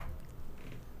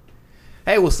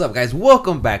Hey, what's up, guys?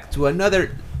 Welcome back to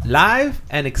another live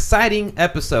and exciting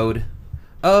episode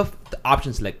of the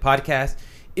Option Select podcast.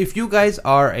 If you guys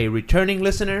are a returning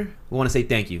listener, we want to say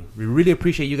thank you. We really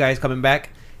appreciate you guys coming back.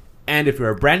 And if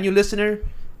you're a brand new listener,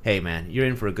 hey, man, you're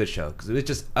in for a good show because it's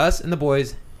just us and the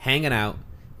boys hanging out,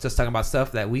 just talking about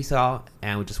stuff that we saw,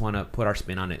 and we just want to put our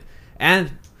spin on it.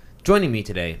 And joining me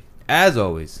today, as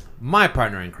always, my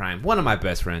partner in crime, one of my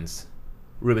best friends,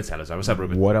 Ruben Salazar. What's up,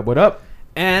 Ruben? What up, what up?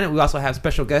 And we also have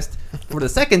special guest for the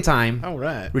second time. All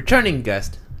right. Returning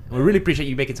guest. We really appreciate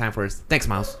you making time for us. Thanks,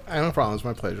 Miles. No problem. It's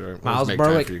my pleasure. Miles Make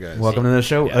Berwick. time for you guys. Welcome to the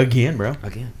show again, bro.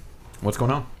 Again. What's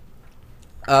going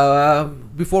on?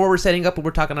 Before we're setting up,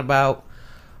 we're talking about.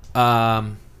 We're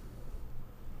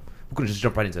gonna just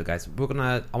jump right into it, guys.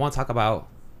 I want to talk about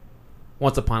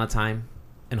Once Upon a Time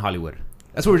in Hollywood.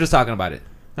 That's what we're just talking about it.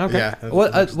 Okay. Yeah,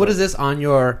 What is this on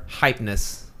your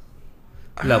hypeness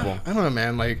level? I don't know,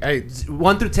 man. Like,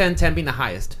 1 through 10, 10 being the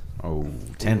highest. Oh,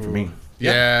 10 for me.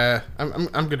 yeah, I'm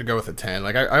gonna go with a 10.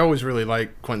 Like, I always really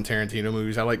like Quentin Tarantino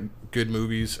movies. I like good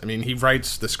movies. I mean, he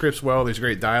writes the scripts well. There's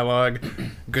great dialogue,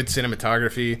 good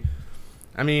cinematography.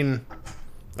 I mean,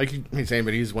 like he's saying,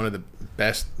 but he's one of the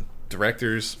best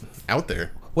directors out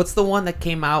there. What's the one that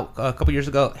came out a couple years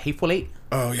ago? Hateful Eight.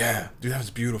 Oh yeah, dude, that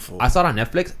was beautiful. I saw it on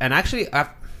Netflix, and actually,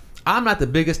 I'm not the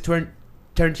biggest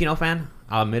Tarantino fan.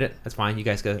 I'll admit it. That's fine. You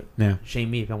guys could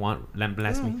shame me if you want.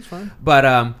 Blast me. That's fine.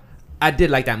 But I did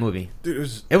like that movie.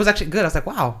 Dude, it was actually good. I was like,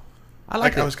 wow, I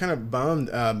like it. I was kind of bummed.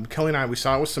 Kelly and I, we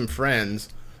saw it with some friends,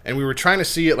 and we were trying to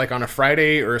see it like on a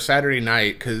Friday or a Saturday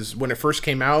night because when it first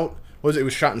came out, it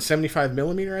was shot in 75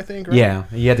 millimeter, I think. Right? Yeah,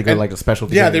 you had to go like a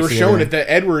specialty. Yeah, they were showing it at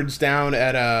Edwards down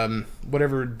at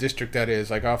whatever district that is,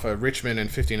 like off of Richmond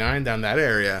and 59 down that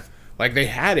area. Like they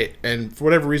had it, and for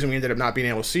whatever reason, we ended up not being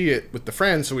able to see it with the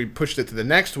friends, so we pushed it to the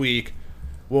next week.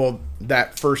 Well,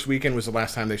 that first weekend was the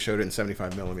last time they showed it in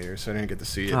 75 millimeters, so I didn't get to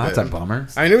see it. Oh, that's a bummer.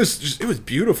 I mean, it was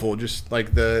beautiful, just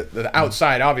like the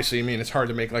outside. Obviously, I mean, it's hard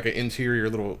to make like an interior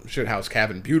little shithouse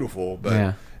cabin beautiful,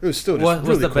 but it was still just what was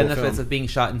really the cool benefits film. of being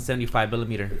shot in 75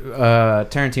 millimeter?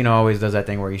 Tarantino always does that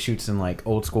thing where he shoots in like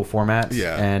old school formats,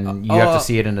 Yeah. and you have to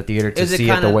see it in the theater to is it see it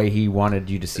the kinda way he wanted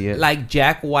you to see it. Like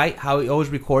Jack White, how he always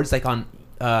records like on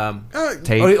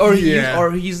tape, or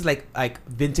he uses like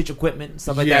vintage equipment and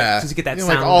stuff like that just to get that sound.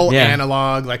 like all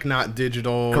analog, like not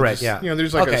digital. Correct. Just, Yeah.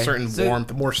 there's like a certain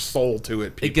warmth, more soul to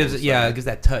it. It gives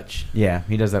that touch. Yeah,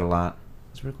 he does that a lot.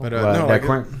 It's pretty cool. But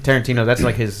Tarantino, that's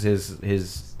like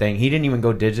his thing. He didn't even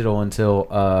go digital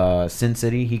until Sin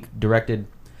City. He directed.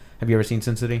 Have you ever seen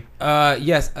Sin City?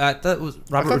 Yes, that was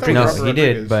Robert that was Rodriguez. No, he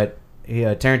did, but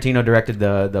Tarantino directed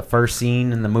the first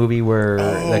scene in the movie where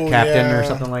the captain or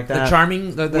something like that. The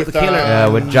charming, the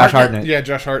killer. With Josh Hartnett. Yeah,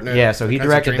 Josh Hartnett. Yeah, so he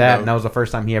directed that, and that was the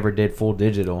first time he ever did full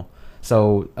digital.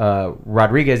 So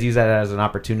Rodriguez used that as an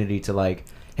opportunity to like,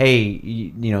 hey,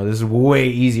 this is way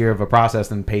easier of a process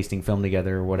than pasting film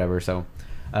together or whatever. So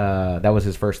that was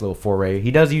his first little foray.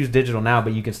 He does use digital now,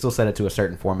 but you can still set it to a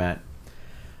certain format.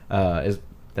 As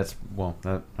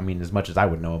much as I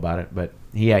would know about it, but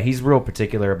he's real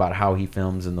particular about how he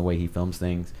films and the way he films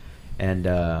things, and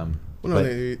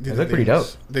they look pretty dope.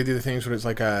 They do the things where it's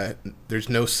like there's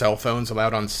no cell phones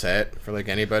allowed on set for like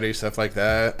anybody, stuff like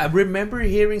that. I remember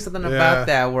hearing something about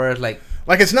that where it's like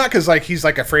it's not because like he's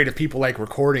like afraid of people like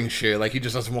recording shit, like he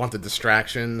just doesn't want the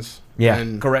distractions. Yeah,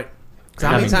 and, correct.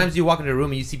 How many times do you walk into a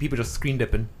room and you see people just screen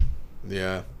dipping?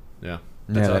 Yeah,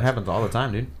 that happens all the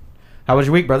time, dude. How was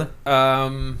your week, brother?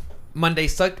 Monday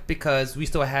sucked because we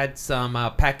still had some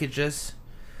packages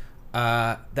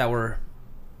that were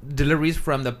deliveries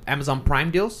from the Amazon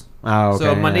Prime deals. Oh, okay.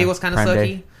 So Monday was kind of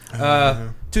Prime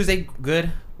sucky. Tuesday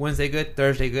good, Wednesday good,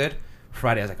 Thursday good.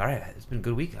 Friday I was like, all right, it's been a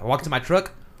good week. I walked to my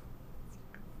truck,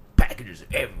 packages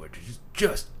everywhere,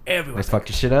 just everywhere. Let's fuck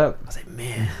your shit up. I was like,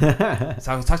 man.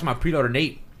 So I was talking to my preloader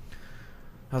Nate.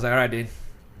 I was like, all right, dude,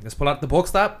 let's pull out the bulk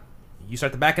stop. You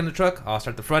start the back end of the truck, I'll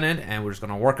start the front end, and we're just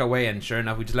gonna work our way. And sure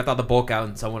enough, we just left all the bulk out,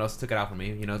 and someone else took it out from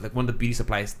me. Like one of the beauty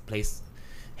supplies place.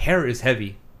 Hair is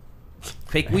heavy.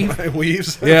 Fake weave.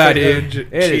 Weaves. Yeah, dude.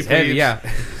 It is heavy. Weaves. Yeah.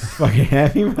 Fucking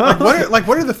heavy, bro. What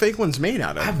are the fake ones made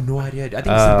out of? I have no idea. I think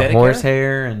it's synthetic horse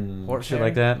hair and horse shit hair?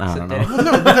 like that. I don't know. Well,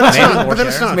 no, but then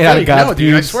it's not made out of fake. God's No,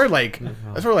 dude. I pubes. swear,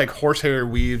 like horsehair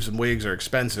weaves and wigs are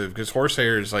expensive because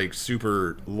horsehair is like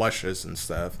super luscious and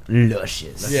stuff.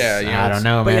 Luscious. Yeah, I don't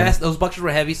know, But man. yeah, those buckets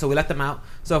were heavy, so we let them out.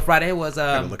 So Friday was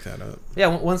Gotta look that up. Yeah,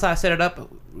 once I set it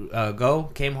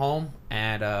up, came home,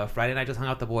 and Friday night just hung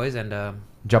out with the boys, and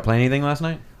Did y'all play anything last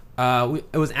night?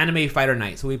 it was Anime Fighter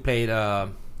Night, so we played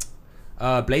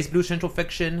Blaze Blue, Central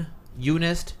Fiction,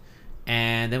 Unist,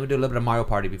 and then we did a little bit of Mario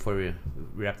Party before we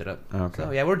wrapped it up. Okay.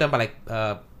 So yeah, we're done by like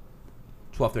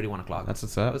 12:30, 1 o'clock. That's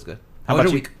what's That up. was good. How How was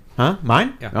about your you? week? Huh?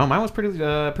 Mine? Yeah. No, mine was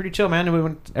pretty chill,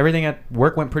 man. Everything at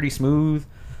work went pretty smooth.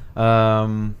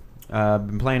 Been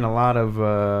playing a lot of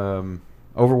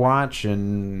Overwatch,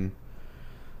 and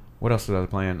what else was I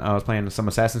playing? I was playing some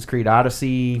Assassin's Creed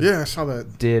Odyssey. Yeah, I saw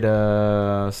that. Did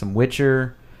some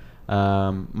Witcher.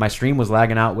 My stream was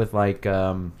lagging out with like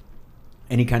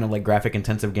any kind of like graphic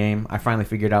intensive game. I finally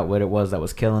figured out what it was that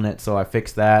was killing it, so I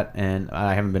fixed that, and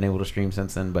I haven't been able to stream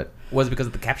since then. But Was it because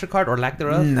of the capture card or lack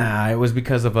thereof? nah, it was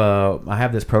because of I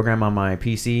have this program on my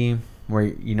PC where,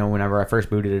 you know, whenever I first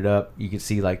booted it up, you could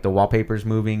see like the wallpapers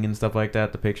moving and stuff like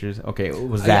that, the pictures. Okay, it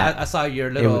was that. I saw your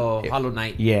little It- Hollow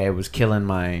Knight. Yeah, it was killing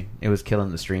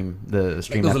the stream, the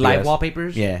stream. Like those live FPS.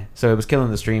 wallpapers. Yeah, so it was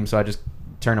killing the stream, so I just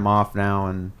turned them off now,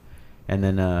 and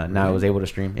then now I was able to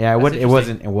stream. Yeah, That's it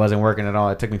wasn't working at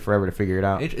all. It took me forever to figure it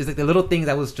out. It's like the little things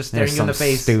that was just There's staring you in the some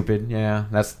face. Stupid. Yeah,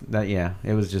 yeah.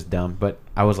 It was just dumb. But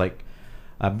I was like,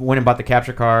 I went and bought the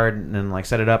capture card and then like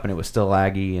set it up, and it was still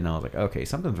laggy, and I was like, okay,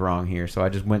 something's wrong here. So I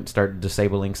just went and started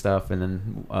disabling stuff, and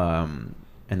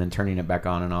then turning it back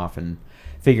on and off, and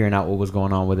figuring out what was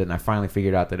going on with it. And I finally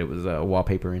figured out that it was a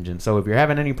wallpaper engine. So if you're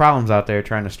having any problems out there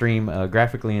trying to stream a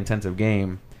graphically intensive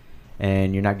game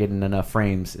and you're not getting enough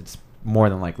frames, it's more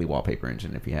than likely wallpaper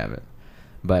engine if you have it.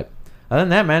 But other than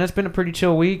that, man, it's been a pretty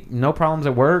chill week. No problems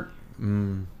at work.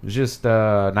 It's just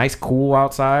nice, cool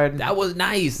outside. That was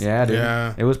nice. Yeah, dude.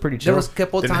 Yeah. It was pretty There chill. was a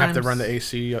couple Didn't times. have to run the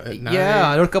AC at night.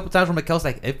 Yeah, there were a couple times where Mikkel's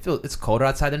like, it's colder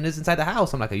outside than it is inside the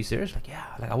house. I'm like, are you serious? Like, yeah.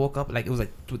 Like I woke up like it was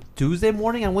like Tuesday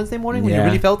morning and Wednesday morning when you Yeah.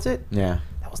 really felt it. Yeah,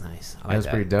 That was nice. I that like was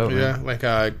pretty dope. Yeah, Man.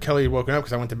 like Kelly had woken up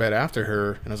because I went to bed after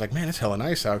her, and I was like, man, it's hella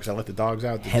nice out because I let the dogs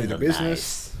out to do their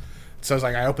business. So I was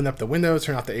like, I opened up the windows,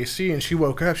 turned off the AC, and she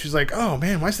woke up. She's like, oh,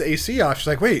 man, why's the AC off? She's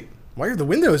like, wait, why are the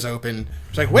windows open?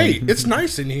 She's like, wait, it's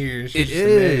nice in here. She's It just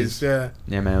is. amazed. Yeah.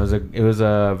 Yeah, man. It was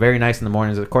very nice in the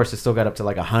mornings. Of course, it still got up to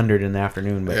like 100 in the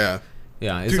afternoon, but Yeah.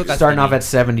 Yeah, it's Dude, still got starting off steamy. at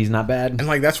 70 is not bad. And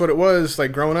like that's what it was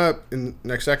like growing up in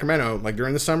like Sacramento. Like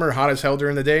during the summer, hot as hell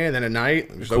during the day, and then at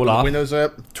night, just Cool open off. the windows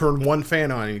up, turn one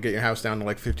fan on, and you get your house down to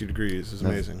like 50 degrees. It's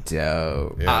amazing.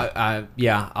 Dope. Yeah.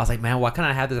 I was like, man, why can't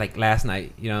I have this like last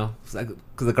night? You know, because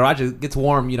the garage gets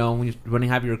warm. You know, when you're running,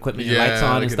 have your equipment, your lights on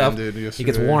like and it stuff. ended It gets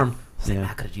yesterday. warm. I was like,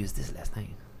 Yeah. I could have used this last night.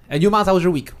 And you, Miles, how was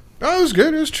your week? Oh, it was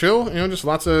good. It was chill. You know, just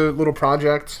lots of little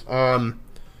projects. You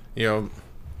know,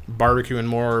 barbecuing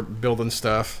more, building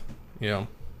stuff. You know,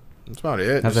 that's about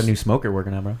it. How's that Just- new smoker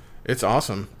working out, bro? It's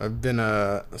awesome. I've been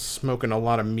smoking a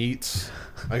lot of meats.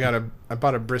 I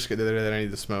bought a brisket the other day that I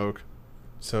need to smoke.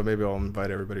 So maybe I'll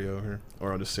invite everybody over,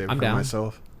 or I'll just save it I'm for down.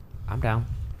 myself. I'm down.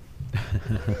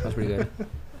 That's pretty good.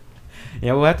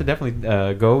 Yeah, we'll have to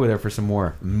definitely go over there for some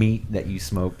more meat that you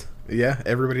smoked. Yeah,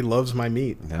 everybody loves my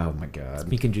meat. Oh my god.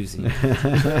 Pink and juicy.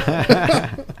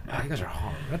 Oh, you guys are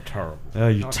hard. You're terrible. Oh,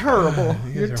 you're terrible.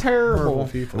 You You're guys are terrible. horrible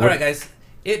people. All right, guys.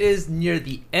 It is near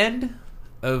the end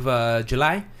of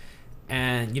July,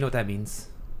 and you know what that means.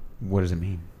 What does it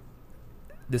mean?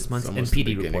 It's This month's almost the NPD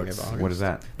beginning reports. of August. What is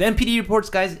that? The NPD reports,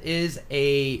 guys, is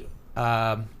a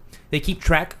they keep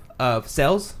track of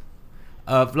sales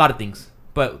of a lot of things,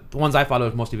 but the ones I follow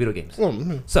is mostly video games.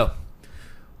 Well, So,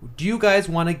 do you guys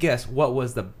want to guess what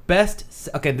was the best?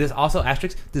 Okay, this also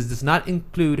asterisk. This does not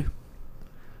include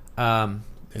Nintendo.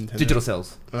 digital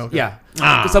sales. Okay. Yeah,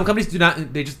 'Cause some companies do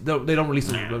not. They don't release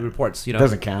the reports. You know,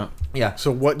 Doesn't count. yeah. So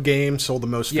what game sold the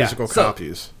most Yeah, physical so-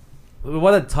 copies?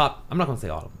 What are the top? I'm not going to say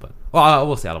all of them, but well, I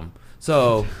will say all of them.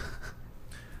 So,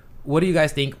 what do you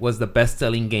guys think was the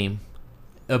best-selling game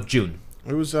of June?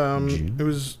 It was June? it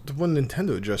was the one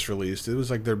Nintendo just released. It was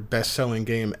like their best selling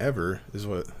game ever, is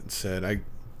what it said. I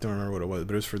don't remember what it was,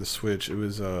 but it was for the Switch. It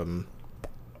was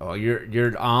Oh,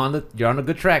 you're on a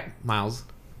good track, Miles.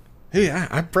 hey,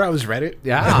 I browsed Reddit.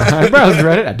 Yeah. I browsed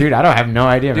Reddit. Dude, I don't have no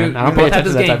idea, Dude, man. I don't we pay both have attention to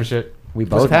this that type game. of shit. We Was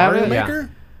both it have Mario it? Yeah. Maker?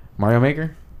 Mario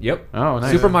Maker? Yep. Oh,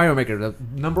 nice. Super Mario Maker, the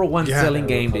number one Yeah. selling A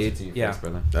game, little dude. closer to your Yeah. face,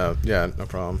 brother. Oh, yeah, no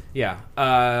problem. Yeah.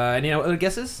 Any other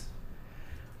guesses?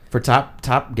 For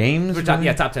top games? For top, man?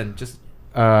 yeah, top 10. Just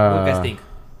what do you guys think?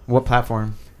 What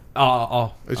platform?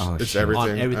 Oh, It's, Oh, it's shit. everything. on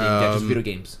everything. Yeah, just video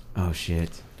games. Oh,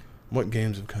 shit. What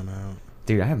games have come out?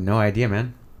 Dude, I have no idea,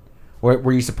 man.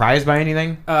 Were you surprised by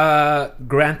anything?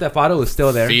 Grand Theft Auto is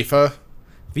still there. FIFA.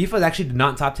 FIFA is actually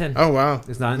not top 10. Oh wow,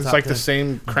 It's not in It's top like 10. the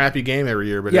same crappy game every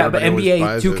year, but yeah, but everybody always NBA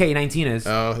buys it. 2K19 is.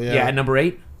 Oh yeah. Yeah, at number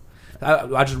 8. I'll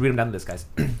just read them down the list, guys.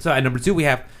 So at number 2, we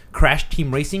have Crash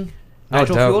Team Racing. Oh,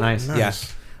 Nitro dope. Fueled. Nice.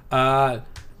 Nice. Yeah.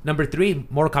 Number 3,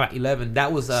 Mortal Kombat 11.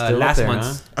 That was Still up last there,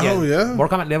 month's. huh? Oh, yeah?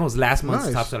 Mortal Kombat 11 was last month's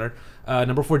Nice. top seller.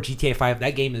 Number 4, GTA 5.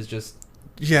 That game is just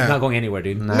Yeah. not going anywhere,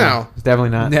 dude. No. It's definitely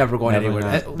not. Never going Definitely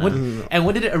anywhere. not. Mm. And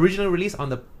when did it originally release? On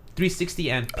the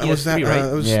 360 and PS3, was that,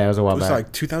 right? Yeah, it was a while was back.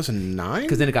 like 2009?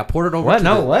 Because then it got ported over. What? to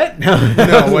No, the- what? No,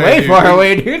 that was way, way dude. far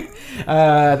away, dude.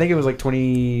 I think it was like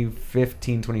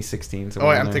 2015, 2016. Oh,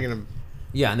 wait, I'm thinking of.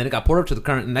 Yeah, and then it got ported over to the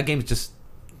current, and that game is just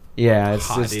Yeah, it's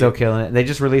Hot, still dude. killing it. They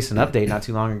just released an update not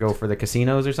too long ago for the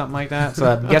casinos or something like that. So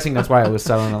I'm guessing that's why it was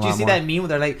selling a lot Do you see more. that meme where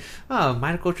they're like, "Oh,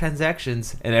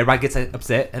 microtransactions," and everybody gets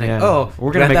upset and like, Yeah. "Oh,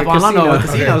 We're gonna Grand make a Theft Auto with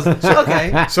casino." casinos."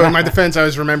 Okay. So in my defense, I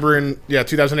was remembering,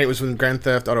 2008 was when Grand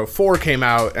Theft Auto 4 came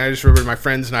out, and I just remember my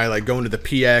friends and I like going to the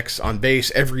PX on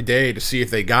base every day to see if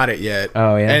they got it yet.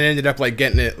 Oh, yeah? And ended up like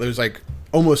getting it. It was like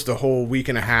almost a whole week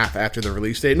and a half after the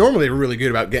release date. Normally, they're really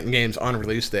good about getting games on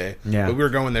release day. Yeah. But we were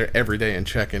going there every day and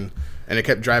checking, and it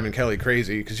kept driving Kelly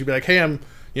crazy because you'd be like, "Hey, I'm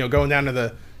going down to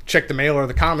the." Check the mail or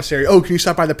the commissary. Oh, can you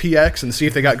stop by the PX and see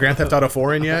if they got Grand Theft Auto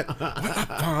 4 in yet?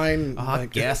 Fine. I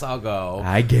Like, guess I'll go.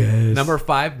 I guess. Number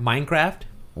 5, Minecraft.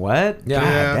 What? Yeah.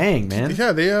 God dang, man.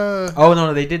 Yeah, they Oh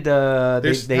no, they did.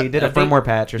 They did a update? firmmore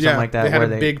patch or something like that. They had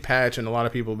where a big patch, and a lot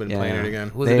of people have been playing it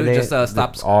again. Was it just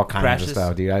stops all kinds crashes? of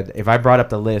stuff, dude. If I brought up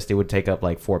the list, it would take up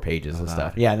like 4 pages of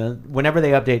stuff. Yeah, and then whenever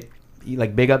they update,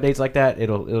 like big updates like that,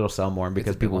 it'll sell more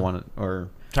because a big people one. want it or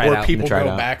Try it Or out. people Try it go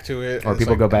out. back to it. Or and it's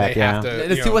people go back, they have yeah. to,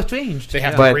 Let's see what's changed. They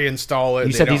have But to reinstall it.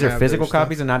 You They said don't these are have their physical stuff.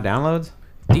 copies and not downloads.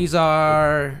 These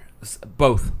are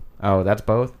both. Oh, that's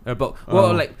both. They're both.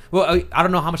 Oh. I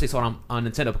don't know how much they sold on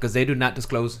Nintendo because they do not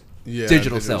disclose Yeah,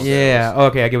 digital digital sales. sales. Yeah.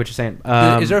 Okay, I get what you're saying.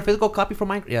 Is there a physical copy for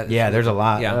Minecraft? Yeah, there's a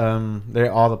lot. Yeah.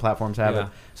 All the platforms have Yeah. it.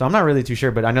 So I'm not really too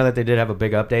sure, but I know that they did have a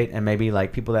big update, and maybe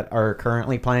like people that are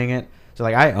currently playing it. So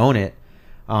like I own it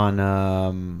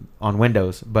on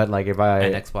Windows, but like if I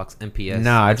and Xbox and PS.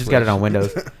 no, I and just got it Switch. on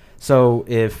Windows. So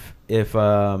if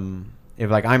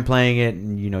like I'm playing it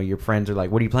and your friends are like,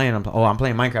 "What are you playing?" I'm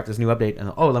playing Minecraft, this new update,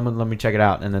 and let me check it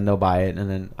out, and then they'll buy it, and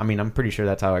then I'm pretty sure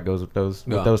that's how it goes with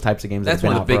those types of games. That's that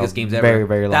have one of the been out biggest for a games ever. Very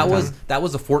very long time. That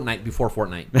was a Fortnite before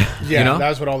Fortnite. Yeah, you know?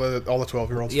 that's what all the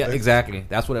 12-year-olds Yeah, play. exactly.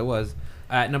 That's what it was.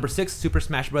 Number 6, Super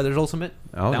Smash Brothers Ultimate.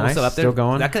 Oh, that nice. one's still up there. Still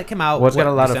going. That came out. Well, it's got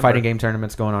a lot of December? fighting game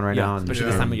tournaments going on right Yeah, now, and-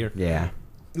 especially this time of year. Yeah.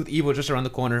 With Evo just around the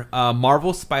corner.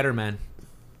 Marvel Spider-Man.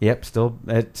 Yep. Still,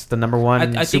 it's the number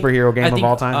one I think- superhero game I of think,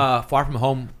 all time. Far From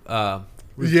Home.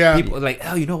 Yeah. People are like,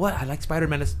 oh, you know what? I like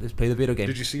Spider-Man. Let's play the video game.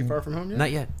 Did you see Far From Home yet?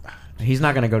 Not yet. He's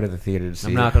not going to go to the theater to see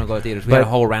I'm it. not going to go to theaters. We But had a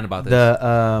whole rant about this.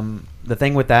 The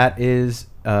thing with that is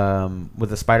with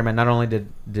the Spider-Man, not only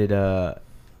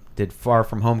did Far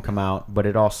From Home come out, but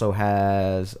it also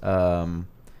has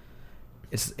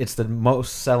it's the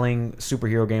most selling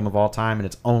superhero game of all time, and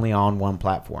it's only on one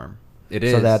platform. It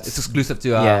is. So that's it's exclusive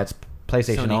to it's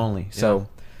PlayStation Sony. only. Yeah. So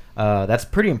that's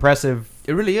pretty impressive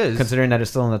it really is. considering that it's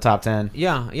still in the top 10.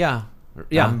 Yeah.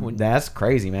 That's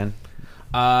crazy, man.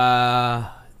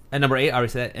 At number 8, I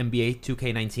already said NBA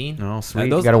 2K19. Oh, sweet.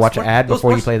 You gotta watch an ad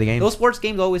before you play the game. Those sports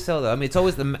games always sell, though. I mean, it's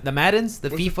always the Maddens, the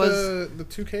Was it FIFAs. the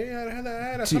 2K had that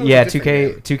ad? I thought it was Yeah, a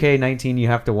different 2K19. You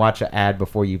have to watch an ad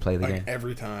before you play the game. game. Like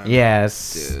every time. Yeah, it's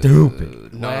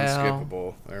stupid. Well,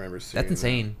 Non-skippable. I remember seeing that's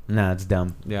insane. No, it's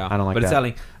dumb. Yeah, I don't like but that. it's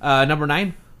selling. Number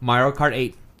 9, Mario Kart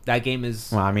 8. That game is.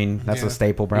 Well, I mean, that's Yeah. a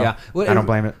staple, bro. Yeah. Well, I don't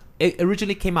blame it. It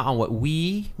originally came out on what?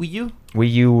 Wii U?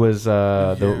 Wii U was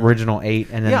the Yeah. original 8,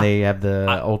 and then Yeah. they have the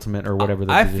Ultimate or whatever.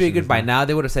 The I position figured is by now. now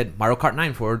they would have said Mario Kart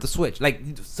 9 for the Switch, like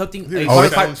something. Dude, Mario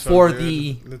it Kart sounds so for good.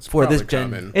 the It's for this probably gen.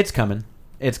 coming. It's coming.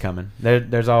 It's coming.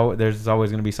 There's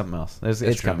always going to be something else. It's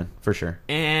true. coming for sure.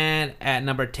 And at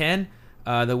number 10,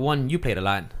 the one you played a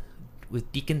lot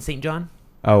with Deacon St. John.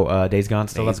 Oh, Days Gone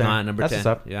still Days up there. Gone, number That's 10. what's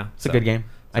up. Yeah, It's a good game.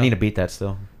 I need to beat that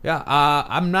still. Yeah,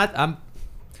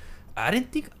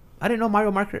 I didn't know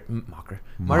Mario Maker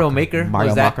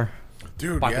was that. Maker.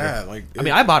 Dude, popular. yeah. Like, I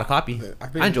mean, I bought a copy.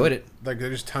 been- I enjoyed it. Like,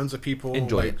 there's tons of people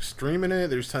Enjoy like it. streaming it.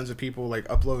 There's tons of people like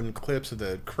uploading clips of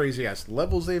the crazy ass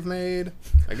levels they've made.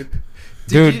 Like,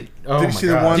 Dude, you- oh did my you see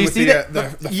the God. one Did you with see the,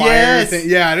 that? the Yes. fire thing?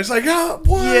 Yeah, it's like, oh,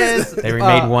 what? Yes. They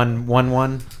remade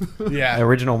one Yeah.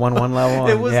 original 1-1 level.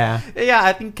 It and was. yeah. Yeah,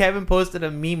 I think Kevin posted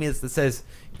a meme that says,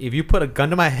 "If you put a gun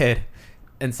to my head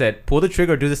and said pull the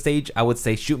trigger, do the stage, I would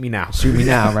say shoot me now." Shoot me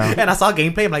now, bro. And I saw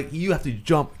gameplay. I'm like, you have to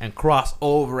jump and cross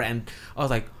over, and I was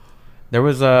like, There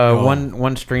was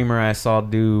one streamer I saw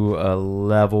do a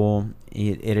level.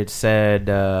 It had said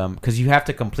because you have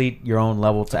to complete your own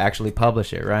level to actually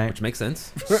publish it, right? which makes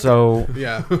sense. So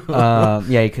Yeah.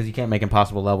 yeah, because you can't make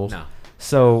impossible levels. No.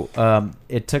 So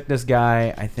it took this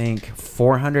guy, I think,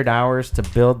 400 hours to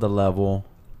build the level,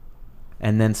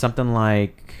 and then something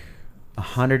like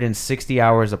 160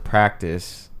 hours of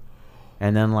practice,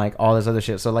 and then like all this other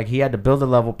shit. So like he had to build the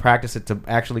level, practice it to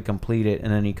actually complete it,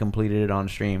 and then he completed it on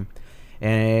stream.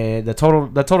 and the total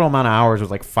amount of hours was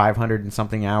like 500 and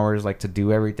something hours, like to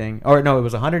do everything. Or no, it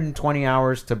was 120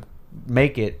 hours to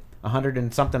make it, 100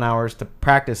 and something hours to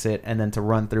practice it, and then to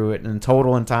run through it. And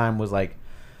total in time was like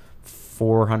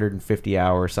 450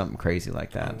 hours, something crazy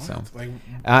like that. What? So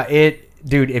Like,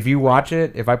 dude, if you watch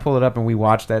it, if I pull it up and we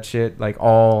watch that shit, like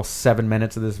all 7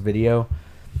 minutes of this video,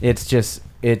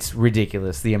 it's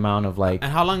ridiculous the amount of like.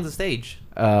 And how long is the stage?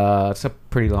 It's a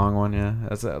pretty long one, yeah.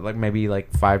 It's like maybe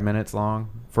like 5 minutes long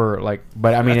for like,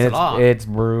 but I mean That's long. it's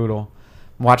brutal.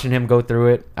 Watching him go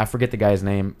through it, I forget the guy's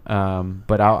name,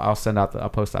 but I'll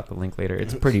post out the link later.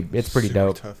 It's pretty super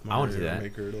dope. tough I wanna see Mario that.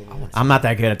 Maker, it'll- I'm not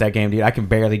that good at that game, dude. I can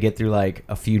barely get through like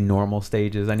a few normal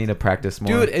stages. I need to practice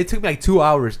more. Dude, it took me like 2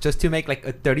 hours just to make like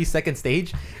a 30-second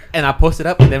stage, and I posted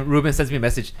up, and then Ruben sends me a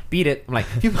message, beat it. I'm like,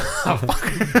 you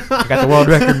motherfucker. I got the world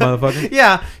record, motherfucker.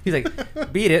 Yeah, he's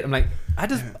like, beat it. I'm like, I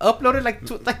just uploaded like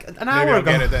an Maybe hour I'll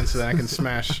ago. get it then, so that I can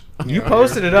smash. You know,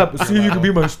 posted your- it up. See if you can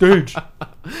be my stage.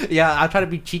 Yeah, I try to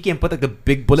be cheeky and put like the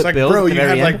big bullet It's like, bills bro, at the you had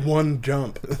very like end. one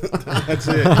jump. That's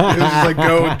it. It was just like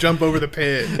go jump over the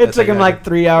pit. It took him like like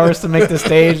 3 hours to make the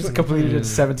stage. It's completed in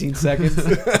 17 seconds.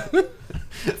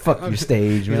 Fuck your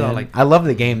stage, He's all man. like- I love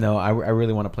the game though. I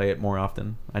really want to play it more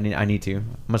often. I need to. I'm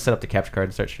gonna set up the capture card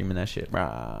and start streaming that shit.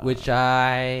 Brah. Which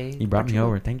I... You brought me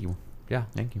over. Thank you. Yeah.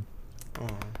 Thank you. Oh.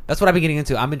 That's what I've been getting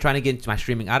into. I've been trying to get into my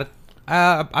streaming. I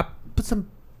put some,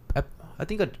 I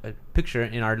think a picture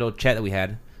in our little chat that we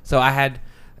had. So I had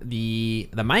the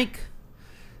mic,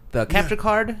 the capture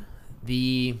card,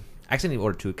 I actually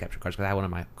ordered 2 capture cards because I had one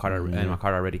in my card in my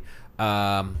card already.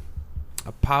 A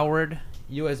powered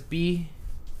USB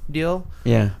deal,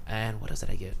 Yeah. and what else did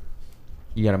I get?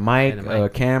 You got a mic, And a mic. a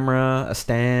camera, a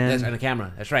stand. And a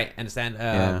camera. That's right, and a stand.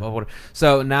 Yeah.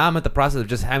 So now I'm at the process of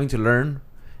just having to learn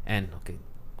and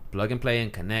plug and play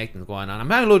and connect and going on. I'm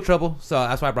having a little trouble, so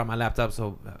that's why I brought my laptop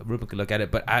so Ruben could look at it.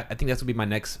 But I think that's gonna be my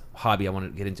next hobby I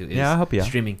want to get into. Is Yeah, I hope you.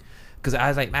 streaming. Because I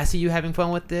was like, I see you having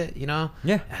fun with it, you know.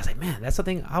 Yeah. And I was like, man, that's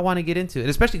something I want to get into, and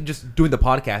especially just doing the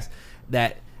podcast.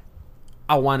 That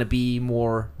I want to be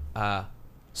more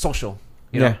social,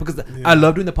 you know, Yeah. because I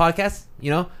love doing the podcast,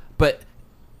 you know, but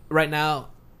right now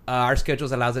our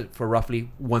schedules allows it for roughly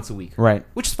once a week, Right.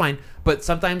 which is fine. But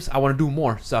sometimes I want to do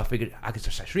more, so I figured I could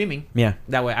just start streaming. Yeah.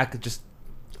 That way I could just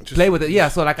play with it. Yeah,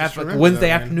 so like I have just like remember Wednesday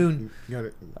that, man. afternoon. You got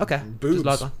it. Okay, Boobs. just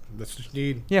log on. That's what you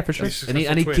need. Yeah, for sure. That's I need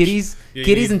successful Twitch. kitties, Yeah, you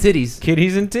kitties need- and titties.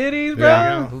 Kitties and titties,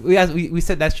 bro. There you go. We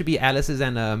said that should be Alice's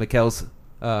and Mikkel's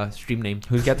stream name.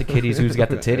 Who's got the kitties? Who's got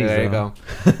the titties? There you though?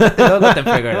 go. Don't let them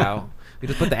figure it out. You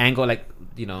just put the angle like,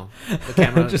 you know, the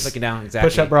camera Just looking down. Exactly.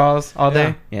 Push up bras all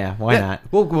day. Yeah. Yeah, why not?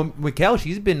 Well, Mikkel,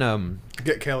 she's been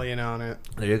Get Kelly in on it.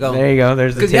 there you go. There you go.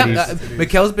 There's the Because yeah, titties.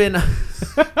 Mikkel's been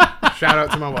Shout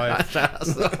out to my wife.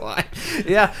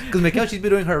 yeah, because Mikkel, she's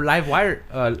been doing her live wire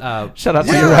Shout out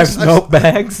to Yeah, your wife's I- milk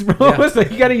bags, bro. Yeah. So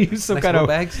you gotta use some nice kind milk of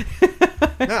bags.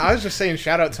 No, I was just saying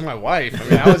shout out to my wife. I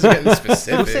mean, I was getting Who said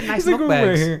specific. nice He's like, milk "Over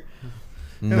bags?" here."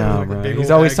 Yeah, No, like bro. big He's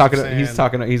old always bags of talking. He's sand.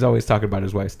 talking. He's always talking about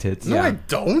his wife's tits. No, Yeah. I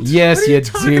don't. Yes, What are you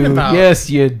talking do. about? Yes,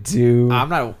 you do. I'm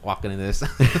not walking in this.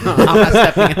 I'm not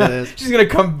stepping into this. She's gonna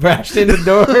come bash in the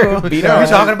door. Beat Yeah. Are her you up.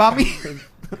 talking about me?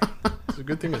 It's a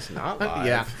good thing it's not live.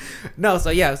 Yeah. No, so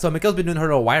Mikkel's been doing her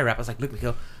little wire wrap. I was like, look,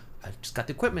 Mikkel, I just got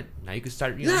the equipment. Now you can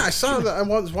start. You know, Yeah, I saw that. I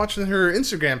was watching her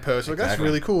Instagram post. Like, that's Exactly.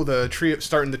 really cool. The tree,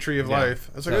 starting the tree of Yeah. life.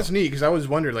 I was like, So- that's neat because I always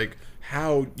wondered like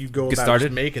how you go Get about started?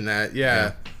 just making that.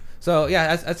 Yeah. So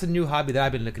yeah, that's a new hobby that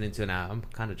I've been looking into now. I'm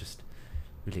kind of just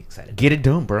really excited. Get it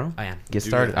done, bro. I am. Get Do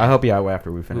started. that. I'll help you out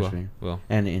after we finish Will. here. Will.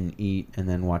 And eat and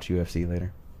then watch UFC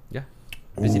later. Yeah.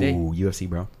 Busy day. Ooh, UFC,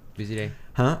 bro. Busy day.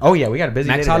 Huh? Oh yeah, we got a busy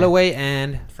Max day today. Holloway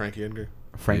and Frankie Edgar.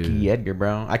 Frankie Dude. Edgar,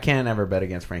 bro. I can't ever bet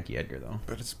against Frankie Edgar though.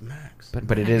 But it's Max.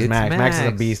 But it is It's Max. Max is a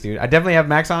Max. beast, dude. I definitely have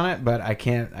Max on it, but I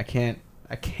can't,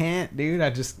 dude.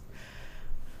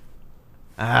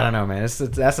 I don't know, man.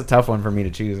 That's a tough one for me to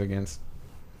choose against.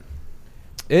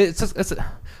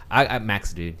 I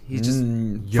Max, dude. He's just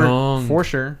young young. for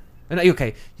sure.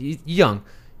 Okay, he's young.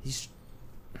 He's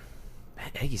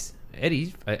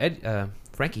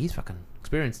Frankie. He's fucking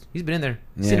experienced. He's been in there,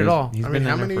 seen it all. He's I been mean,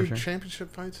 how in there many for sure.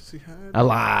 championship fights has he had? A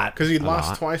lot. Because he A lost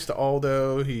lot. twice to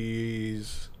Aldo.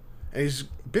 He's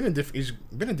been in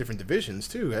different divisions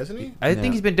too, hasn't he? I Yeah.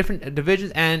 think he's been different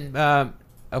divisions, and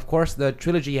of course the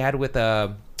trilogy he had with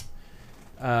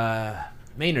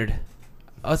Maynard.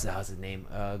 What's his name?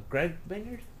 Greg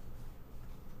Maynard.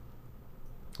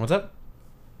 What's up?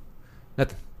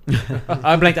 Nothing.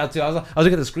 I blanked out too. I was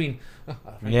looking at the screen.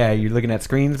 Yeah, you're looking at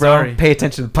screens, bro. Sorry. Pay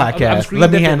attention to the I'm podcast. screen Let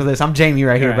me dipping. handle this. I'm Jamie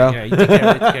right here, bro. Yeah, you take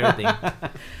care of everything.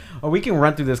 Well, we can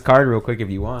run through this card real quick if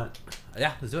you want.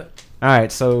 Yeah, let's do it. All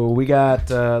right, so we got.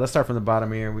 Let's start from the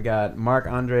bottom here. We got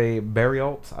Marc-Andre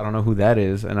Barriault. I don't know who that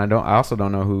is, and I also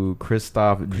don't know who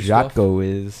Christophe Jotko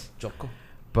is. Joko.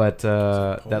 But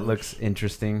that looks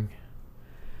interesting.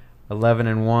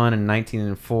 11-1 and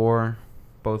 19-4,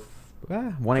 both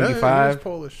 185. He's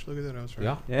Polish. Look at that. I was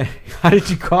right. Yeah. Yeah. How did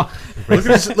you call? Look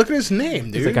at his name,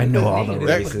 dude. He's like, I know all the They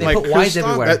races. put Ys Krzysztof,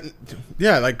 everywhere.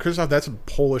 yeah, like Christoph. That's a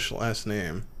Polish last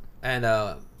name. And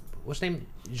what's her name?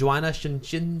 Joanna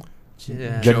Shinchin.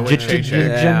 Joanna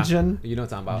You know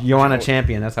what I'm talking about. Joanna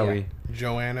Champion. That's how Yeah. we.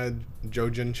 Joanna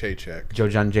Jojan Chaychek.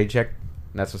 Jojan Jacek.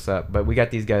 That's what's up. But we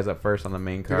got these guys up first on the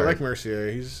main Dude, I card. like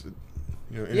Mercier. He's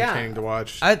entertaining to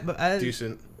watch. I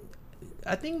Decent.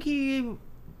 I think he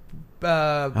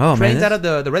man, trains this- out of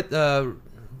the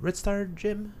Red Star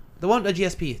Gym. The one at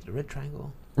GSP, the Red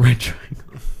Triangle. Red triangle.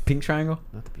 Pink triangle.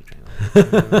 Not the Pink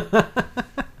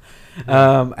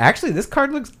Triangle. Actually, this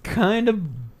card looks kind of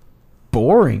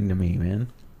boring to me, man.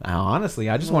 Honestly,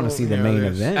 I just want to Well, see the yeah, main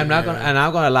there's- event. I'm not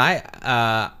gonna lie.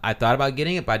 I thought about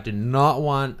getting it, but I did not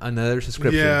want another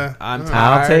subscription. Yeah. I'm I'll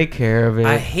tired. I'll take care of it.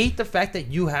 I hate the fact that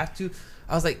you have to.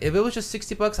 I was like, if it was just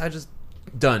 $60, I just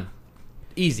done,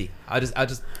 easy. I just pay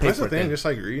That's for the it. thing. then. Just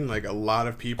like reading, like a lot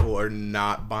of people are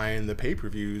not buying the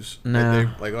pay-per-views. No,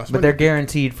 Like but they're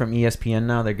guaranteed from ESPN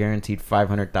now. They're guaranteed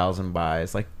 500,000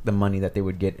 buys, like the money that they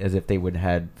would get as if they would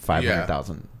had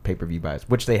 500,000 pay-per-view buys,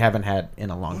 which they haven't had in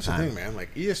a long That's time. the thing, man.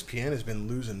 Like ESPN has been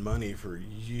losing money for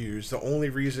years. The only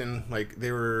reason, like,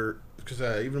 they were because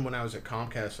even when I was at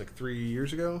Comcast like 3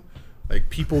 years ago, like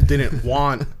people didn't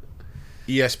want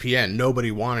ESPN. Nobody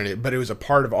wanted it, but it was a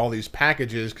part of all these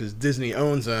packages because Disney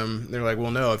owns them. They're like,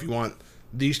 well, no, if you want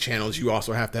these channels, you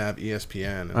also have to have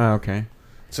ESPN. And Oh, okay.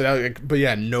 so, that, like, but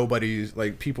yeah, nobody's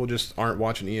like people just aren't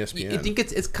watching ESPN. You think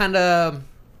it's kind of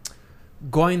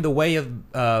going the way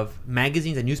of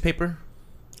magazines and newspaper?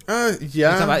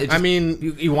 Yeah. I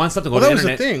mean, you want something to go well, to that the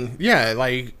was the internet. thing. Yeah,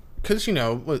 like because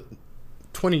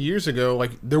 20 years ago,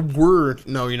 like there were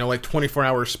like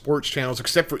 24-hour sports channels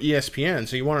except for ESPN.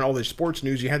 So you wanted all the sports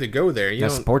news, you had to go there. You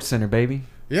That's know, Sports Center, baby.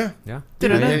 yeah. Yeah.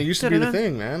 Yeah, it used to be the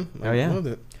thing, man. Oh, yeah. I loved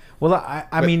it. Well,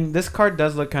 I mean, this card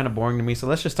does look kind of boring to me, so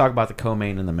let's just talk about the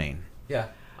co-main and the main. Yeah,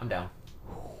 I'm down.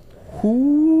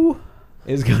 Who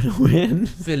is going to win?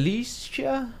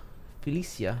 Felicia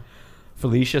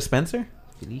Felicia Spencer?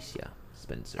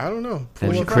 Spencer. I don't know.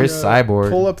 And up Chris the, Cyborg.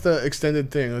 Pull up the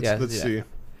extended thing. Let's Yeah. see.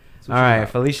 All right,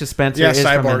 Felicia Spencer Yeah, is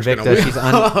from Cyborg's gonna Invicta. win. She's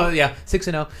Oh yeah,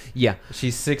 6-0. Yeah,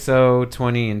 she's 6'0",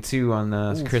 20-2 on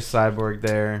the Oof. Chris Cyborg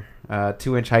there.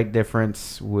 2-inch height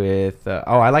difference with.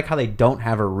 I like how they don't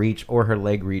have her reach or her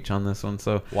leg reach on this one.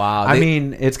 So wow. I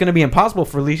mean, it's going to be impossible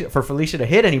for Felicia to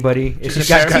hit anybody if she's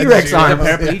got got T-Rex zero. arms.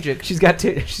 Paraplegic. She's got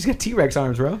T-Rex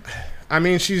arms, bro. I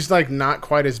mean, she's like not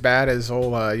quite as bad as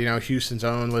old, Houston's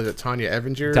own. Was it Tanya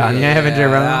Evinger? Tanya Yeah,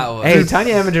 Evinger, that bro. was- Hey,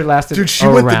 Tanya Evinger lasted. Dude, she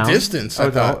a went round. the distance. Oh, I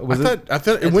thought. was it? I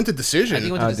thought it went to decision. I think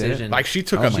it went Oh, to did it? decision. Like she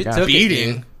took Oh a my God.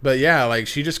 beating, but yeah, like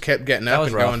she just kept getting That up was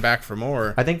and rough. going back for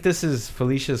more. I think this is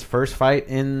Felicia's first fight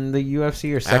in the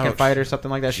UFC or second Ouch. fight or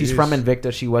something like that. She's Jeez. from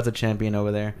Invicta. She was a champion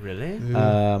over there. Really?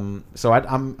 So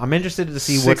I'm interested to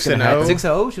see what's 6-0. gonna happen.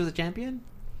 6-0. She was a champion.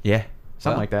 Yeah,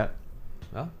 something Well. like that.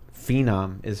 Well,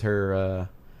 Phenom is her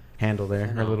handle there,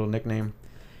 her Phenom. little nickname.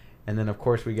 And then of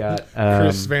course we got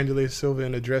Chris Vanderlei Silva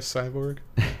in a dress cyborg.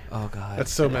 oh god,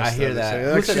 That's so messed I hear up to that. say.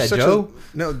 Who Like, said she's that? such Joe?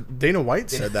 No, Dana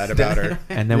White said that about her.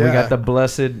 and then we Yeah. got the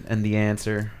Blessed and the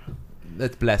Answer.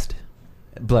 That's blessed.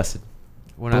 Blessed.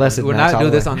 We're not. Blessed We're Max not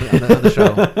doing this Holloway. on the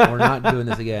show. We're not doing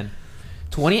this again.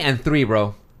 20-3,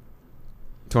 bro.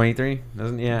 23?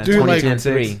 Doesn't Dude, 22 like- and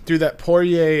 6. Dude, that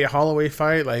Poirier Holloway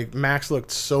fight, like Max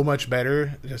looked so much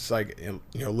better, just like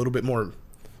a little bit more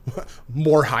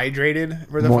hydrated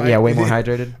for the fight. Yeah, way more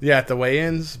hydrated. Yeah, at the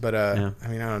weigh-ins, but Yeah. I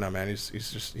mean, I don't know, man. He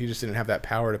just didn't have that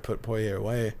power to put Poirier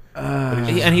away.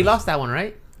 And he lost that one,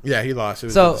 right? Yeah, he lost. It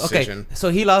was So a decision. okay, so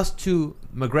he lost to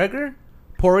McGregor,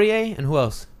 Poirier, and who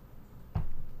else?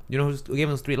 You know who gave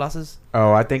him those 3 losses?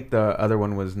 Oh, I think the other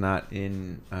one was not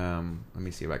in. Let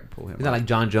me see if I can pull him. It's not like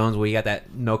John Jones where you got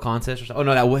that no contest or something.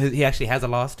 Oh no, he actually has a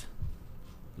loss.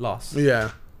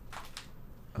 Yeah,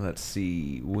 Let's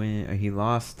see when he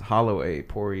lost Holloway,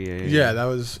 Poirier. yeah, that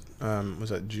was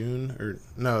that June or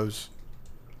no? It was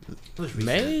It was recent.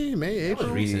 May, It was April.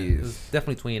 recent. It was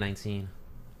definitely 2019.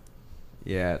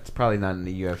 Yeah, it's probably not in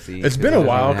the UFC. It's been it a doesn't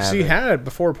while because have he it. had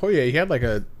before Poirier. He had like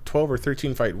a 12 or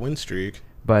 13 fight win streak.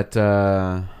 But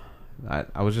I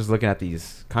was just looking at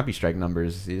these CompuStrike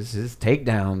numbers. His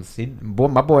takedowns.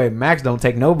 My boy Max don't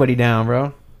take nobody down,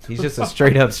 bro. He's just a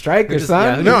straight up striker, Just-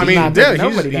 son. yeah. No, I He's mean, not yeah, taking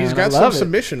nobody he's down. got I some love it.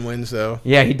 submission wins though.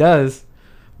 Yeah, he does.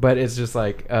 But it's just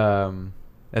like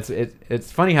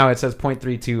It's funny how it says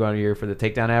 0.32 on here for the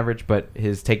takedown average, but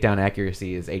his takedown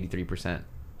accuracy is 83%.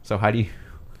 So how do you?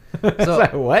 So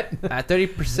like, what? At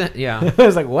 30%, yeah. I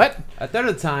was like, what? A third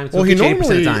of the time, it's Well, he 58% of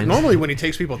the time. normally when he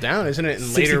takes people down, isn't it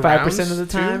in later 65% rounds of the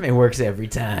time, too? it works every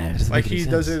time. Doesn't Like make any he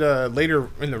sense. does it later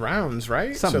in the rounds,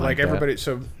 right? Something so like that. everybody.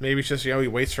 So maybe it's just he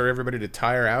waits for everybody to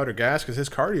tire out or gas because his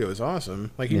cardio is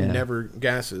awesome. Like he Yeah. never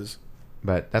gasses.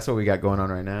 But that's what we got going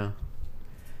on right now.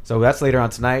 So that's later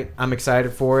on tonight. I'm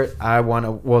excited for it. I want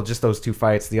to. Well, just those two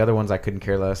fights. The other ones I couldn't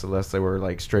care less unless they were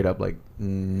like straight up like.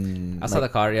 I saw the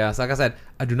card, yeah. So like I said,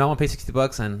 I do not want to pay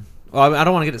 $60, and well, I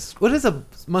don't want to get it. What is a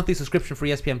monthly subscription for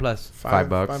ESPN Plus? $5.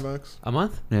 $5. A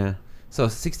month? Yeah. So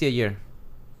 $60 a year.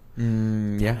 Yeah.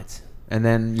 Damn it. And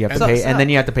then you have to So- pay. so- And then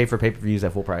you have to pay for pay per views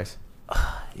at full price.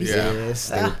 Yeah.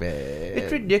 Stupid.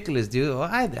 It's ridiculous, dude.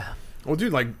 Well,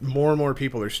 dude, like more and more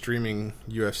people are streaming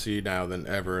UFC now than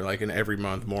ever. Like in every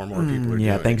month, more and more people are.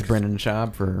 Yeah. doing Thanks, it. Brendan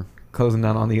Schaub, for closing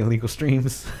down on the illegal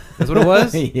streams. That's what it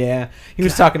was? Yeah. He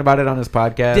was talking about it on his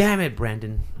podcast. Damn it,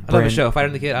 Brandon. I love the Brand- show. Fighter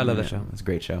and the Kid, I love that Yeah, show. It's a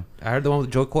great show. I heard the one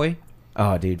with Joe Coy.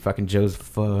 Oh, dude, fucking Joe's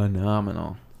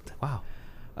phenomenal. Wow.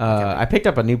 I picked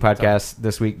up a new podcast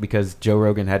this week because Joe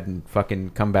Rogan hadn't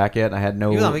fucking come back yet. I had He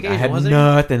was on I vacation, had wasn't he?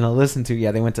 nothing to listen to.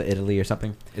 Yeah, they went to Italy or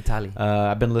something. Italy.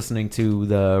 I've been listening to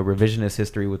the Revisionist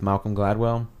History with Malcolm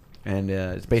Gladwell, and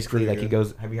it's basically pretty like he good.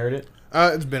 goes. Have you heard it?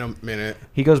 It's been a minute.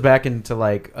 He goes back into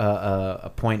like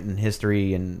a point in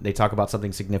history, and they talk about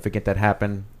something significant that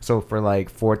happened. So for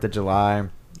like 4th of July,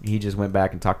 he just went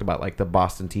back and talked about like the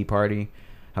Boston Tea Party,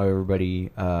 how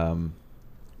everybody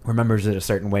remembers it a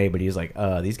certain way, but he's like,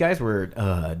 these guys were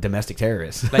domestic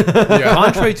terrorists. Like, Yeah.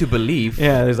 contrary to belief.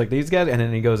 Yeah, there's like these guys, and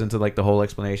then he goes into like the whole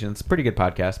explanation. It's a pretty good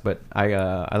podcast, but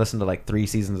I listened to like 3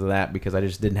 seasons of that because I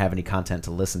just didn't have any content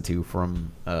to listen to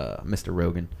from Mr.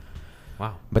 Rogan.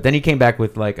 Wow. But then he came back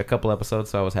with like a couple episodes,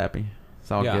 so I was happy.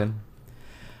 It's all Yeah. good.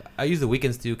 I use the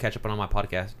weekends to catch up on all my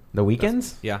podcast. The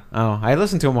weekends? Yeah. Oh, I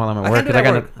listen to them while I'm at work can't do because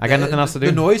that work. I got nothing else to do.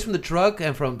 The noise from the truck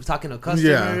and from talking to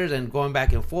customers and going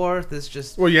back and forth is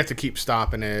just Well, you have to keep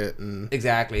stopping it, and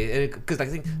exactly because I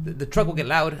think the truck will get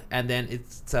loud and then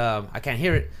it's I can't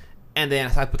hear it, and then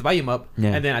I put the volume up Yeah.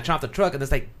 and then I turn off the truck and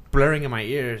it's like blurring in my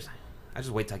ears. I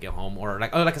just wait till I get home or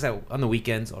like I said on the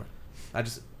weekends, or I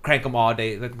just crank them all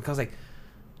day because I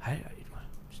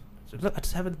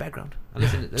just have it in the background. I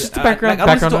listen. Just the background- I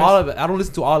don't listen background to all noise? of it. I don't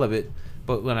listen to all of it,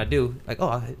 but when I do, like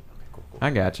okay, cool. I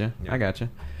gotcha. Yeah. I gotcha.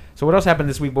 So what else happened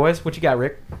this week, boys? What you got,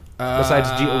 Rick? Besides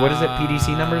what is it?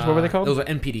 PDC numbers? What were they called? Those are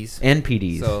NPDs.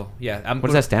 NPDs. So yeah, what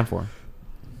does that stand for?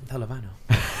 Hell if I know.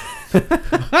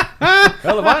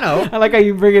 Hell if I know. I like how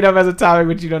you bring it up as a topic,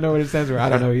 but you don't know what it stands for. I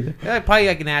don't know either. Yeah, probably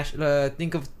like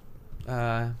think of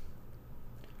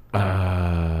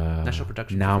national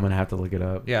production. Now I'm gonna have to look it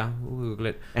up. Yeah, we'll Google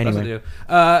it. What Anyway. else to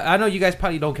do? I know you guys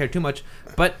probably don't care too much,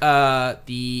 but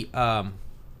the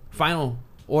final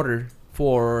order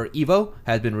for Evo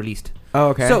has been released. Oh,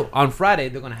 okay. So on Friday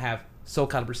they're gonna have Soul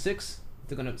Calibur 6.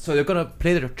 They're gonna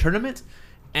play their tournament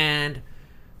and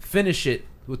finish it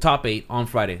with top 8 on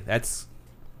Friday. That's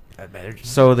better.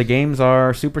 So the games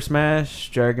are Super Smash,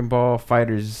 Dragon Ball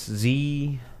Fighters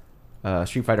Z,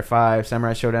 Street Fighter 5,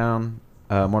 Samurai Showdown,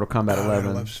 Mortal Kombat Oh, I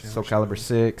 11, love Soul Samurai Calibur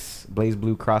 6, Blaze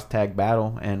Blue Cross Tag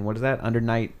Battle, and what is that? Under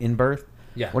Night in Birth.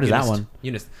 Yeah. What is that one?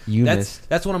 Unist. Unist.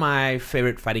 That's one of my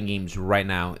favorite fighting games right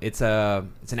now. It's an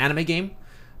anime game,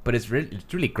 but it's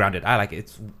really grounded. I like it.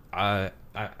 It's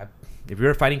if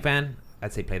you're a fighting fan,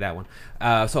 I'd say play that one.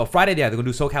 So Friday, yeah, they're gonna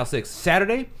do Soul Cal 6.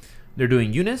 Saturday, they're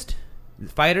doing Unist,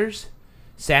 Fighters,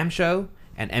 Sam Show,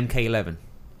 and MK11.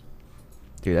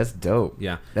 Dude, that's dope.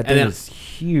 Yeah, That and thing then, is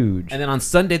huge. and then on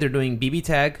Sunday they're doing BB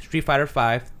Tag, Street Fighter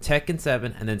 5, Tekken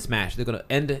 7, and then Smash. They're gonna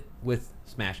end it with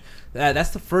Smash. That's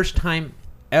the first time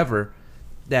ever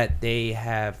that they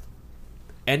have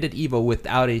ended Evo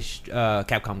without a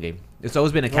Capcom game. It's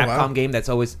always been a Capcom wow. game that's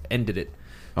always ended it.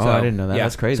 Oh, I didn't know that.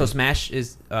 That's crazy. So Smash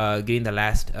is getting the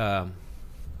last.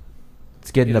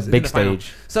 It's getting a it's in big the final.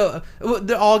 stage. So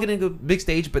they're all getting a big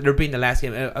stage, but they're being the last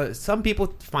game. Some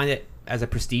people find it as a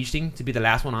prestige thing to be the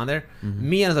last one on there. Mm-hmm.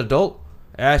 Me as an adult,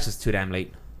 that's just too damn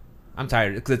late. I'm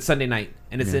tired because it's Sunday night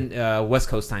and it's in West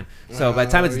Coast time. So by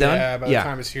the time it's done, yeah, by the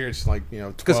time it's here, it's like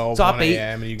 12, because top 1 8,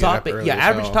 a.m. and you get up early as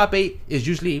average hell. top 8 is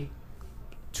usually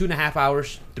 2.5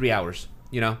 hours, 3 hours.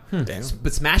 You know, Damn.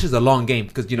 but Smash is a long game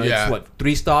because Yeah. it's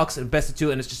 3 stocks and best of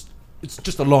 2, and it's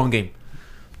just a long game.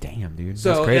 Damn, dude. So,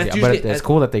 that's crazy. that's But usually- it's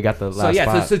cool that they got the last So yeah,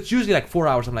 spot. so it's usually like 4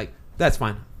 hours. I'm like, that's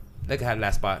fine. They can have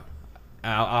last spot.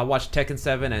 I'll watch Tekken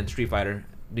 7 and Street Fighter.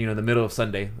 The middle of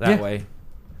Sunday that Yeah. way.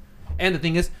 And the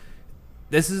thing is,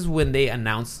 this is when they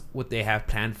announce what they have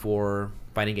planned for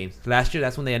fighting games. Last year,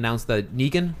 that's when they announced the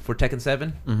Negan for Tekken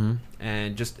 7,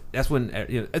 and just that's when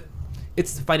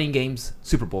it's the fighting games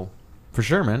Super Bowl. For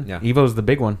sure, man. Yeah. Evo's the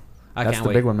big one. I That's can't the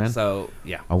wait. big one, man. So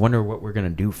yeah, I wonder what we're gonna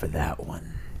do for that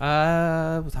one.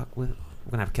 we're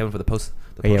gonna have Kevin for the post.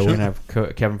 Oh, yeah, we're gonna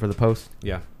have Kevin for the post.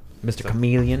 Yeah. Mr. So-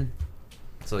 Chameleon.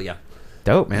 So yeah,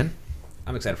 Dope, man.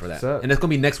 I'm excited for that, What's up? and it's gonna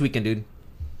be next weekend, dude.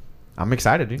 I'm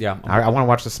excited, dude. Yeah. I want to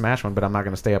watch the Smash one, but I'm not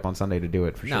gonna stay up on Sunday to do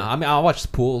it for sure. No, I mean I'll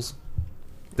watch pools.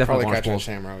 Definitely Probably watch catch a pools.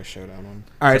 Samurai Showdown one.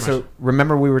 All right, so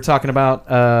remember we were talking about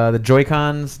the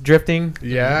Joy-Cons drifting?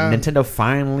 Yeah. Nintendo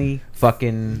finally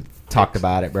fucking talked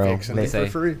about it, bro. Fixing They it say-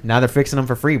 for free. now they're fixing them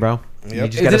for free, bro. Yep. You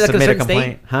just Is gotta it like a submit a certain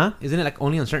complaint, state? huh? Isn't it like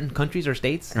only in certain countries or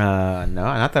states? No,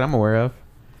 not that I'm aware of.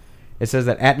 It says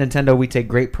that at Nintendo we take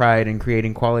great pride in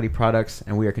creating quality products,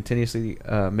 and we are continuously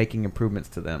making improvements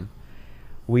to them.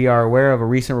 We are aware of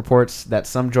recent reports that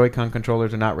some Joy-Con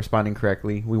controllers are not responding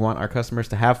correctly. We want our customers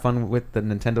to have fun with the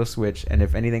Nintendo Switch, and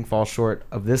if anything falls short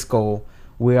of this goal,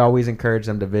 we always encourage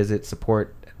them to visit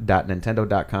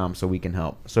support.nintendo.com so we can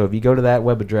help. So if you go to that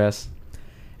web address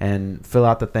and fill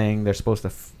out the thing, they're supposed to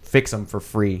fix them for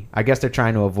free. I guess they're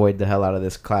trying to avoid the hell out of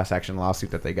this class action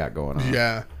lawsuit that they got going on.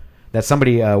 Yeah. That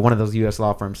somebody, one of those U.S.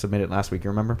 law firms submitted last week. You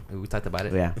remember? We talked about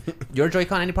it. Yeah. Your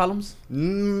Joy-Con, any problems?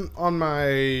 On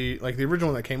my like the original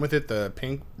one that came with it, the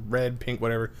red, pink,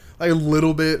 whatever, like a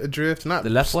little bit adrift. Not The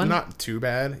left one? not too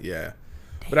bad. Yeah,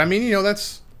 but I mean,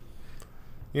 that's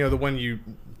the one you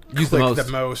Use the click most. the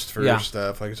most for Yeah.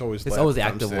 stuff. Like it's always It's left always the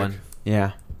active thumbstick. one.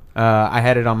 Yeah. I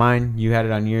had it on mine. You had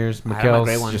it on yours. I had my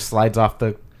gray Mikkel's one. just slides off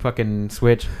the fucking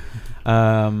Switch.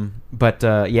 But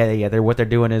they're what they're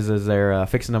doing is they're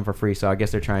fixing them for free. So I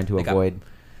guess they're trying to They got- avoid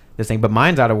this thing. But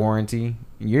mine's out of warranty.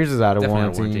 Yours is out of Definitely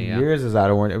out warranty. of warranty, yeah. Yours is out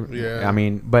of warranty. Yeah. I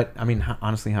mean,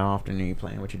 honestly, how often are you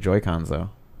playing with your Joy-Cons though?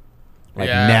 Like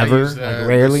Yeah, I never, use like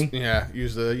rarely.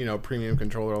 use the premium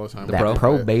controller all the time. The That Pro?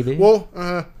 Pro baby. Well,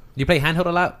 You play handheld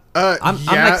a lot? yeah. I'm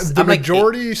The like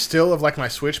majority still of like my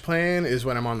Switch playing is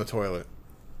when I'm on the toilet.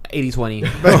 80-20.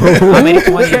 I'm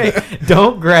 80-20.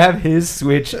 Don't grab his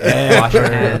Switch. Wash your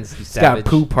hands, you It's got savage.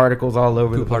 poo particles all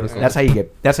over Poo the place. particles.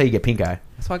 That's how you get pink eye.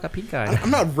 That's why I got pink eye. I'm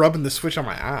not rubbing the Switch on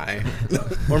my eye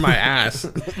or my ass.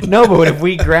 No, but if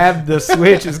we grab the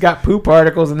Switch, it's got poo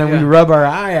particles, and then we Yeah. rub our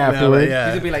eye afterwards. yeah.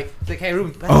 He's gonna be like, hey,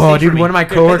 Ruben. Oh, dude, one of my Here,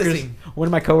 pet this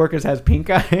coworkers, thing. has pink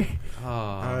eye.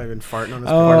 I've been farting on this.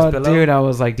 Oh, pillow. dude, I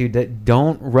was like, dude,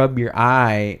 don't rub your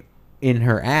eye in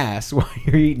her ass while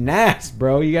you're eating ass,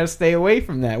 bro. You gotta stay away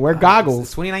from that. Wear It's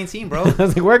goggles. 2019, bro. I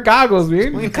was like, wear goggles,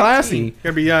 dude. 2019. Classy.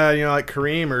 Gonna be like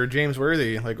Kareem or James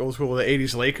Worthy, like old school the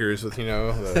 '80s Lakers with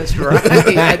That's right.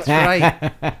 That's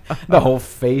right. The whole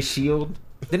face shield.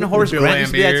 Didn't Horace Bill Grant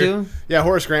used to do that Laimbeer. too? Yeah,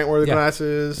 Horace Grant wore the Yeah.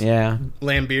 glasses. Yeah.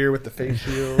 Lambeer with the face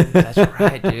shield. That's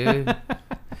right, dude.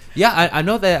 Yeah, I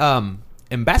know that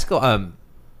in basketball,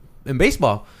 in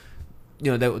baseball,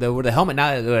 they were the helmet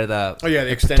now. They're the Oh yeah,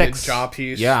 the extended protects- jaw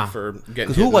piece. Yeah. for getting.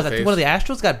 Because hit who in was the that? I think face. one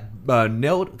of the Astros got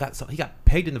nailed. He got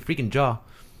pegged in the freaking jaw.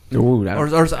 Ooh, that, Or I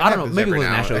don't know. happens Maybe it every was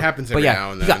an now- Astros. it happens but every yeah,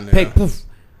 now and he then, got pegged. yeah. Poof.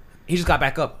 He just got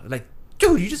back up. Like,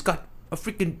 dude, you just got a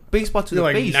freaking baseball to You're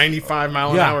the like face. 95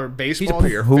 mile an Yeah. hour He's baseball a- to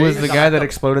your who face. was the guy that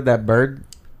exploded that bird?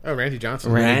 Oh, Randy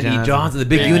Johnson. Randy Randy Johnson. Johnson, the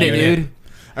big Big unit, unit. dude.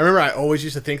 I remember I always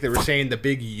used to think they were saying the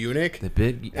big eunuch. The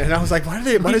big, And I was like, why does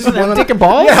he Taking want to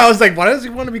balls? Yeah, I was like, why does he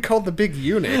want to be called the big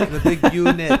eunuch? the big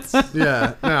units.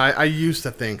 Yeah, no, I used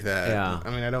to think that. Yeah. I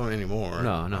mean, I don't anymore.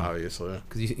 No. Obviously.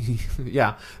 Cause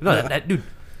yeah, no, that dude.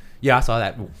 Yeah, I saw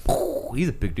that. He's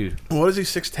a big dude. What is he?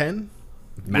 6'10"?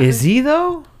 Is he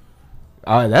though?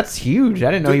 Oh, that's huge.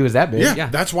 I didn't know he was that big. Yeah, Yeah.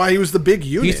 that's why he was the big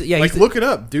eunuch. He's- yeah, like, he's- look it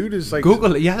up. Dude is like.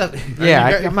 Google it. Yeah, Yeah,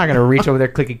 I mean, I'm not gonna reach over there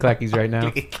clicky clackies right now.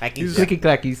 He's- Clicky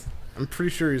clackies. I'm pretty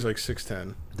sure he's like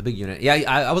 6'10". the big unit. Yeah,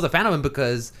 I was a fan of him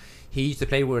because he used to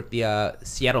play with the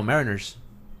Seattle Mariners.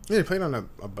 Yeah, he played on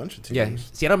a bunch of teams. Yeah,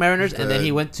 Seattle Mariners, and then The-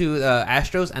 he went to the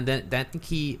Astros, and then I think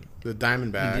he The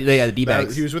Diamondbacks. Yeah, the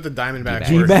D-bags. He was with the Diamondbacks.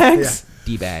 D-bags. where- D-bags?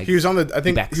 D-bag. He was on the. I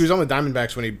think D-backs. he was on the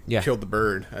Diamondbacks when he Yeah. killed the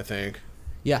bird. I think.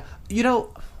 Yeah,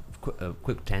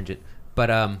 quick tangent, but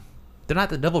they're not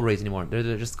the Devil Rays anymore.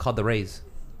 They're just called the Rays.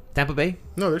 Tampa Bay.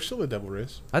 No, they're still the Devil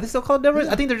Rays. Are they still called Devil Rays?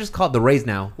 I think they're just called the Rays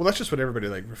now. Well, that's just what everybody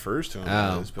like refers to them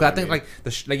Oh, as. but I think like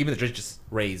even the just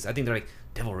Rays. I think they're like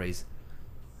Devil Rays.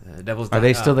 Devils. Are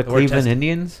they still the word Cleveland test.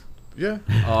 Indians? Yeah.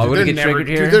 Oh, we're gonna get triggered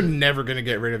here. Dude, they're never gonna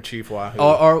get rid of Chief Wahoo.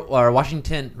 Or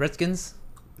Washington Redskins.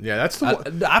 yeah, that's the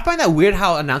one. I find that weird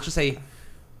how announcers say,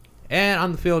 "And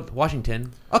on the field,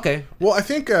 Washington." Okay, Well, I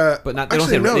think, But not- they don't actually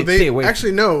say- no. they They stay away.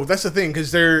 actually no. That's the thing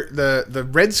because they're the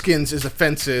Redskins is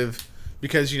offensive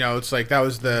because it's like that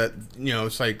was the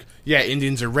it's like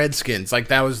Indians are Redskins, like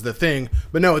that was the thing.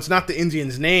 But no, it's not the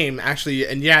Indians' name actually.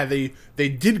 And they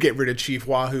did get rid of Chief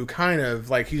Wahoo, kind of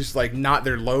like he's like not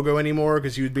their logo anymore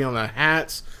because he would be on the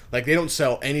hats. Like they don't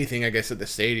sell anything, I guess, at the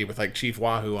stadium with like Chief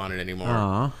Wahoo on it anymore.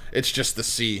 Aww. It's just the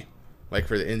C, like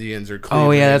for the Indians or Cleveland.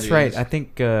 Oh yeah, that's Indians. right. I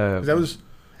think that was.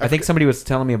 I think somebody was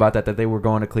telling me about that they were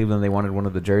going to Cleveland. They wanted one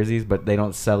of the jerseys, but they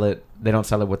don't sell it. They don't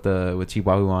sell it with Chief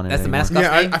Wahoo on it. That's anymore. the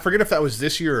mascot. Yeah, I forget if that was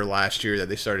this year or last year that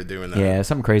they started doing that. Yeah,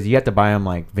 something crazy. You have to buy them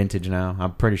like vintage now.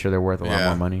 I'm pretty sure they're worth a lot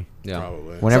more money. Yeah,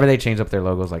 probably. Whenever they change up their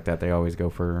logos like that, they always go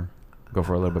for a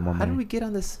little bit more money. How did we get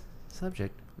on this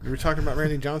subject? We were talking about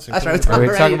Randy Johnson. That's right.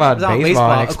 We're talking about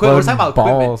baseball and exploding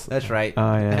balls. That's right.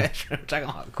 Oh yeah. We're talking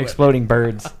about exploding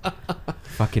birds.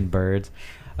 Fucking birds.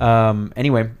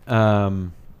 Anyway.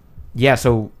 Yeah,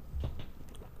 so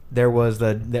there was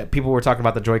the people were talking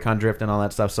about the Joy-Con drift and all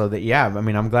that stuff. So that I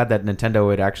mean, I'm glad that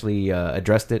Nintendo had actually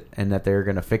addressed it and that they're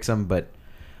gonna fix them. But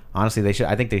honestly,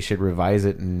 I think they should revise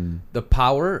it and the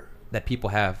power that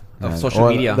people have of social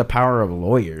media, the power of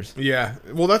lawyers. Yeah,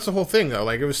 well, that's the whole thing though.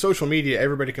 Like it was social media,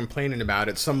 everybody complaining about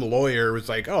it. Some lawyer was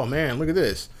like, "Oh man, look at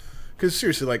this." Because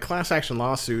seriously, like class action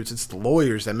lawsuits, it's the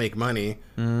lawyers that make money.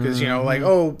 Because like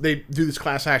they do this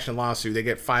class action lawsuit, they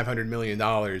get $500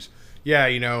 million.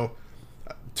 Yeah,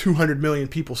 200 million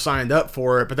people signed up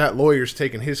for it, but that lawyer's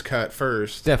taking his cut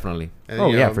first. Definitely.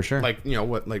 And, yeah, for sure. Like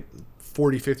like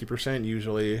 40-50%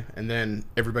 usually, and then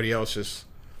everybody else just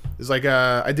is like.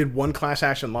 I did one class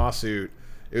action lawsuit.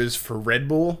 It was for Red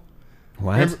Bull.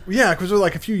 What? Remember, yeah, because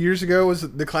like a few years ago was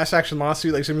the class action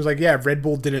lawsuit. Like someone was like, "Yeah, Red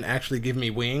Bull didn't actually give me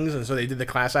wings," and so they did the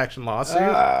class action lawsuit.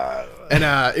 And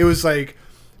it was like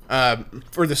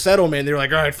for the settlement, they were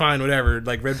like, "All right, fine, whatever."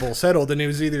 Like Red Bull settled, and it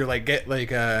was either like get like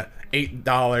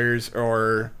 $8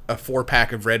 or a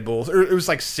 4-pack of Red Bulls, or it was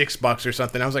like $6 or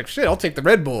something. I was like, "Shit, I'll take the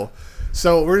Red Bull."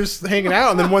 So we're just hanging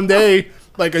out, and then one day,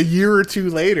 like a year or two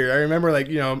later, I remember like,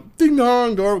 ding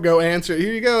dong, door go answer.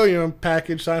 Here you go,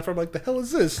 package signed for. I'm like, the hell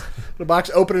is this? The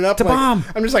box, open it up. It's a bomb.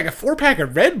 I'm just like, a 4-pack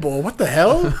of Red Bull. What the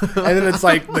hell? And then it's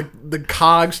like the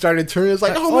cog started turning. It's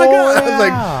like, oh my god! Yeah. I was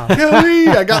like, Kelly,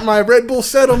 I got my Red Bull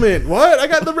settlement. What? I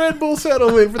got the Red Bull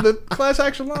settlement for the class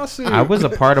action lawsuit. I was a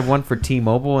part of one for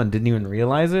T-Mobile and didn't even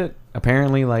realize it.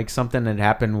 Apparently, like something had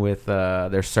happened with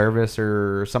their service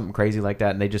or something crazy like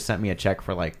that, and they just sent me a check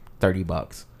for like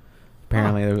 $30.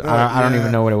 Apparently, I don't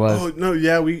even know what it was. Oh no,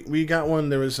 yeah, we got one.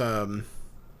 There was I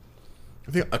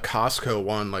think a Costco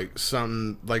one, like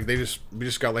something like we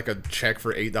just got like a check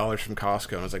for $8 from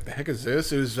Costco, and I was like, the heck is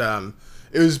this? It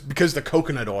was because the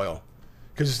coconut oil.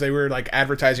 Because they were like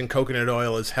advertising coconut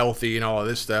oil is healthy and all of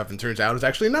this stuff, and turns out it's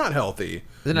actually not healthy.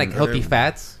 Isn't it like healthy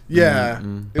fats? Yeah,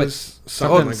 it But was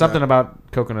something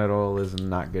about coconut oil is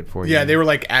not good for you. Yeah, they were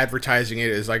like advertising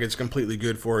it as like it's completely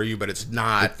good for you, but it's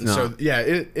not. It's not. So yeah,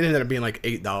 it ended up being like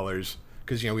 $8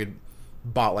 because we had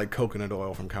bought like coconut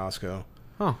oil from Costco.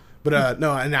 Huh. But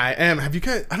no, and have you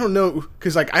guys? I don't know,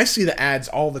 because like I see the ads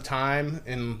all the time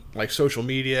in like social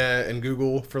media and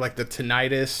Google for like the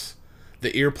tinnitus,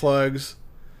 the earplugs.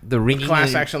 The ringing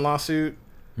Class action lawsuit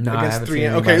No, I haven't 3M. seen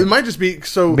Okay, it might just be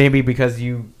so. Maybe because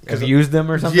you have used them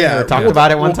or something. Yeah, or talked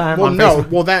about it one time. Well, on no, Facebook.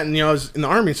 well that, and I was in the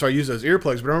army, so I used those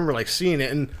earplugs. But I remember like seeing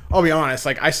it, and I'll be honest,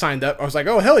 like I signed up. I was like,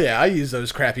 oh hell yeah, I use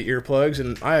those crappy earplugs,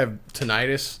 and I have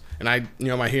tinnitus, and I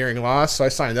my hearing loss, so I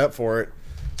signed up for it.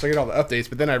 So I get all the updates,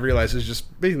 but then I realized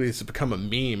it's become a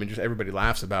meme, and just everybody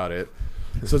laughs about it.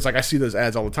 So it's like I see those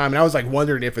ads all the time, and I was like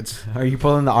wondering if it's Are you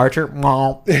pulling the Archer?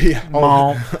 yeah,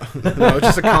 Mom. no, it's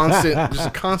just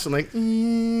a constant like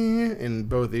in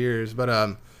both ears. But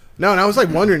no, and I was like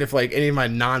wondering if like any of my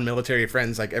non-military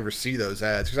friends like ever see those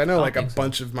ads, because I know like a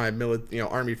bunch of my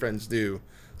army friends do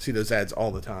see those ads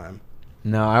all the time.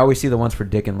 No, I always see the ones for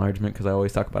dick enlargement because I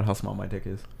always talk about how small my dick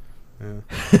is. Yeah.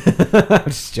 I'm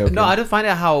just joking. No, I don't find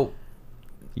out how.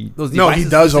 Those No, he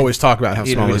devices does listen- always talk about how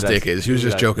He small really his does. dick is. He was He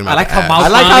just does. joking I about like the how ads. Mouse I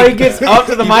like how he gets up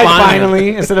to the He's mic finally.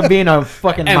 finally instead of being a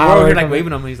fucking And mile we're away over like from it.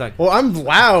 waving him. He's like, Well, I'm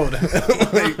loud.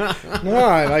 Like, come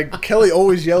on. Like, Kelly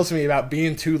always yells at me about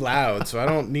being too loud, so I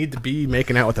don't need to be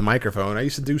making out with the microphone. I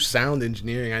used to do sound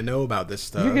engineering. I know about this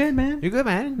stuff. You're good, man. "You're good,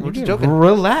 man. We're You're just good. joking."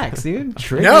 Relax, dude.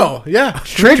 Trigger. No, yeah.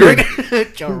 Triggered.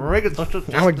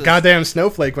 I'm a God. goddamn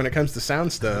snowflake when it comes to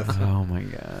sound stuff. Oh my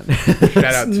god. Shout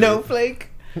out to- Snowflake.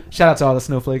 Shout out to all the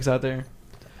snowflakes out there.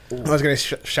 I was going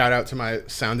to shout out to my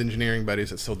sound engineering buddies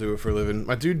that still do it for a living.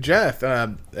 My dude Jeff,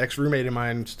 ex-roommate of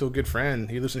mine, still a good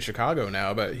friend. He lives in Chicago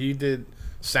now, but he did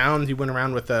sound. He went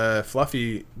around with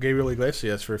Fluffy Gabriel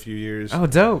Iglesias for a few years. Oh,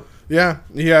 dope. Yeah.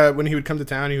 When he would come to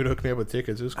town, he would hook me up with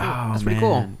tickets. It was cool. Oh, That's man. pretty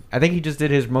cool. I think he just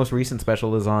did his most recent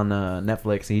special is on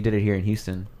Netflix. He did it here in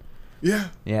Houston. Yeah.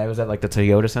 Yeah, it was at like the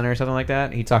Toyota Center or something like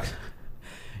that.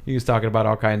 He was talking about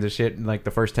all kinds of shit, and like the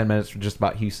first 10 minutes were just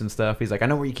about Houston stuff. He's like, I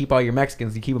know where you keep all your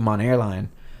Mexicans. You keep them on airline.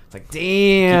 It's like,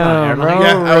 damn, bro.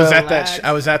 Yeah, I was at relax.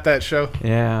 I was at that show.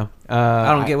 Yeah.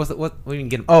 I don't get what we can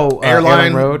get.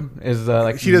 Airline Road is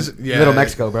like He does- yeah. Little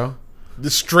Mexico, bro. The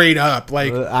straight up,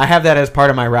 like I have that as part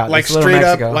of my route. like It's Little straight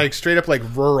up, Mexico. straight up like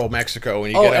rural Mexico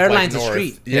when you Oh, get up airline's like a north.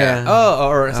 street. Yeah. Oh,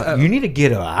 or you need to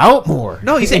get out more.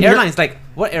 no, you said And you're- airlines. Like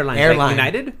what airlines? Airline.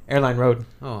 Like United? Airline Road.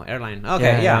 Oh, airline.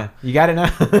 Okay, yeah. You got it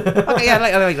now. Okay, yeah,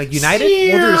 like United.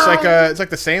 Well, dude, it's like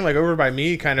the same, like over by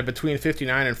me, kind of between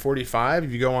 59 and 45.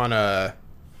 If you go on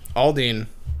Aldine,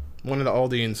 one of the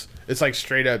Aldines, it's like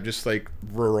straight up just like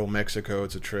rural Mexico.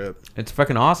 It's a trip. It's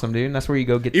fucking awesome, dude. And that's where you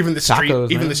go get Even the street, tacos,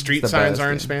 even man. the It's street the signs best,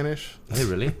 are in dude. Spanish. Is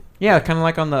it really? Yeah, kind of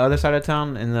like on the other side of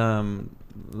town in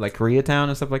like Koreatown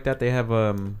and stuff like that. They have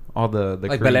all the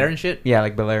Like Korean- Bel Air and shit. Yeah,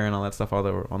 like Bel Air and all that stuff all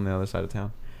on the other side of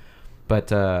town. But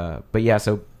yeah,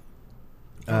 so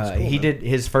That's cool, he man. did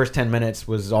his first 10 minutes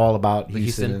was all about Houston,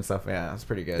 Houston. and stuff. Yeah, it's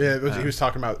pretty good. Yeah, he was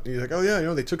talking about. He's like, oh yeah,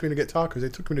 they took me to get tacos. They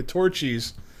took me to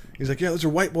Torchy's. He's like, yeah, those are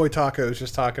white boy tacos.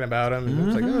 Just talking about them. And I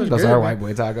was like, oh, that's Those good, are man. white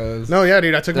boy tacos. No, yeah,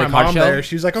 dude. I took Like my hard mom shell? there.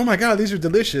 She was like, oh my god, these are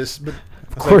delicious. But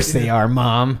Of course they are,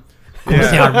 Mom. Of course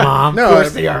Yeah. they are, Mom. No, of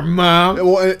course they are, Mom.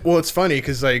 Well, it's funny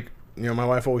because like my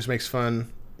wife always makes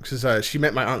fun because she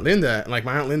met my aunt Linda, and like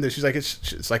my aunt Linda, she's like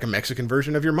it's like a Mexican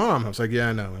version of your mom. I was like,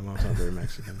 yeah, no, my mom's not very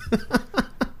Mexican.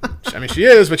 I mean, she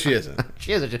is, but she isn't.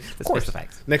 She is just the special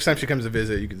facts. Next time she comes to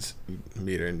visit, you can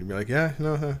meet her and be like, yeah,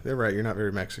 no, they're right. You're not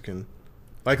very Mexican.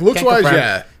 Like looks Can't wise, confirm.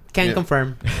 yeah. Can't Yeah.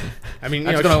 confirm. I mean,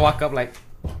 I'm just gonna walk up like.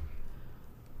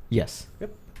 Yes.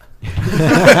 Yep.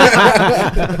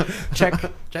 Check.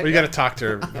 Well, you got to talk to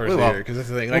her first We will. later because that's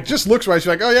the thing. Like, just looks wise,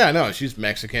 you're like, oh yeah, no, she's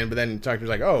Mexican. But then you talk to her,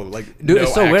 like, oh, like, Dude, no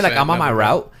it's so weird. Like accent, I'm on my nothing.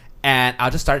 route, and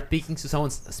I'll just start speaking to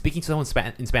someone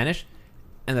in Spanish,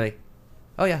 and they're like,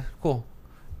 "Oh yeah, cool,"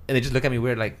 and they just look at me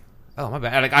weird, like, "Oh my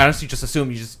bad." Like I honestly just assume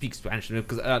you just speak Spanish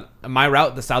because my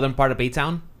route, the southern part of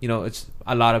Baytown, it's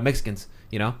a lot of Mexicans,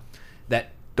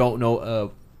 that don't know a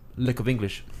lick of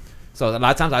English. So a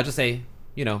lot of times I just say,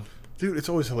 Dude, it's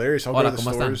always hilarious. I'll Hola, go to the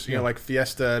 ¿cómo están? stores, Yeah. like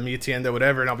Fiesta, Mi Tienda,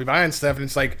 whatever, and I'll be buying stuff, and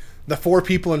it's like the 4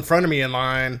 people in front of me in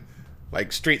line,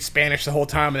 like straight Spanish the whole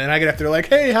time, and then I get up there like,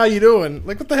 hey, how you doing?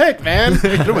 Like, what the heck, man?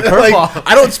 Like,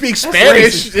 I don't speak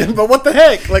Spanish, but what the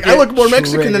heck? Like, I look more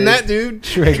Mexican than that, dude.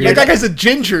 Triggered. Like, that guy's a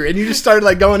ginger, and you just started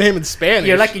like going to him in Spanish.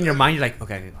 you're like in your mind, you're like,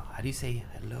 okay, how do you say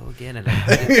hello again? And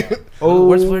like, Oh,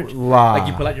 what's word? la. Like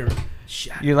you pull out your.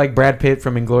 Shit. You're like Brad Pitt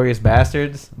from Inglorious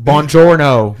Bastards.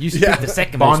 Buongiorno. You speak Yeah. the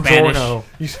second most Buongiorno.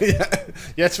 Spanish. yeah,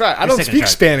 that's right. I don't second speak chart.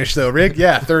 Spanish though, Rick.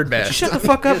 Yeah, third best. Shut the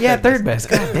fuck up. Yeah, third best.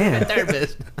 God damn. Third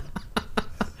best.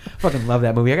 Fucking love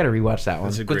that movie. I gotta rewatch that one.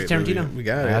 That's a Quentin great movie. Tarantino. We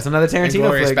got it. That's another Tarantino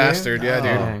Inglourious flick, Bastard. Yeah,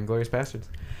 Yeah, dude. Inglorious Bastards.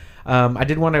 I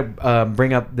did want to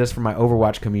bring up this for my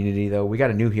Overwatch community, though. We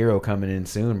got a new hero coming in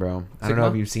soon, bro. I don't know Sigma?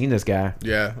 if you've seen this guy.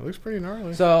 Yeah, it looks pretty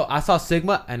gnarly. So I saw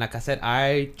Sigma, and like I said,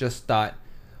 I just thought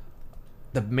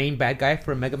the main bad guy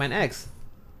from Mega Man X.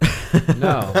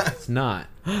 No, it's not.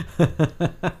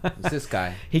 It's this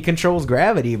guy. He controls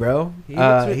gravity, bro.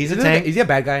 He's a tank. Is he a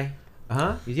bad guy?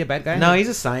 Huh? Is he a bad guy? No, he's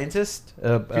a scientist.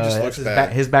 just looks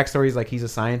bad. His backstory is like he's a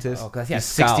scientist. Oh, 'cause he has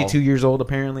he's scowl. 62 years old,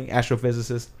 apparently,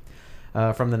 astrophysicist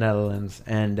from the Netherlands,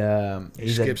 and He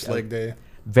he's skips leg day.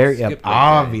 very Skip leg day.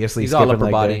 obviously He's all skipping upper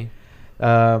leg body.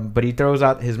 day. But he throws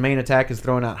out his main attack is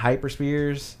throwing out hyper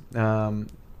spears, and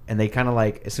they kind of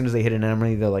like as soon as they hit an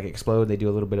enemy, they'll like explode. They do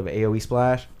a little bit of AOE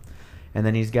splash, and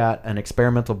then he's got an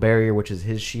experimental barrier, which is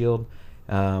his shield.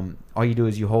 All you do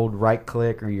is you hold right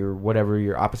click or your whatever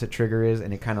your opposite trigger is,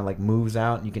 and it kind of like moves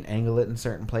out, and you can angle it in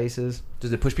certain places.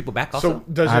 Does it push people back also? So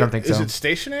does I it, don't think is so. it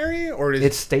stationary or is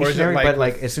It's or is it stationary, but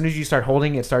like as soon as you start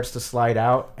holding, it starts to slide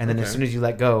out, and then as Okay. soon as you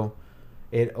let go,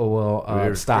 it will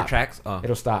stop. Retracts? Oh.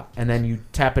 It'll stop, and then you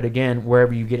tap it again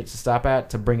wherever you get it to stop at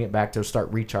to bring it back to start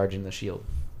recharging the shield.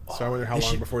 So I wonder how They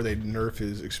long should- before they nerf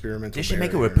his experimental. They should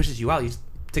make it where it pushes you out. You just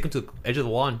take him to the edge of the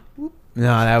wall and whoop. No,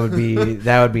 that would be You take him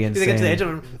to the edge insane.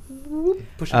 of whoop,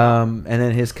 push him out. And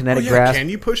then his Oh, kinetic yeah, grasp. can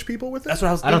you push people with it? That's what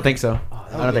I was thinking. I don't think so. Oh,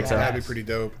 I don't think so. That'd be pretty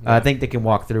dope. I think they can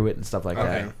walk through it and stuff like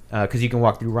Okay. that. Because you can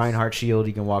walk through Reinhardt's shield,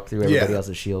 you can walk through everybody Yeah.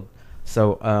 else's shield.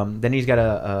 So then he's got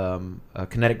a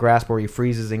kinetic grasp where he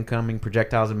freezes incoming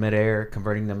projectiles in midair,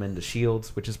 converting them into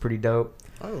shields, which is pretty dope.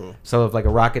 Oh, So if like a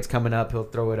rocket's coming up, he'll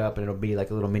throw it up, and it'll be like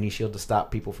a little mini shield to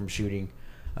stop people from shooting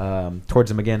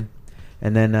towards him again.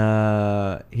 And then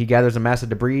he gathers a mass of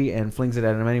debris and flings it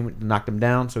at an enemy to knock them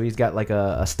down. So he's got like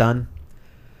a stun.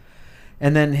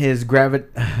 And then his gravitic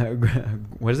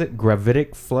flux,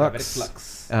 Gravitic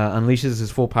flux. unleashes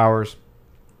his full powers.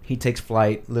 he takes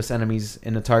flight, lifts enemies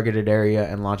in a targeted area,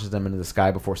 and launches them into the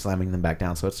sky before slamming them back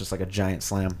down. So it's just like a giant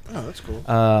slam. Oh, that's cool.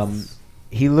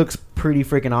 He looks pretty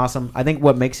freaking awesome. I think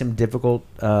what makes him difficult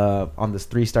on this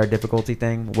 3-star difficulty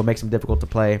thing, what makes him difficult to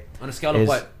play On a scale of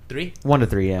what? 3? 1 to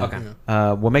 3, yeah.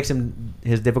 Okay. What makes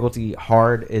his difficulty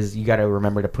hard is you got to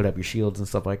remember to put up your shields and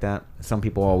stuff like that. Some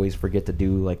people always forget to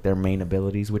do like their main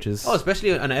abilities, which is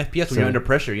especially on an FPS when So- you're under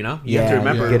pressure, you know? You have to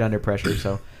remember. you get under pressure.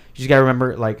 So you just got to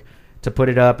remember like to put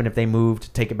it up, and if they move, to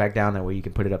take it back down. That way you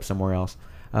can put it up somewhere else.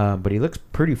 But he looks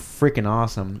pretty freaking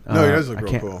awesome. No, he does look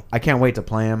real cool. I can't wait to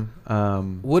play him.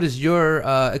 What is your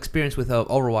experience with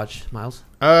Overwatch, Miles?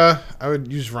 I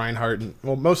would use Reinhardt.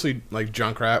 Mostly like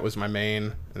Junkrat was my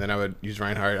main, and then I would use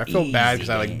Reinhardt. I felt bad because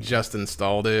I like just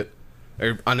installed it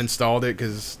or uninstalled it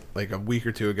because like a week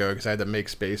or two ago because I had to make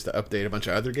space to update a bunch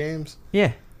of other games.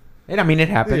 Yeah. I mean, it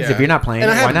happens. Yeah. If you're not playing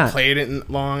and it, I why haven't not? played it in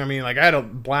long. I mean, like I had a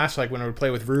blast like when I would play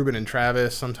with Ruben and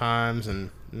Travis sometimes, and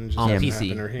it just On hasn't PC.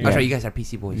 happened, or- That's right, you guys are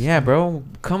PC boys. Yeah, bro.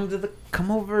 Come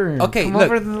over. Okay, come look.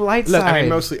 over to the light Look, side. I mean,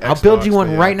 mostly I'll build Xbox, you one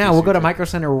but yeah, right now. We'll PC go to too. Micro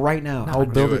Center right now. No, I'll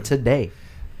build do it it. today.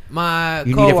 My You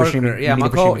need it for coworker, streaming. yeah, You need my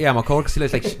it for streaming. my coworker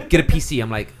Celia's like, get a PC.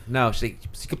 I'm like, no. She's like,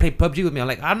 you can play PUBG with me. I'm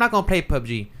like, I'm not gonna play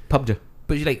PUBG. PUBG.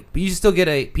 But she's like, but you should still get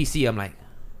a PC. I'm like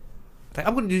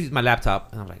I'm gonna use my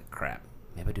laptop. And I'm like, crap.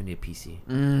 Maybe I do need a PC.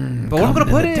 But where am I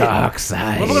gonna put it? Dark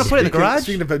side. Where am I gonna put it in the garage?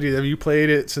 Speaking of PUBG, have you played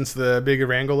it since the Big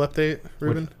Erangel update,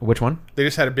 Ruben? Which one? They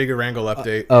just had a Big Erangel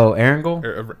update. Oh, Erangel?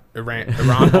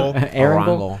 Erangel.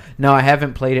 Erangel? No, I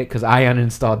haven't played it because I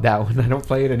uninstalled that one. I don't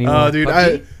play it anymore. Oh, dude,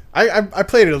 PUBG? I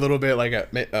played it a little bit like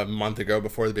a month ago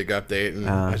before the big update, and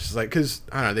I was just like, because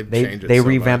I don't know, they've changed it. They so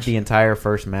revamped much. the entire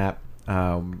first map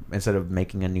instead of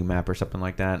making a new map or something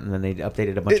like that, and then they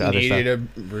updated a bunch of other stuff. It needed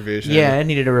a revision. Yeah, it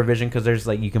needed a revision because there's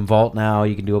like you can vault now,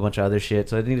 you can do a bunch of other shit,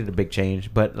 so it needed a big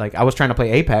change. But like I was trying to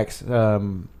play Apex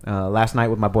last night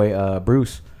with my boy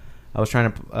Bruce. I was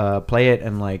trying to play it,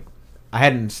 and like I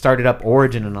hadn't started up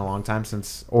Origin in a long time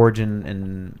since Origin,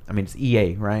 and I mean it's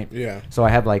EA, right? Yeah. So I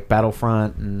have like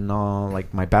Battlefront and all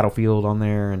like my Battlefield on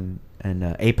there, and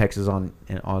Apex is on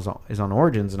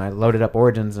Origins, and I loaded up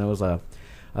Origins, and it was a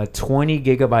 20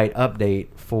 gigabyte update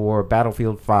for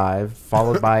Battlefield 5,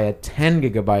 followed by a 10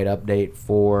 gigabyte update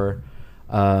for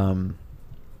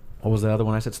what was the other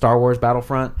one I said? Star Wars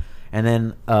Battlefront. And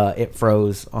then it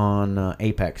froze on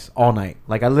Apex all night.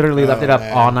 Like I literally left it up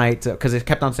all night because it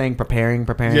kept on saying preparing.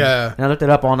 Yeah. And I left it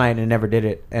up all night and it never did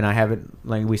it. And I haven't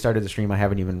we started the stream. I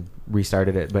haven't even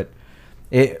restarted it. But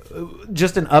it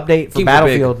just an update for Games are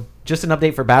Battlefield. Just an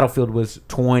update for Battlefield was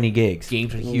 20 gigs.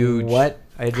 Games are huge. What?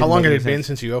 How long had it been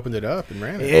since you opened it up and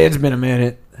ran it? It's been a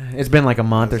minute. It's been like a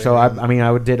month or so. I mean,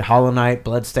 I did Hollow Knight,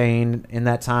 Bloodstained in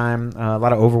that time. A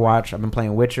lot of Overwatch. I've been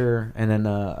playing Witcher, and then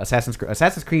Assassin's Creed.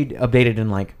 Assassin's Creed updated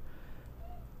in like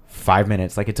 5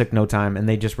 minutes. Like it took no time, and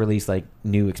they just released like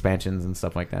new expansions and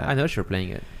stuff like that. I know you're playing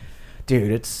it.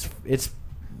 Dude, it's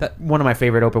one of my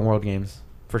favorite open world games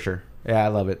for sure. Yeah, I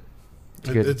love it. It's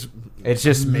good. It's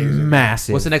just amazing.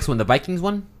 massive. What's the next one? The Vikings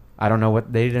one? I don't know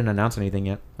what they didn't announce anything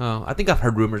yet. Oh, I think I've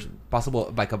heard rumors,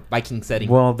 possible like a Viking setting.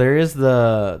 Well, there is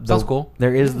the Sounds cool.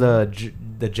 There is the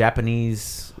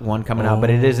Japanese one coming out,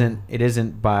 but it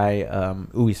isn't by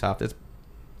Ubisoft.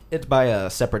 It's by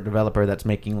a separate developer that's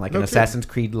making like an Okay. Assassin's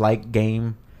Creed like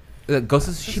game. Ghost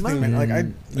of That's the Tsushima? thing, man.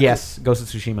 Like Yes, Ghost of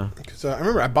Tsushima. So I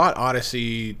remember I bought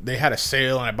Odyssey. They had a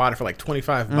sale, and I bought it for like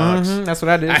 $25 bucks. That's what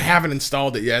I did. I haven't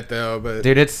installed it yet, though. But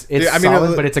Dude, it's I mean,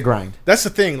 solid, but it's a grind. that's the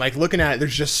thing. Like looking at it,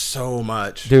 there's just so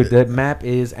much. Dude, the map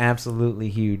is absolutely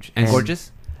huge And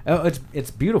gorgeous? Oh,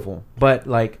 it's beautiful, but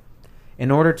like, in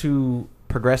order to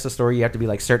progress the story, you have to be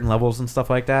like certain levels and stuff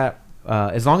like that.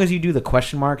 As long as you do the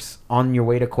question marks on your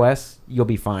way to quests, you'll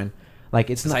be fine. Like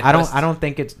it's not. Side I quests? don't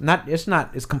think it's not. It's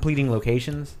not. It's completing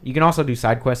locations. You can also do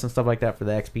side quests and stuff like that for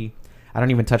the XP. I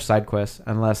don't even touch side quests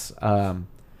unless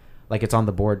like it's on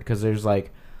the board because there's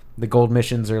like the gold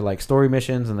missions are like story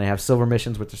missions, and they have silver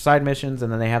missions which are side missions, and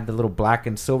then they have the little black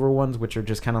and silver ones which are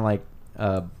just kind of like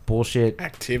bullshit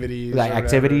activities. like or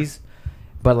activities.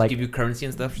 But like Give you currency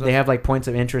and stuff? they have like points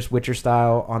of interest Witcher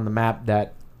style on the map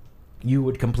that you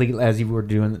would complete as you were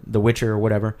doing The Witcher or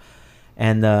whatever,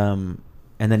 and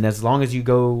then as long as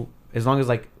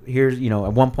like here's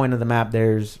at one point of the map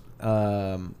there's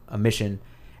a mission,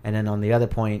 and then on the other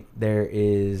point there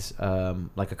is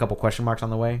like a couple question marks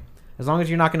on the way. As long as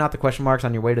you're knocking out the question marks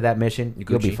on your way to that mission,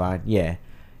 you'll be Gucci. fine. Yeah,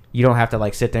 you don't have to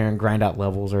like sit there and grind out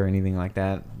levels or anything like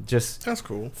that. Just That's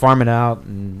cool. farm it out,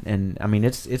 and I mean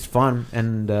it's fun,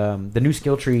 and the new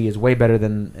skill tree is way better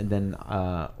than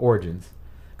Origins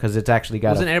because it's actually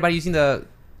got Wasn't everybody using the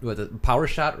power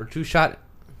shot or two shot?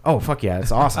 Oh fuck yeah,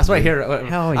 it's awesome. That's what I dude. hear.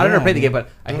 Hell I don't yeah, ever play the game, dude. but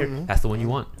I hear that's the one you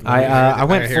want. I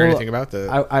went I hear full. anything about that.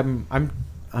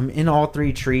 I'm in all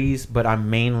 3 trees, but I'm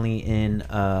mainly in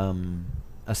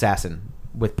assassin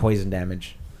with poison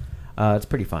damage. It's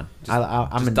pretty fun.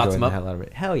 I'm just dots enjoying them the up? hell out of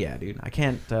it. Hell yeah, dude! I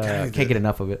can't God, get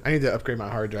enough of it. I need to upgrade my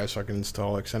hard drive so I can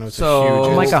install it. Cause I know it's So- a huge.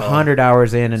 I'm like install. 100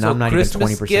 hours in, and So I'm not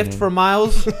Christmas even 20% gift in. for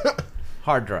Miles.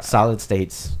 Hard drive. Solid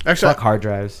states. Actually, Fuck hard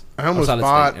drives. I almost solid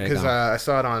bought state. There you because go. I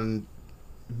saw it on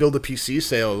Build a PC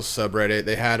sales subreddit.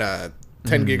 They had a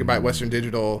 10 gigabyte Western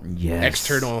Digital Yes.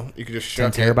 external. You could just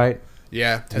 10 shuck it. terabyte.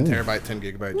 Yeah, 10 terabyte, 10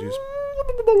 gigabyte juice.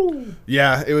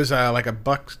 Yeah, it was like a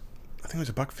buck. I think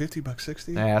it was $1.50,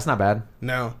 $1.60. Yeah, that's not bad.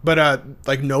 No, but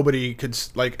like nobody could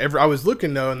I was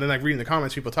looking though, and then like reading the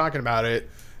comments, people talking about it.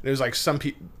 And it was like some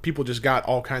people just got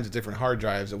all kinds of different hard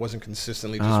drives. It wasn't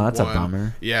consistently just Oh, that's a one.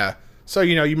 bummer. Yeah. So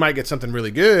you might get something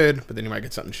really good, but then you might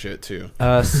get something shit too.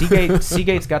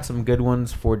 Seagate's got some good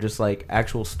ones for just like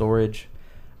actual storage.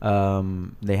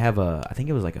 They have I think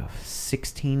it was like a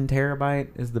 16 terabyte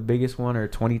is the biggest one, or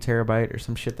 20 terabyte or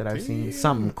some shit that I've seen. Damn.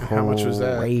 Something crazy, How much was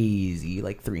that?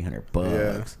 like $300.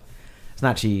 Yeah. It's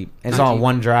not cheap. It's Not all cheap.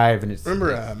 one drive, and it's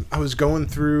Remember, I was going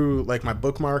through like my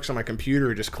bookmarks on my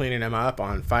computer, just cleaning them up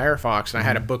on Firefox, and I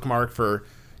had a bookmark for,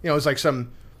 it was like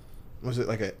was it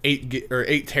like a 8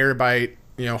 terabyte,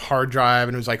 hard drive,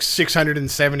 and it was like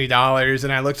 $670.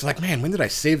 And I looked like, man, when did I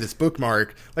save this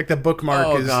bookmark? Like the bookmark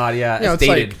Oh, is, God, yeah, it's it's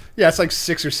dated. like, it's like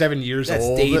 6 or 7 years That's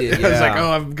old. dated, I was like, yeah.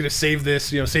 oh, I'm gonna save this,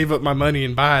 save up my money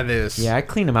and buy this. yeah. I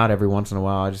clean them out every once in a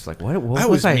while. I just like what I was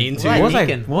was I? mean to. What was I?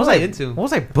 What What was was I I into? What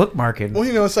was I bookmarking?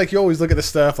 Well, it's like you always look at the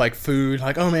stuff like food,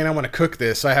 like, oh man, I want to cook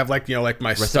this. So I have like, like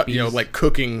my stuff, Recipes. like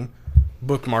cooking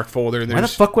bookmark folder. And Why the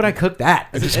there's fuck would I cook that?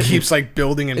 it just keeps like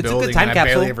building and It's a good building, time and I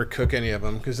barely capsule. ever cook any of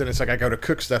them because then it's like I go to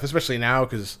cook stuff, especially now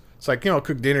because it's like I'll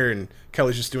cook dinner and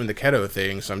Kelly's just doing the keto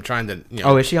thing, so I'm trying to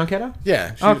Oh, is she on keto?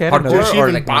 yeah Okay, I didn't know that. Hardcore she or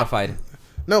even like bought- modified?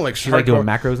 no like She like doing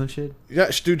hardcore- macros and shit. yeah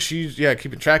dude she's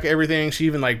keeping track of everything. She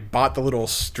even like bought the little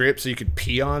strip so you could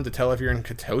pee on to tell if you're in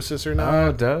ketosis or not.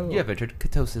 Oh, dope. You have entered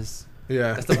ketosis.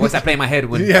 Yeah, That's the voice I play in my head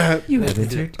when. yeah. You have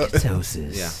entered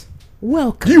ketosis. Yeah.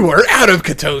 Welcome. You are out of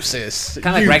ketosis. Kind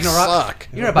of like You Ragnarok. suck.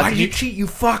 You're about Why to did you be- cheat? You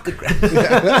fuck.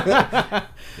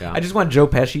 Yeah. I just want Joe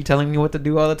Pesci telling me what to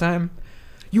do all the time.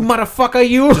 You motherfucker,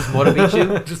 you. Just motivate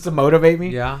you? Just to motivate me.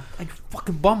 Yeah. Like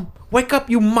fucking bum. Wake up,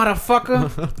 you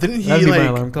motherfucker. Didn't he That'd be my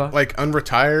alarm clock. like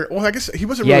unretire? Well, I guess he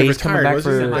wasn't Yeah, really he's coming retired, back was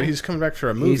he? for- But he's coming back for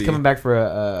a movie. He's coming back for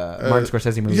a Martin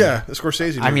Scorsese movie. Yeah, a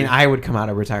Scorsese movie. I mean, I would come out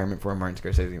of retirement for a Martin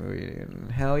Scorsese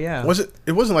movie. Hell yeah.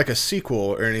 It wasn't like a sequel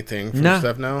or anything from No.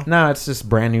 stuff, no? No, it's just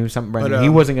brand new, something brand But, new. He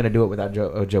wasn't gonna do it without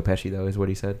Joe Pesci, though, is what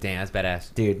he said. Damn, that's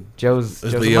badass. Dude, Joe's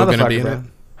Is a Leo gonna motherfucker, be in bro. it?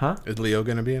 Huh? Is Leo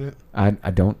gonna be in it? I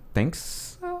don't think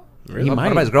so. Really? He What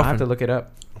might. about his I'll have girlfriend? to look it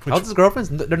up. How old's his girlfriends?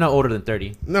 They're not older than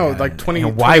 30. No, like 20,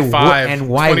 And why 25. and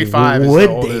why 25 is would the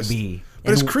they oldest. be?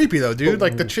 But it's And- creepy though, dude.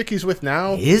 Like the chick he's with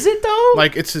now, Is it though?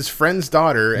 like it's his friend's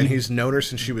daughter, and he's known her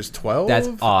since she was 12. That's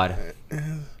odd.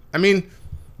 I mean,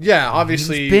 yeah,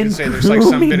 obviously you Been can say there's like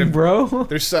some bit grooming, of bro.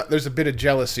 there's a bit of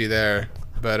jealousy there,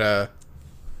 but I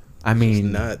it's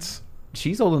mean, nuts.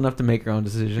 she's old enough to make her own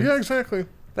decisions. Yeah, exactly.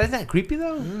 But isn't that creepy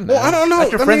though? Well, I don't know.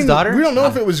 That's your I friend's mean, daughter? We don't know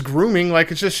if it was grooming.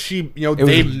 Like it's just she, It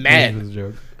they was- met. it was a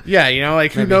joke. Yeah,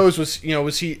 like who Maybe. knows? Was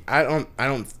he? I don't.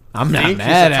 I'm not think mad he's the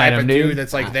at type him, of dude. dude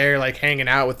that's like there, like hanging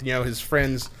out with his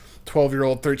friend's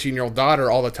 12-year-old, 13-year-old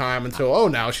daughter all the time until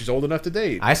now she's old enough to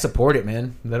date. I support it,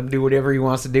 man. Let him do whatever he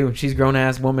wants to do. She's a grown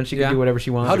ass woman. She Yeah. can do whatever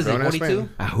she wants. How does he? grown-ass 42?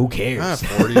 man. Who cares?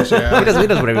 40s. Yeah, He does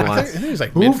whatever he I wants. think he's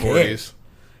like Who mid cares? 40s.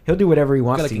 He'll do whatever he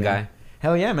wants to. Good-looking Man. guy.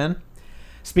 Hell yeah, man.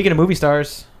 Speaking of movie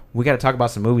stars, we got to talk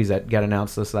about some movies that got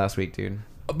announced this last week, dude.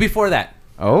 Before that,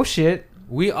 Oh shit.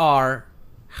 we are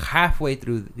halfway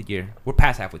through the year. We're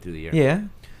past halfway through the year. Yeah.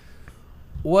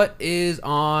 What is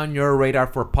on your radar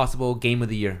for possible game of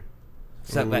the year?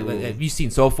 So, like, Ooh. have you seen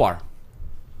so far?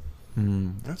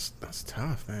 That's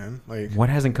tough, man. Like What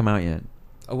hasn't come out yet?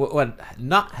 What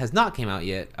has not came out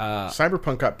yet?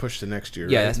 Cyberpunk got pushed to next year.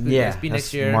 Yeah, right? that's be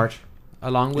next year. March.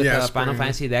 Along with Yeah, Final spring.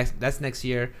 Fantasy, that's next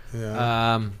year.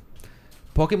 Yeah.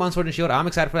 Pokemon Sword and Shield, I'm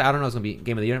excited for that. I don't know if it's gonna be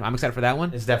game of the year. I'm excited for that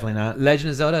one. It's definitely not. Legend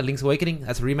of Zelda: Link's Awakening,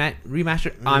 that's a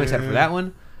remaster. I'm excited for Yeah. that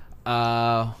one.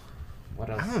 What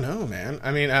else? I don't know, man.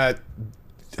 I mean,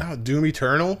 Doom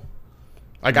Eternal.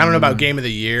 Like I don't know about game of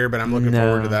the year, but I'm looking No.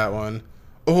 forward to that one.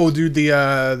 Oh, dude, the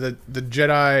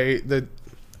Jedi, the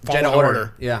Fallen Jedi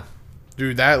Order. Yeah.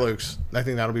 Dude, that looks. I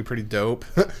think that'll be pretty dope.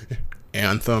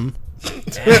 Anthem.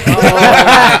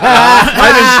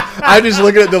 I just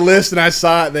looking at the list and I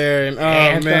saw it there,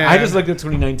 and man, I just looked at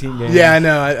 2019 games. Yeah, I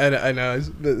know. I know. It's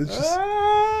just,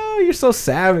 Oh, you're so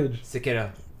savage. Sekiro.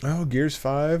 Oh, Gears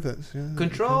 5. That's, yeah,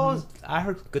 Control. I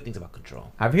heard good things about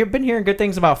Control. Been hearing good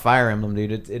things about Fire Emblem,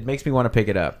 dude. It makes me want to pick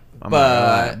it up. But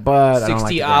I don't like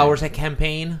 60 the hours at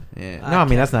campaign. game. Yeah. I No, I mean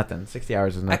can't- that's nothing. 60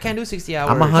 hours is nothing. I can't do 60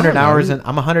 hours. I'm 100 I don't hours know. in.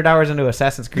 I'm 100 hours into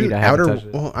Assassin's Creed. Dude, I haven't Outer, touched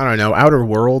it. well, I don't know, Outer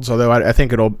Worlds. Although I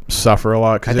think it'll suffer a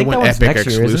lot I because it think went that one's Epic next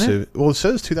year, isn't exclusive. Well, it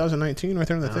says 2019 right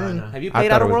there in the No, thing. no. Have you I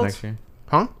played thought Outer it was Worlds? next year.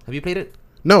 Huh? Have you played it?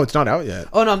 No, it's not out yet.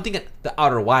 Oh no, I'm thinking the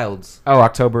Outer Wilds. Oh,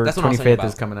 October That's what I was thinking 25th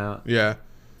is about. coming out. Yeah.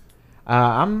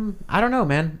 I don't know,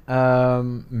 man.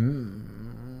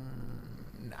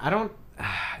 I don't.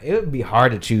 It would be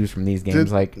hard to choose from these games. Did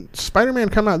Like Spider-Man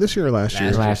come out this year or last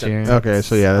year? Last year. Okay,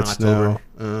 so yeah, that's October.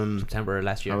 no. September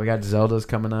last year. we got Zelda's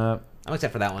coming up. I'm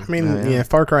excited for that one. I mean, Oh, yeah. yeah,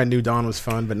 Far Cry New Dawn was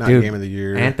fun, but not Dude, Game of the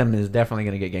Year. Anthem is definitely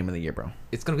gonna get Game of the Year, bro.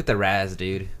 It's gonna get the Raz,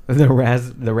 dude. The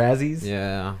Razzies.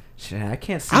 Yeah. Shit, I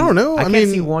can't see. I don't know. I I can't mean,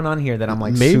 see one on here that I'm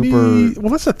like Maybe. super.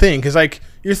 Well, that's the thing, because like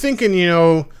you're thinking,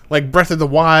 like Breath of the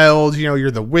Wild,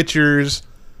 you're the Witchers,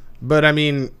 but I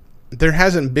mean, there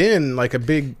hasn't been like a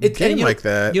big game like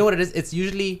that. You know what it is? It's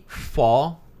usually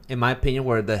fall, in my opinion,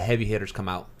 where the heavy hitters come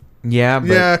out. Yeah, but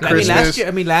Yeah, I mean, last Christmas.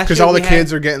 year. Because year all the we kids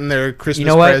had- are getting their Christmas You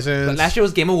know what? presents. But last year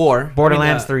was Game of War.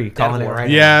 Borderlands I mean, 3, God calling of it War. right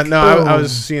Yeah, no, I Boom.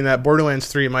 was seeing that. Borderlands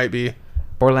 3 might be.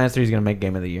 Borderlands 3 is gonna make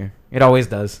Game of the Year. It always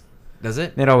does. Does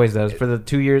it? It always does. For the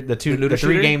 2 years, the looter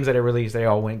 3 shooter? games that it released, they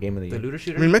all went Game of the The Year. looter I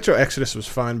shooter. mean, Metro Exodus was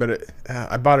fun, but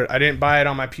I bought it. I didn't buy it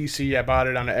on my PC. I bought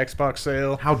it on the Xbox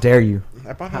sale. How dare you?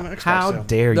 I bought it on the Xbox How sale.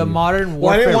 dare the you? Modern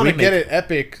Well, I Warfare didn't want to remake. get it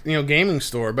Epic, gaming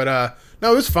store, but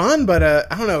no, it was fun. But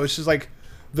I don't know. It's just like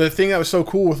the thing that was so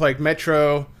cool with like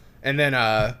Metro and then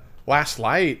Last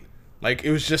Light. Like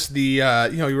it was just the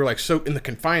you were like so in the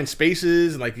confined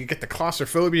spaces and like you get the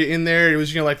claustrophobia in there. It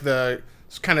was like the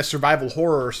kind of survival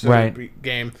horror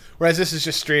game. Whereas this is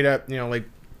just straight up like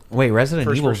Wait, Resident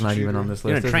First Evil's person not even shooter. on this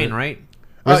You're list. in a is train, it?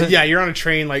 right? yeah, you're on a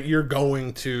train. Like you're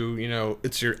going to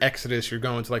it's your exodus. You're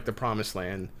going to like the promised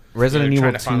land. Resident You're Evil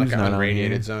trying to find 2's like not an on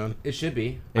unradiated here. zone. It should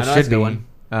be. It I know should that's a be. good one.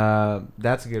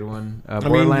 That's a good one. mean,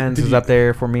 Borderlands did is you- up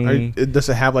there for me. Does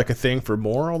it have like a thing for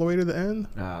more all the way to the end?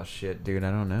 Oh shit, dude,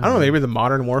 I don't know. I don't know. Maybe the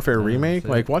Modern Warfare Yeah, remake. so-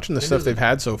 Like watching the Maybe stuff it's they've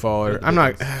had so far. maybe I'm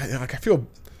not it's- like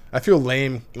I feel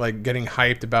lame like getting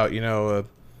hyped about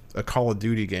a Call of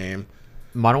Duty game.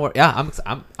 Modern War. Yeah, I'm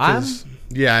 'Cause,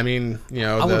 yeah, I mean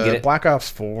wouldn't get the it. Black Ops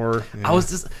 4. I was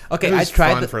just okay. It I was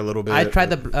tried fun the, for a little bit. I tried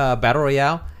the battle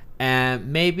royale, and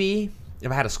maybe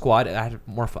if I had a squad, I had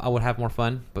more. I would have more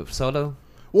fun. But solo,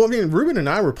 Well, I mean, Ruben and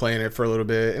I were playing it for a little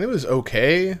bit, and it was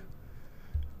okay.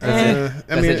 That's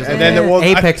I it, mean, just and then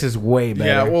Apex is way better.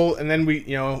 Yeah, well, and then we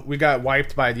got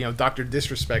wiped by Dr.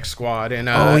 Disrespect Squad, and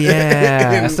oh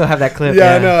yeah, I still have that clip.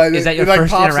 yeah, Yeah, no, Is that your it like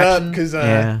first pops interaction? up because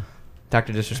yeah.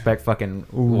 Dr. Disrespect fucking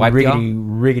Wiped y'all?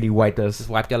 riggedy wiped us. just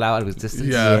wiped y'all out. It was distance.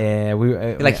 Yeah. Yeah, we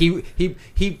Like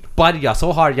he bodied y'all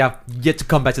so hard, y'all yet to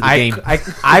come back to the game.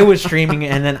 I was streaming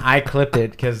and then I clipped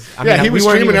it because he was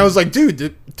streaming. I was like, dude,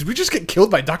 did we just get killed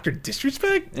by Dr.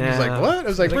 Disrespect? He was Yeah. like, what? I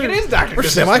was like, It is Dr. We're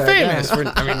Disrespect, semi-famous. yeah.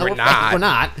 We're not. We're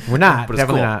not. we're not But it's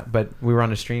definitely cool. not, but we were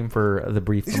on a stream for the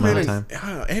brief Yeah, amount man, of time. I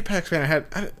don't know, Apex, man.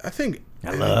 I think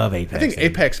I love Apex. I think dude.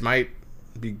 Apex might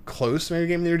be close to maybe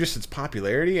game of the year, just its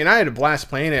popularity. And I had a blast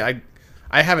playing it.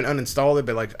 I haven't uninstalled it,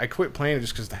 but like I quit playing it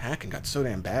just because the hacking got so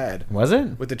damn bad Was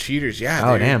it? with the cheaters. Yeah.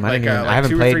 Oh, dude. damn, I Like, didn't even- I like haven't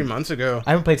 2 or played- 3 months ago.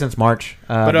 I haven't played since March,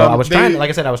 but But, I was they- trying. Like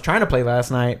I said, I was trying to play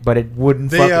last night, but it wouldn't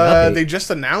They fucking update. they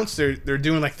just announced they're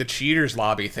doing like the cheaters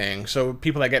lobby thing. So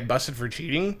people that get busted for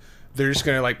cheating, they're just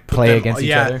gonna like put Play them, against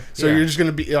each other? So Yeah. you're just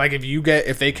gonna be like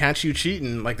if they catch you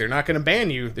cheating, like they're not gonna ban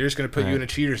you. They're just gonna put you Right. in a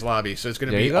cheaters lobby. So it's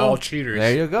gonna There be you go. all cheaters.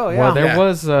 There you go. Yeah. Well, there Yeah.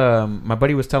 was my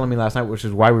buddy was telling me last night, which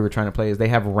is why we were trying to play. Is they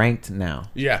have ranked now,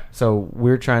 Yeah. so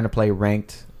we're trying to play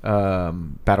ranked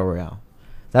battle royale.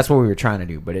 That's what we were trying to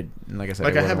do, but it, like I said,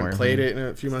 Like it I wasn't haven't working. played it in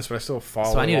a few months, but I still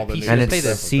follow So I need all a the PC news to And play it's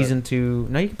this. season 2.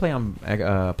 No, you can play on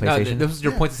no, PlayStation. this was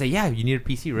your Yeah. point to say, yeah, you need a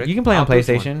PC, Rick. You can play on I'll prove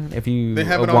one. PlayStation if you They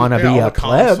have it want to on be all a the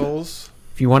pleb. consoles.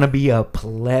 If you want to be a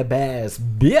pleb ass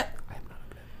bit.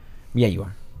 Yeah, you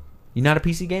are. You not a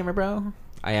PC gamer, bro?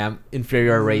 I am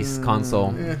inferior race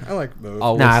console. Yeah, I like both.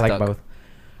 Always Nah, I like stuck. both.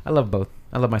 I love both.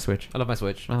 I love my Switch. I love my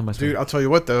Switch. I love my Switch. Dude, I'll tell you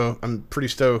what though, I'm pretty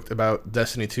stoked about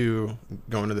Destiny 2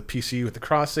 going to the PC with the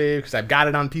cross save because I've got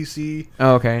it on PC.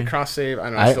 Oh, okay. Cross save. I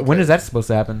don't know. I still When play is that supposed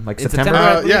to happen? Like In September? September,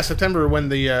 I believe? Yeah, September when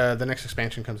the next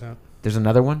expansion comes out. There's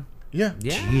another one? Yeah.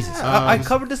 Yeah. Jesus. I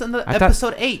covered this in the I thought-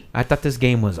 episode 8. I thought this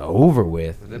game was over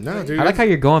with. No, dude. I like how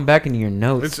you're going back into your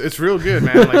notes. It's real good,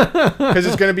 man. Because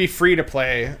it's gonna be free to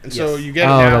play, and so Yes. you get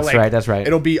it Oh, now. that's like, right. That's right.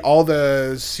 It'll be all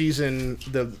the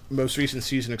most recent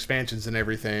season expansions and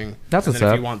everything. That's and what's then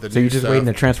up. If you want the So new you're just stuff, waiting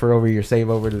to transfer over your save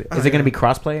over to. Is it going to yeah. be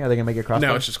crossplay? Are they going to make it crossplay?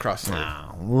 No, it's just cross.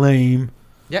 Oh, lame.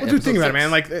 Yeah, Well, dude, think episode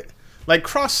about it, 6. man. Like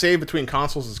cross save between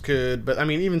consoles is good, but I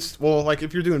mean, like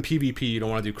if you're doing PvP, you don't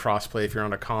want to do cross play if you're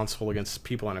on a console against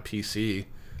people on a PC.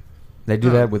 They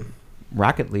do that with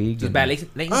Rocket League. Just and bad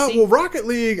latency. Oh well, Rocket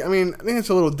League. I mean, I think it's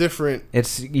a little different.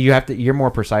 You're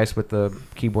more precise with the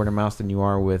keyboard and mouse than you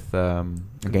are with a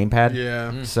gamepad.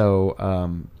 Yeah. So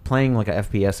playing like a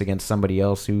FPS against somebody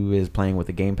else who is playing with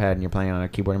a gamepad and you're playing on a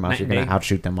keyboard and mouse, Night you're and gonna day.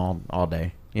 outshoot them all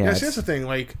day. Yeah, Yeah, see, that's the thing.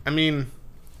 Like, I mean,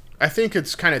 I think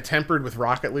it's kind of tempered with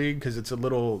Rocket League because it's a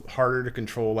little harder to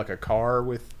control like a car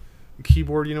with a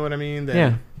keyboard. You know what I mean?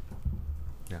 yeah.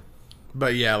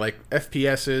 But yeah, like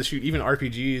FPSs, shoot, even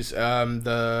RPGs.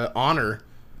 The Honor,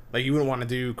 like you wouldn't want to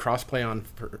do crossplay on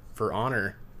for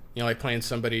Honor. You know, like playing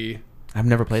somebody. I've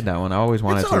never played that one. I always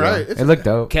wanted It's to. alright. It looked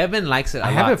dope. Kevin likes it a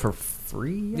I lot. have it for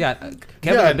free. Yeah,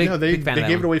 Kevin's a big, they big fan of that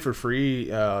gave it one. away for free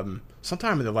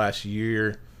sometime in the last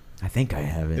year. I think I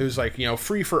have it. It was like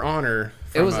free for Honor.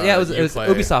 It was from, it was Uplay.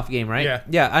 Ubisoft game, right?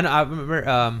 Yeah. I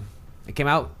remember it came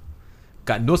out,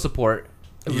 got no support.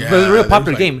 It was Yeah, a real there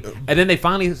popular was, game, like, and then they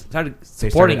finally started They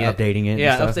supporting started updating it and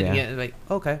Yeah, stuff, updating yeah. it. Like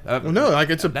okay, Well, no,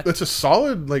 like it's a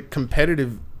solid like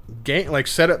competitive game, like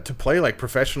set up to play like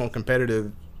professional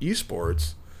competitive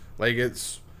esports. Like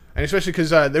it's and especially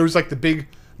because there was like the big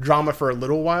drama for a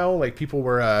little while. Like people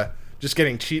were just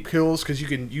getting cheap kills because you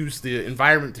can use the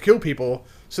environment to kill people,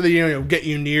 so they get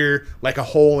you near like a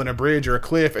hole in a bridge or a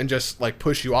cliff and just like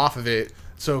push you off of it.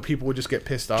 So people would just get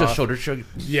pissed off. just shoulder.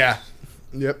 Yeah.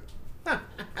 Yep.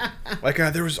 Like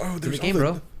there was game,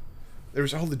 bro. There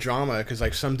was all the drama because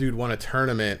like some dude won a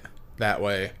tournament that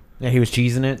way. Yeah, he was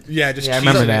cheesing it. Yeah, just I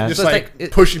remember cheesing it, that. just So it's like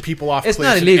like- pushing people off. it's cliffs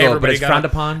not and illegal, but everybody it's got frowned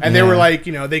up. upon. And they were Yeah.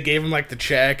 like, they gave him like the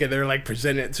check, and they're like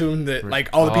presenting it to him. That like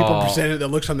all the people Oh. presented, the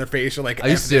looks on their face are like, Are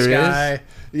you "F this serious? guy."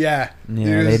 Yeah, Yeah,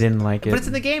 It they was- didn't like it. But it's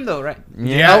in the game though, right?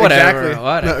 Yeah, Oh, whatever, exactly.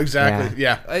 whatever. No, exactly.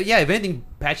 Yeah. Yeah, if anything,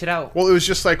 patch it out. Well, it was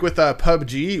just like with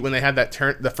PUBG when they had that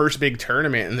the first big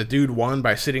tournament, and the dude won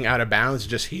by sitting out of bounds,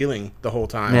 just healing the whole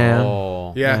time. Yeah.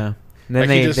 Oh, Yeah. And then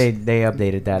Like, he they just- they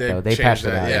updated that they though. They changed patched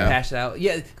it that, out. yeah. patch it out.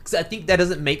 Yeah, because I think that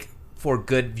doesn't make for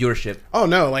good viewership. Oh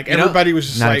no! Like You know? everybody was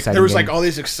just Not like, exciting there was game. like all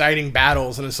these exciting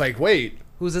battles, and it's like, wait,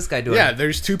 Who's this guy doing? yeah,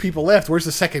 there's 2 people left. Where's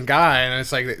the second guy? And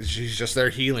it's like she's just there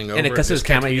healing over. and it cuts to his just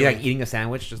kept camera. You're like healing. eating a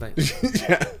sandwich, just like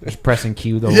yeah, Just pressing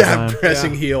Q the whole yeah, time.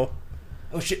 pressing Yeah. heal.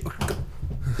 oh shit,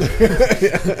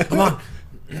 Come on.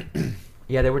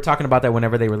 Yeah, they were talking about that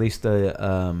whenever they released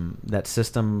the that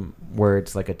system where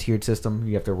it's like a tiered system.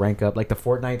 You have to rank up, like the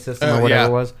Fortnite system or whatever yeah.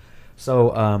 it was.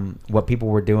 So what people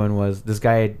were doing was this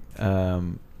guy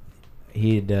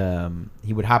he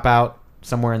would hop out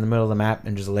somewhere in the middle of the map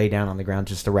and just lay down on the ground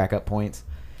just to rack up points,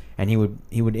 and he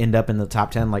would end up in the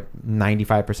top 10 like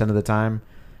 95% of the time,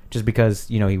 just because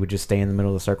he would just stay in the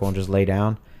middle of the circle and just lay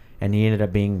down, and he ended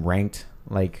up being ranked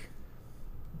like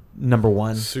number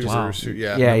 1. Super, Wow.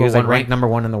 yeah. Yeah, he was like one ranked number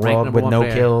 1 in the ranked world number with one no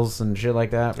player. kills and shit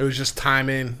like that. It was just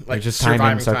timing, like just timing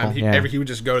surviving circle, time. yeah. He would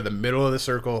just go to the middle of the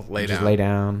circle, lay Just down. lay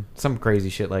down. Some crazy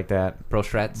shit like that. pro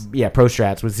strats. Yeah, pro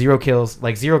strats with 0 kills,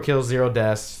 like 0 kills, 0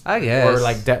 deaths. I guess. Or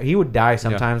like he would die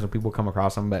sometimes when people come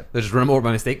across him, but They just run him over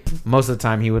by mistake. most of the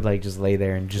time he would like just lay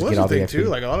there and just Well, get all that's the the thing XP. too.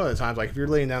 Like a lot of the times, like if you're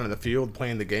laying down in the field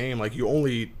playing the game, like you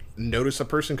only notice a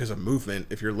person because of movement.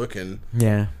 If you're looking,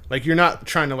 Yeah. like you're not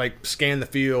trying to like scan the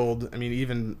field. I mean,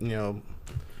 even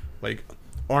like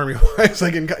army wise,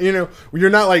 like you're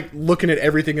not like looking at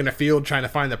everything in the field trying to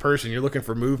find the person. You're looking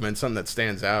for movement, something that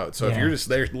stands out. So if Yeah. you're just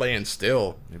there laying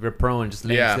still, If you're prone, just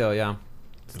laying Yeah. still. Yeah,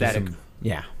 static.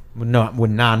 Yeah. With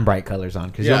non-bright colors on,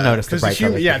 because you'll notice the bright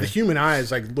colors. the for sure. human eye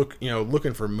is like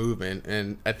looking for movement,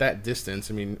 and at that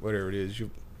distance, I mean, whatever it is, it'll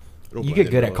You blend get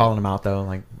in good at really. calling them out though.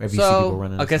 Like if you see people So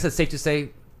running. I guess it's safe to say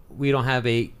we don't have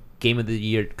a game of the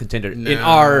year contender in No.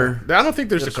 our. I don't think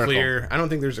there's a circle. clear. I don't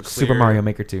think there's a clear. Super Mario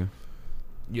Maker 2.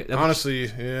 Yeah, that's Honestly,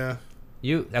 yeah.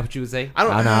 that's what you would say. I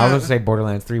don't I don't know. I was gonna say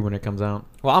Borderlands 3 when it comes out.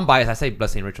 Well, I'm biased. I say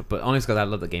Bloodstained Ritual, but only because I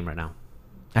love the game right now.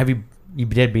 Have you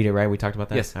did beat it, right? We talked about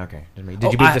that. Yes. Okay. Did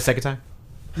Oh, you beat I- it the second time?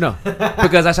 No,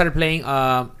 because I started playing.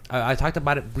 I talked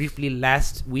about it briefly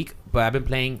last week, but I've been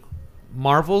playing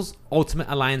Marvel's Ultimate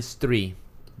Alliance 3,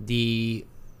 the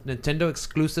Nintendo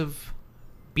exclusive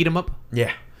beat 'em up.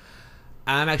 Yeah.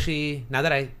 I'm actually, now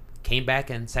that I came back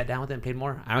and sat down with it and played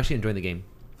more, I'm actually enjoying the game.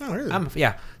 Oh, really?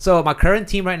 Yeah. So my current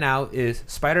team right now is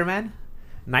Spider-Man,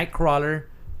 Nightcrawler,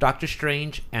 Doctor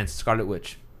Strange, and Scarlet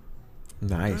Witch.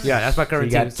 Nice. Yeah, that's my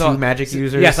current you team. got two magic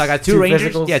users. Yes, I got two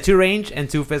rangers. physicals? Yeah, 2 range and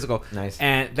 2 physical. Nice.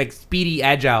 And like speedy,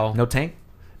 agile. No tank.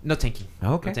 No tanking.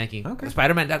 Okay. No tanking. Okay.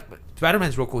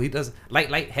 Spider-Man's real cool. He does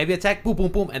light, heavy attack, boom, boom,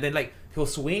 boom, and then like he'll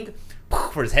swing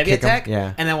for his heavy Kick him, attack.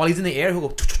 yeah. And then while he's in the air, he'll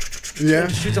go Yeah.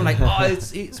 shoots him like, oh,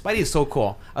 Spidey is so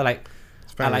cool. I like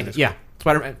Spider-Man it. is Yeah.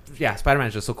 Spider-Man. Yeah, Spider-Man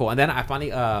is just so cool. And then I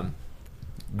finally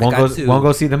Won't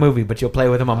go see the movie, but you'll play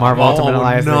with him on Marvel Ultimate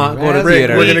Alliance. Not go to Rick,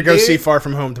 theater. we're gonna go see Far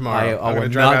From Home tomorrow. I I'm will gonna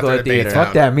drive not out go there to to Baytown. theater.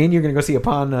 Fuck that. Me and you're gonna go see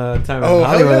Upon Time Oh, in hell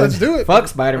Hollywood. yeah, let's do it. Fuck Where's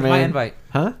Spider-Man. my invite?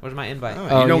 Huh? Where's my invite?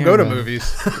 Oh, you don't yeah, go to man.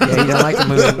 movies. Yeah, you don't like the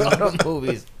movie. You don't go to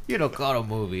movies. You don't go to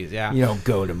movies. Yeah. You don't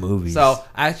go to movies. So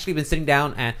I actually been sitting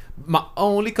down, and my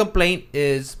only complaint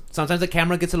is sometimes the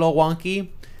camera gets a little wonky.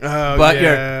 Oh, But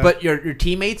yeah. your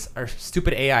teammates are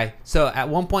stupid AI. So at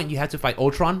one point you have to fight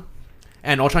Ultron,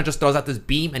 and Ultron just throws out this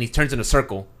beam and he turns in a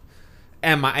circle.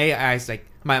 And my AI is like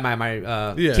my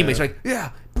teammates are like, yeah,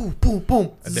 boom, boom,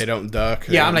 boom. They don't duck.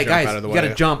 Yeah, I'm They like, jump guys, out of the you gotta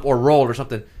way. jump or roll or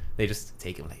something. They just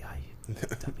take it like, you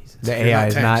dummies. the You're AI not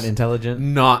is tanks. not intelligent.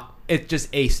 Not. It's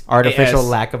just Artificial AS.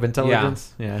 lack of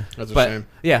intelligence. Yeah. That's a But shame.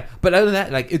 yeah, but other than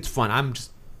that, like, it's fun. I'm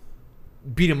just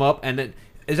beat him up, and then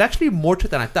there's actually more to it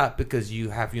than I thought, because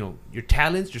you have, your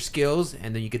talents, your skills,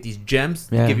 and then you get these gems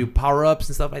Yeah. to give you power ups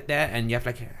and stuff like that, and you have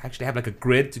to actually have like a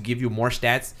grid to give you more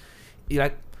stats. You're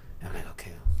like, I'm like,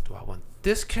 okay, do I want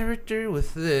this character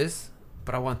with this?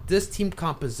 But I want this team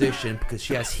composition because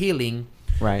she has healing.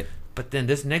 Right. But then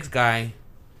this next guy,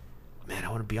 man, I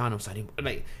want to be on him. So I need,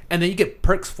 like, and then you get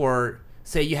perks for,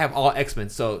 say, you have all X-Men.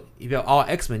 So if you have all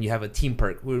X-Men, you have a team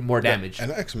perk with more damage.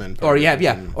 And X-Men. Or you have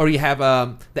or you have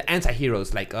the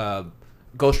anti-heroes like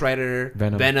Ghost Rider,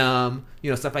 Venom.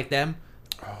 Stuff like them.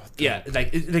 Oh, Yeah,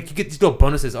 like you get these little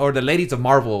bonuses, or the Ladies of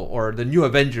Marvel, or the New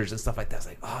Avengers and stuff like that. It's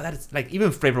like, oh, that is like,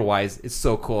 even flavor wise, it's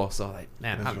so cool. So like,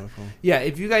 man, That's really cool. yeah.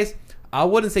 If you guys, I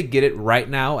wouldn't say get it right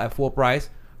now at full price,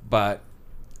 but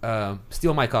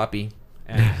steal my copy.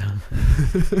 And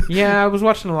Yeah, I was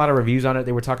watching a lot of reviews on it.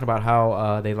 They were talking about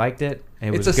how they liked it.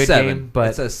 And it it's was a a good 7. game, but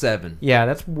it's a 7. yeah,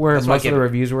 that's where That's why I most of give the it-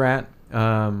 reviews were at.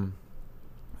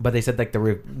 But they said like the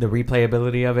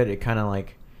replayability of it, it kind of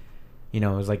like, it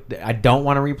was like I don't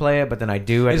want to replay it, but then I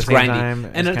do at It's the same grindy. time.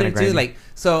 And another thing too, like,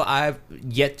 so I've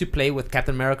yet to play with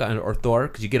Captain America or Thor,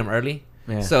 because you get them early.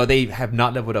 Yeah. So they have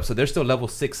not leveled up. So they're still level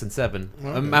 6 and 7. Okay.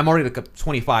 I'm already like up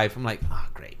 25. I'm like,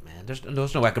 great, man. There's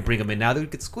no way I can bring them in now. They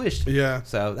would get squished. Yeah.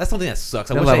 So that's something that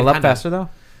sucks. I they'll wish I level up kinda- faster though.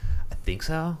 I think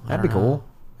so. I That'd be don't know. cool.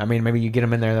 I mean, maybe you get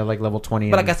them in there. They're like level 20.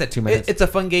 But in like I said, 2 minutes. it's a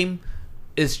fun game.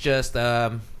 It's just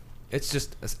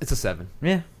it's a 7.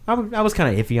 Yeah, I was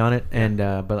kind of iffy on it, and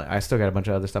but I still got a bunch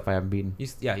of other stuff I haven't beaten.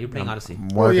 You're playing Odyssey. I'm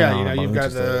Well, working yeah, on a you've bunch got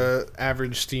of stuff. the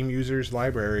average Steam users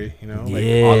library, like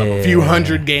Yeah. a few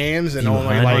hundred games and Few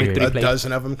only hundred. like a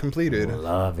dozen of them completed.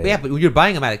 Love it. But yeah, but you're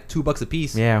buying them at like $2 a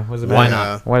piece. Yeah, what does it Why matter?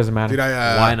 not? What does it matter? Dude,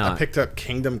 Why I not? picked up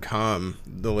Kingdom Come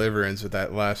Deliverance with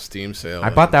that last Steam sale. I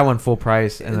bought that one full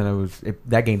price, and then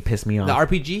that game pissed me off The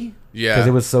RPG. Yeah, because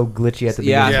it was so glitchy at the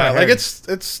Yeah. beginning. that's yeah, what I like heard.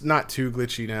 it's not too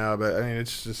glitchy now, but I mean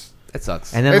it's just It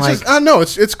sucks. And then it's like just no,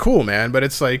 it's cool, man. But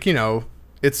it's like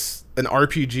it's an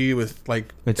RPG with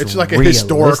like it's like a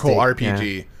historical realistic,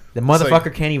 RPG. yeah. The It's motherfucker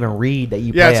like- can't even read that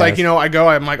you. Yeah, play it's like as.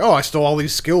 I'm like, oh, I stole all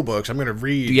these skill books. I'm gonna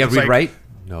read. Do you have It's read like, right?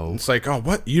 No. It's like, oh,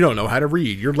 what? You don't know how to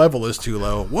read. Your level is too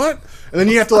low. What? And then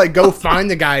you have to like go find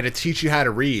the guy to teach you how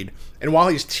to read. And while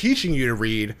he's teaching you to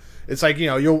read, it's like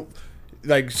you'll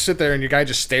like sit there and your guy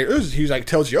just stares. He's like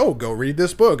tells you, oh, go read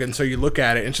this book. And so you look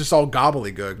at it, and it's just all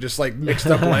gobbledygook, just like mixed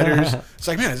up letters. It's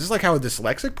like, man, is this like how a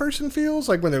dyslexic person feels?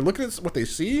 Like when they're looking at what they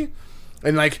see.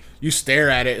 And like you stare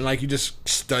at it and like you just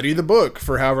study the book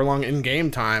for however long in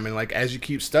game time, and like as you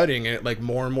keep studying it, like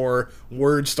more and more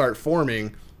words start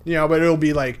forming. But it'll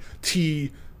be like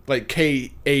T, like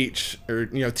KH, or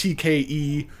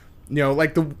TKE.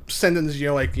 Like the sentence,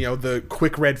 the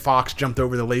quick red fox jumped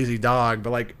over the lazy dog, but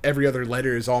like every other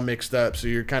letter is all mixed up. So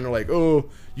you're kind of like, oh,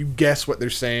 you guess what they're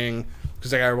saying,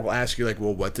 because like I will ask you like,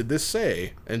 well, what did this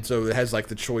say? And so it has like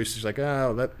the choice. It's like,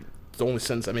 oh, that's the only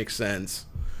sentence that makes sense.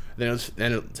 Then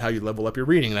it's how you level up your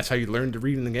reading. That's how you learn to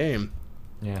read in the game.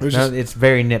 Yeah, It was no, just- it's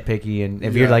very nitpicky, and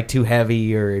if you're Yeah. like too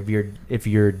heavy or if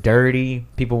you're dirty,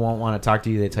 people won't want to talk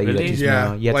to you. They tell you that Really? you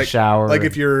smell. You have like, to shower. Like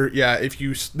if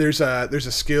there's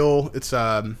a skill. It's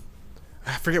I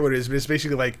forget what it is, but it's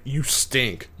basically like you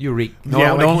stink. You reek.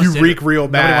 Yeah, one like wants you to reek real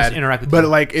nobody wants bad. to interact with but you.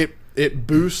 like it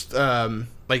boosts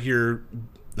like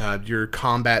your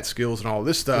combat skills and all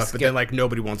this stuff. But then like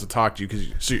nobody wants to talk to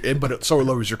you but it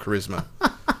lowers your charisma.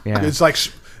 yeah.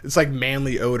 It's like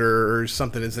manly odor or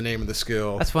something is the name of the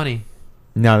skill. That's funny.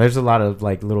 No, there's a lot of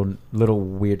like little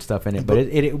weird stuff in it, but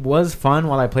it was fun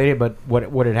while I played it. But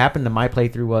what had happened to my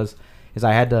playthrough is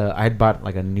I had bought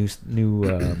like a new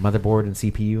motherboard and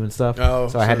CPU and stuff. Oh,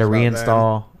 so I had to so it's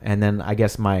reinstall, about and then I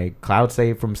guess my cloud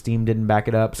save from Steam didn't back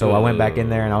it up. So I went back in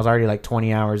there, and I was already like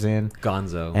 20 hours in,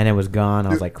 Gonzo. and it was gone. I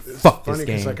was like, It's "Fuck funny this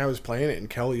game." like I was playing it and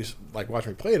Kelly's like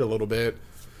watching me play it a little bit,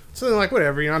 So then, like,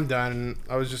 whatever, I'm done. And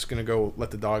I was just gonna go let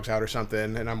the dogs out or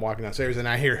something, and I'm walking downstairs, and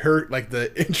I hear her, like,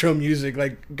 the intro music,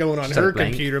 like, going on her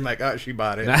computer. I'm like, oh, she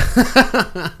bought it.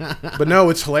 But no,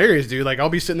 it's hilarious, dude. Like, I'll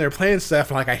be sitting there playing stuff,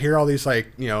 and, like, I hear all these,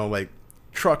 like, like,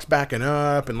 trucks backing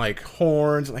up, and, like,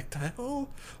 horns, and, like, the hell?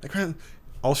 Like,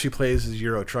 all she plays is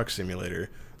Euro Truck Simulator.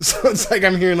 So it's like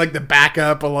I'm hearing, like, the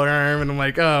backup alarm, and I'm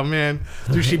like, oh, man.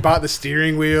 Dude, she bought the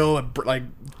steering wheel, like,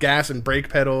 gas and brake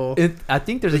pedal. I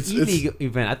think there's an EV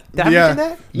event. Did I mention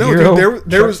that? No, Euro dude,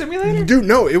 there Truck was Simulator? Dude,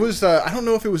 no, it was. I don't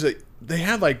know if it was they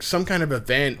had like some kind of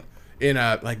event in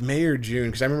like May or June,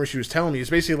 because I remember she was telling me it's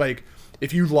basically like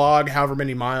if you log however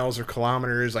many miles or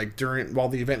kilometers like while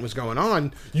the event was going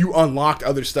on, you unlocked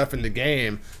other stuff in the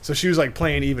game. So she was like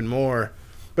playing even more.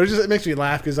 But it makes me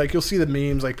laugh because like you'll see the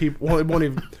memes, like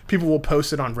people will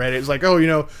post it on Reddit. It's like,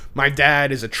 oh, my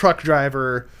dad is a truck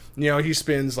driver. He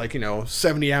spends like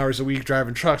 70 hours a week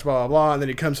driving trucks, blah blah blah, and then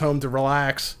he comes home to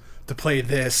relax to play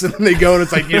this, and then they go and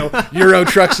it's like Euro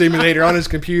Truck Simulator on his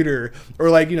computer, or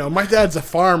like my dad's a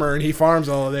farmer and he farms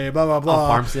all day, blah blah blah.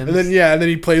 Farm Sims. And then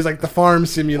he plays like the farm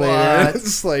simulator. And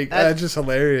it's like that's just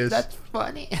hilarious. That's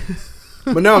funny.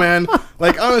 But no, man,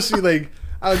 like honestly, like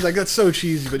I was like, that's so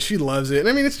cheesy, but she loves it. And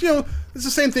I mean, it's it's the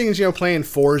same thing as playing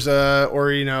Forza or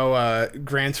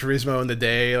Gran Turismo in the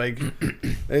day. Like,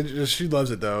 she loves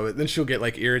it though. But then she'll get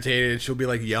like irritated. She'll be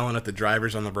like yelling at the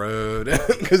drivers on the road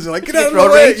because they're like, get out of the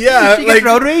way. Yeah, she like gets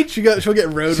road rage. She'll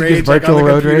get road She rage, gets like, virtual on the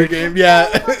road computer rage? game.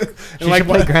 Yeah, She should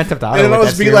play Grand Theft Auto. and then with I that was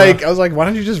be steering like, wheel. I was like, why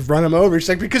don't you just run them over? She's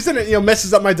like, because then it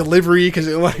messes up my delivery because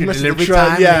it like messes Delivery the truck.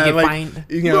 time, Yeah, and you get like fined.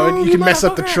 you can mess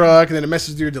up the truck and then it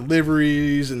messes your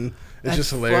deliveries and it's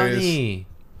just hilarious. Funny.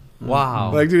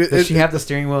 Wow. Like, dude, Does she have the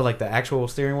steering wheel, like the actual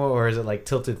steering wheel, or is it like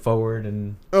tilted forward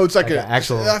and? Oh, it's like Like a an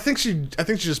actual- I think she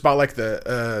just bought like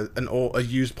a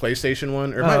used PlayStation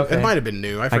one, or it might have been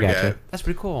new. I forget. gotcha. That's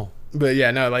pretty cool. But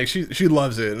yeah, no, like she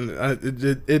loves it,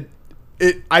 and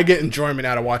I get enjoyment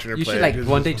out of watching her You play. should like It's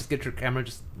one just- day just get your camera,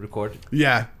 just record.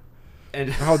 Yeah.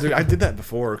 And Oh, dude, I did that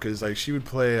before because like she would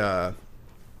play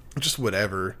just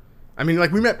whatever. I mean,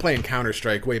 like we met playing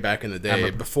Counter-Strike way back in the day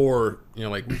remember. before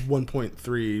like 1.3,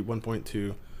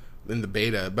 1.2 in the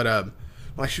beta, but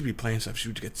like she'd be playing stuff, she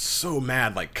would get so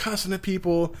mad, like cussing at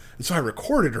people, and so I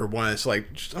recorded her once. Like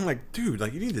I'm like, dude,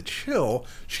 like you need to chill.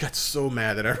 She got so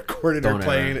mad that I recorded her Don't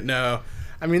playing ever. it. No,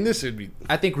 I mean this would be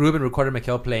I think Ruben recorded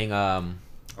Mikhail playing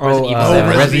Resident Evil 7.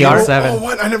 Resident Resident Evil Evil. 7. Oh,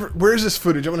 what? I never. Where's this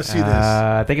footage? I want to see this.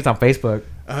 I think it's on Facebook.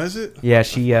 Is it? Yeah,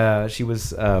 she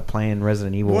was playing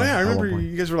Resident Evil. Well, yeah, I at one remember point.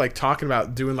 you guys were like talking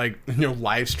about doing like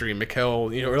live stream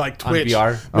Mikkel, or like On Twitch.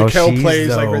 VR. Mikkel she's plays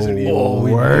the like Resident Evil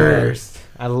worst.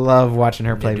 I love watching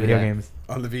her play do video that. games.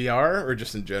 on the VR or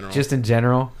just in general. Just in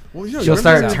general. Well, you know, She'll you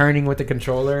start remember- turning with the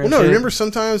controller. Well, And no, shit. remember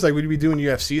sometimes like we'd be doing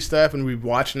UFC stuff and we'd be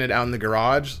watching it out in the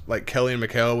garage. Like Kelly and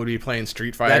Mikkel would be playing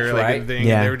Street Fighter, That's like right. everything.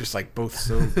 Yeah. And they were just like both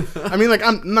so. I mean, like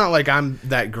I'm not like I'm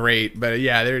that great, but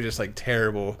yeah, they were just like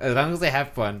terrible. As long as they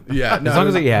have fun. Yeah, as long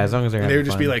as they're and they having would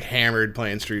just be fun. like hammered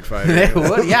playing Street They Fighter.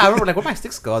 would. Yeah, I remember like where my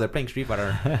sticks go. They're playing Street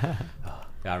Fighter. Yeah,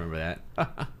 I remember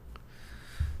that.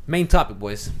 Main topic,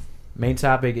 boys. Main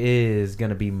topic is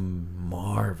gonna be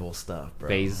Marvel stuff, bro.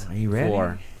 Phase Are you ready?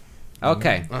 4.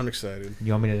 Okay. I'm excited.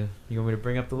 You want me to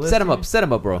bring up the list? Set them here? up. Set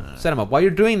them up, bro. Set them up. While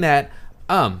you're doing that,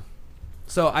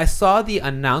 so I saw the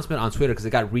announcement on Twitter because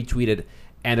it got retweeted,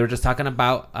 and they were just talking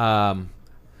about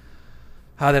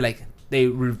how they're like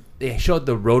they showed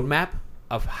the roadmap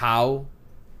of how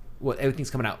everything's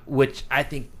coming out, which I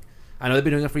know they've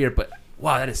been doing it for years, but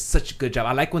wow, that is such a good job.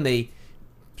 I like when they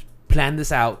plan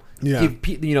this out. Yeah.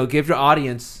 Give your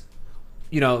audience,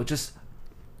 just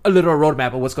a little roadmap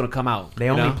of what's going to come out. They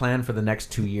only plan for the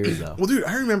next 2 years, though. Well, dude,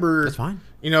 I remember. That's fine.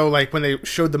 Like when they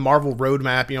showed the Marvel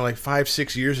roadmap, like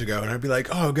 5-6 years ago, and I'd be like,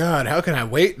 "Oh God, how can I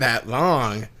wait that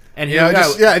long?" And it here we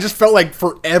go. it just felt like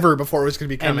forever before it was going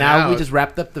to be coming And now out. we just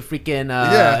wrapped up the freaking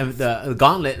Yeah. the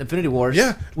Gauntlet, Infinity Wars.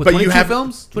 Yeah, with but 22 you have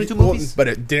films, 22 well, movies. but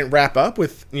it didn't wrap up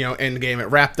with Endgame. It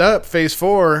wrapped up Phase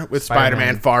 4 with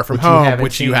Spider-Man Far From which you Home, haven't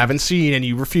which you seen. haven't seen and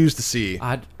you refuse to see.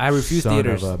 I refuse Son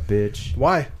theaters. of a bitch.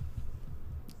 Why?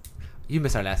 You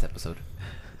missed our last episode.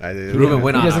 I did. Ruben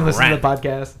went He on doesn't a listen rant. to the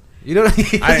podcast. You know, I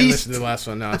didn't listen to the last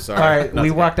one. No, I'm sorry. All right, No, we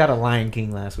it's walked out of Lion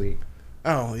King last week.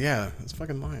 Oh yeah, it's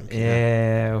fucking Lion King.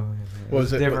 Yeah, What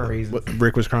was it? different What- reasons. what-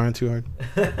 Rick was crying too hard.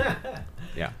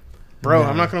 Yeah. Bro, No.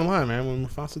 I'm not gonna lie, man. When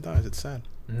Mufasa dies, it's sad.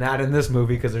 Not in this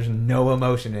movie because there's no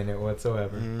emotion in it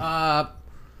whatsoever.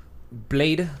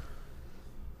 Blade. What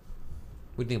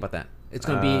do you think about that? It's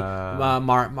gonna be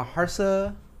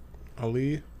Mahershala.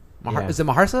 Ali. Yeah. Is it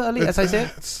Mahershala Ali? That's how I say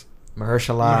it.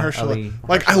 Mahershala Ali.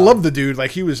 Like, I love the dude.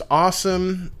 Like, he was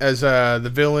awesome as the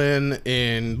villain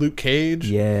in Luke Cage.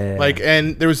 Yeah. Like,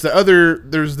 and there was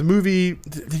the movie.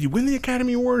 Did he win the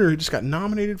Academy Award, or he just got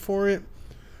nominated for it?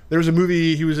 There was a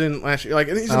movie he was in last year. Like,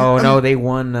 and They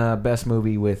won Best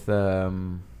Movie with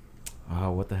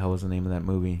what the hell was the name of that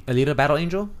movie? Alita Battle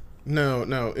Angel? No,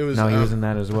 it was. No, he was in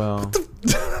that as well.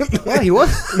 Yeah, he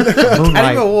was. Moonlight.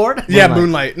 Academy Award. Yeah,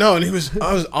 Moonlight. No, and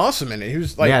I was awesome in it. He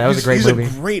was like, Yeah, that was a great he's movie. a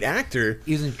great actor.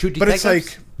 He's in True But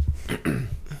Detectives. it's like,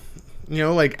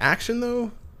 like action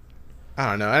though. I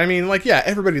don't know. I mean, like, yeah,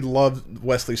 everybody loved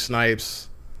Wesley Snipes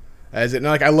as it. And,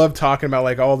 like, I love talking about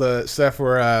like all the stuff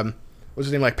where what's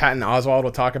his name, like Patton Oswalt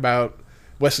will talk about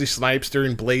Wesley Snipes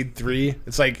during Blade 3.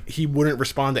 It's like he wouldn't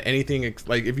respond to anything.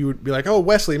 Like, if you would be like, "Oh,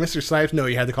 Wesley, Mr. Snipes," no,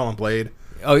 you had to call him Blade.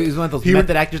 Oh, he's one of those He would-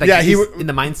 method actors. Like, yeah, he's he would- in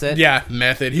the mindset. Yeah,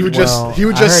 method. He would I just heard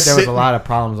there sit. was a lot of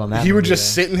problems on that. He would movie,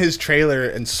 just though. sit in his trailer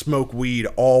and smoke weed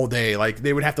all day. Like,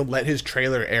 they would have to let his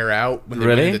trailer air out when they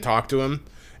Really? wanted to talk to him.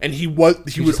 And he was would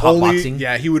just only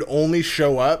hotboxing? he would only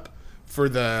show up for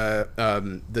the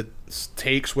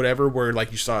takes, whatever, where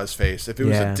like you saw his face. If it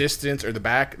was Yeah. a distance or the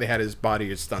back, they had his body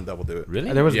his stunt double do it.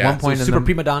 Really? There was Yeah, one point in Super the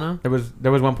prima donna.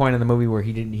 there was one point in the movie where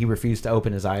he refused to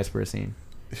open his eyes for a scene.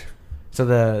 So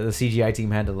the CGI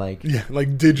team had to like Yeah,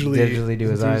 like digitally do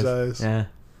his eyes. Yeah,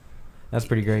 that's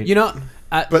pretty great. You know,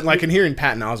 But like in hearing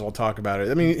Patton Oswalt talk about it,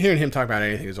 I mean, hearing him talk about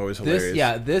anything is always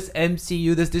hilarious. this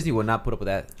MCU, this Disney will not put up with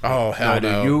that. Oh hell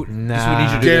no! Dude, Nah. this would need you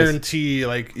to do this. Guarantee,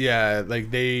 like, yeah, like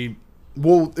they.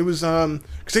 Well, it was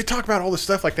because they talk about all this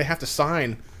stuff, like they have to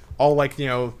sign all, like,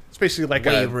 it's basically like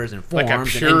Waivers and like a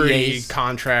forms and purity NDAs.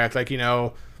 contract, like, you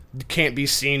can't be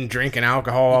seen drinking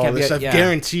alcohol, all can't this be- stuff. yeah.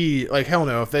 Guarantee, like, hell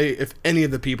no, if any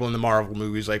of the people in the Marvel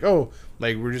movies, like, oh,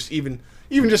 like, we're just even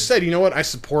just said, you know what, I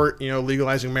support,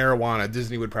 legalizing marijuana,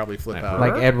 Disney would probably flip out.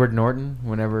 like Edward Norton,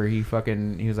 whenever he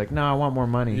was like, "No, I want more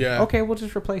money." Yeah. Okay, we'll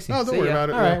just replace him. No, don't See worry ya. about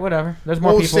it. All yeah. right, whatever. There's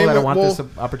more Well, people same that with- want well,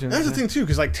 this opportunity. That's the thing too,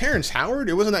 because like Terrence Howard,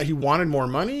 it wasn't that he wanted more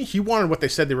money; he wanted what they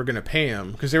said they were going to pay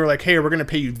him. Because they were like, "Hey, we're going to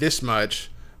pay you this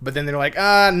much," but then they're like,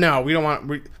 no, we don't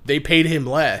want." They paid him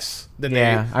less than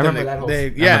Yeah, they. I remember than that whole- they,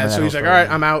 I yeah, remember that so he's whole like, "All right,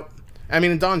 story. I'm out." I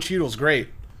mean, Don Cheadle's great.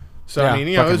 So Yeah, I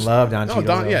mean, fucking it was, love Don Cheadle, though.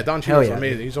 Don Hell Cheadle's yeah,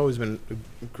 amazing. dude. He's always been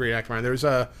a great actor. Man, there was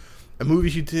a movie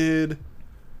he did.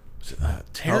 Was it,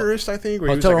 Terrorist, I think. Where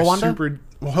Hotel he was like Rwanda? a super.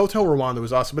 Well, Hotel Rwanda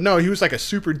was awesome, but no, he was like a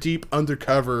super deep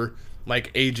undercover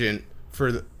like agent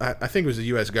for the, I think it was the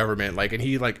U.S. government. Like, and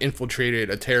he like infiltrated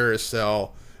a terrorist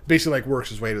cell. Basically, like works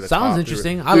his way to the top. Sounds through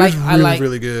interesting. it. I It like- was I really, like-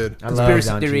 really good. I love Conspiracy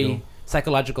Don theory, Cheadle.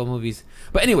 psychological movies.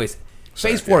 But anyways,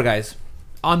 Sorry, Phase 4, yeah. guys.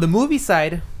 On the movie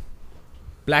side,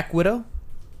 Black Widow.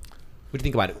 What do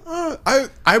you think about it?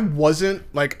 I wasn't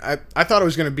like I thought it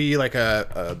was gonna be like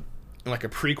a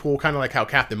prequel, kind of like how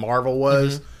Captain Marvel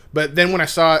was. Mm-hmm. But then when I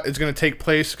saw it's gonna take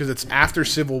place because it's after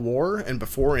Civil War and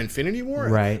before Infinity War,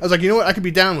 Right. I was like, you know what, I could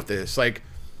be down with this. Like,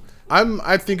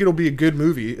 I think it'll be a good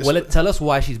movie. Well, tell us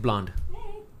why she's blonde.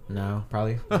 No,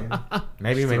 probably.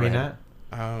 Maybe not.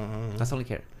 That's the only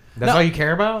care. That's No. all you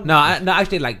care about? No, I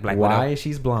actually like Black Why Widow.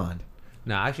 she's blonde?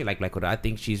 No, I actually like Black Widow. I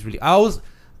think she's really.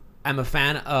 I'm a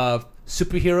fan of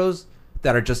superheroes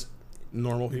that are just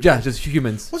normal people. just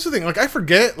humans. What's the thing? Like, I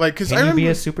forget, like, because I Can you remember be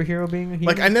a superhero being a human?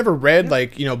 like I never read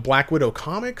like Black Widow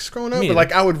comics growing up, Me but neither.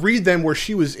 like I would read them where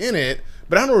she was in it.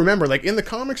 But I don't remember, like, in the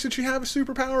comics, did she have a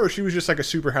superpower, or she was just like a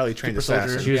super highly trained Super soldier.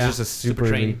 assassin? She was Yeah. just a Super super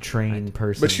trained. trained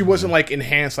person. But she wasn't like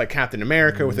enhanced like Captain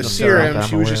America with a No, serum. that I'm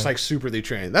She was aware just of. like superly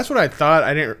trained. That's what I thought.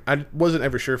 I wasn't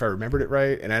ever sure if I remembered it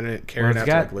right, and I didn't care Well, enough it's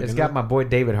to got like look it's into got it. my boy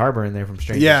David Harbour in there from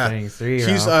Stranger Yeah. Things 3. He's,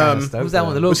 who's that one? The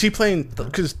little- Was he playing?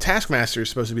 Because Taskmaster is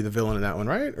supposed to be the villain in that one,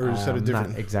 right? Or is that a different?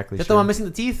 Not exactly. Is that sure. the one missing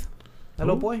the teeth? That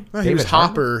little boy? No, he was David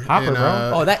Hopper. Harbour? in,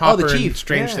 Hopper, bro. Hopper the in Chief.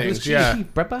 Strange Yeah, Things. Chief, Yeah.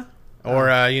 Chief, Breppa? Or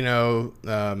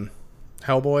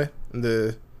Hellboy.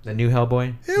 The new Hellboy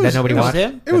It that was- nobody it was watched.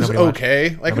 him? It was That nobody watched? okay.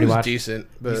 Like, Nobody it was watched? decent.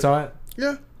 But You saw it?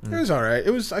 yeah, it was all right.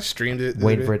 It was. I streamed it.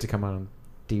 Waiting for it to come out on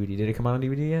DVD. Did it come out on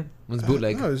DVD yet? It's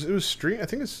bootleg. No, it was streamed. I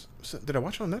think it's. Did I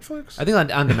watch it on Netflix? I think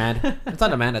on demand. It's on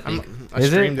demand, I think. I Is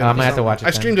it? streamed I'm on gonna have to something. watch it I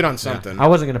then. streamed it on something. I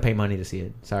wasn't gonna pay money to see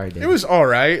it. Sorry, Dave. It was all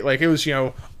right. Like, it was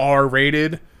R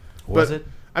rated. Was but, it?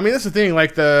 I mean, that's the thing.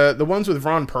 Like the ones with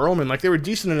Ron Perlman, like they were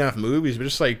decent enough movies, but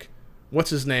just like, what's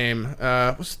his name?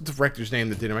 What's the director's name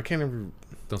that did him? I can't remember.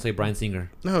 Don't say Bryan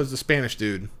Singer. No, it was the Spanish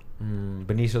dude.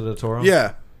 Benicio del Toro.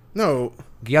 Yeah. No,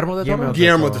 Guillermo del Toro? Guillermo del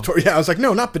Guillermo Toro. del Toro. Yeah, I was like,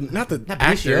 no, not the Not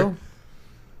actor.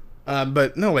 Benicio.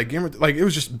 But no, like Guillermo, like it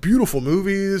was just beautiful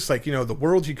movies. Like, the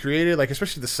world he created. Like,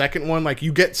 especially the second one. Like,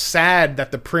 you get sad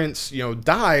that the prince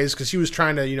dies because he was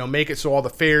trying to make it so all the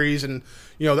fairies and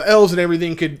the elves and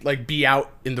everything could like be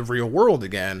out in the real world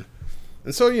again.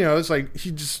 And so, you know, it's like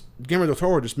Guillermo del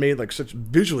Toro just made like such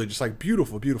visually just like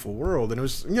beautiful, beautiful world. And it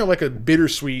was, you know, like a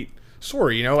bittersweet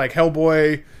story, you know, like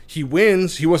Hellboy, he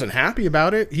wins. He wasn't happy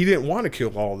about it. He didn't want to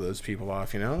kill all of those people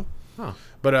off, you know? Huh.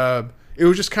 But it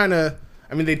was just kind of,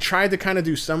 I mean, they tried to kind of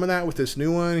do some of that with this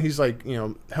new one. He's like, you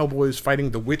know, Hellboy's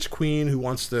fighting the Witch Queen who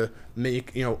wants to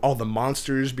make, you know, all the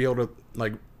monsters be able to,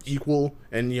 like, equal.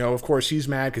 And, you know, of course, he's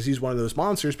mad because he's one of those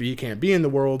monsters, but he can't be in the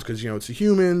world because, you know, it's the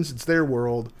humans, it's their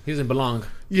world. He doesn't belong.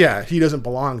 Yeah, he doesn't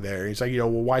belong there. He's like, you know,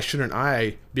 well, why shouldn't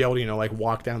I be able to, you know, like,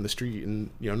 walk down the street and,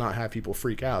 you know, not have people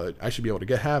freak out? I should be able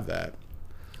to have that.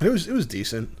 And it was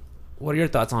decent. What are your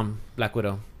thoughts on Black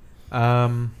Widow? I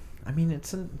mean,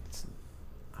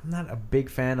 I'm not a big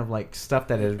fan of like stuff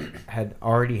that had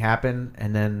already happened,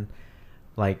 and then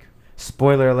like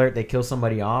spoiler alert, they kill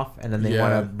somebody off, and then they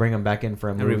want to bring them back in for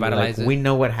a movie. Revitalize like, it. we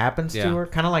know what happens to her,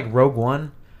 kind of like Rogue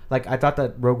One. Like I thought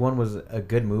that Rogue One was a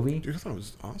good movie. Dude, I thought it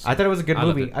was awesome. I thought it was a good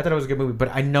movie. loved it. I thought it was a good movie, but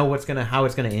I know how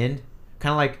it's gonna end.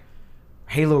 Kind of like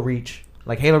Halo Reach.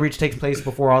 Like Halo Reach takes place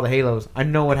before all the Halos. I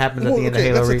know what happens at the end of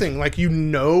Halo that's Reach. the thing. Like, you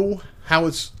know how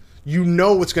it's, you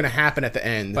know what's going to happen at the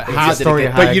end. But It's how the did it story get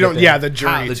of how But I you get don't, there. yeah, the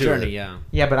journey The to journey, it. yeah.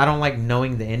 Yeah, but I don't like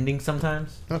knowing the ending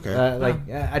sometimes. Okay.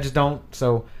 I just don't.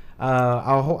 So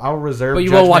I'll reserve. But you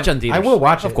judgment. will watch it on theaters. I will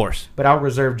watch it, Of course. but I'll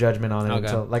reserve judgment on it. Okay.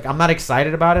 Until, like, I'm not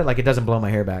excited about it. Like, it doesn't blow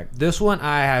my hair back. This one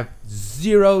I have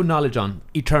zero knowledge on.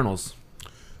 Eternals.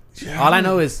 Yeah. All I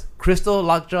know is Crystal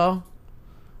Lockjaw.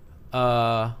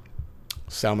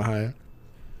 Salma Hayek.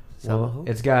 Well,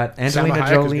 it's got Angelina Salma Hayek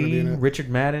is gonna be in Jolie, it. Richard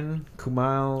Madden,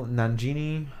 Kumail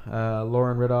Nanjiani,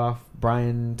 Lauren Riddoff,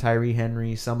 Brian Tyree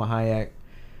Henry, Selma Hayek,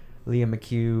 Leah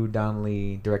McHugh, Don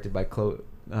Lee, directed by Chloe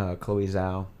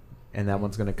Zhao. And that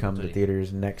one's going to come to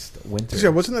theaters next winter. Yeah,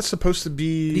 wasn't that supposed to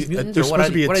be? These mutants, There's or what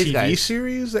supposed to be a what are these TV guys?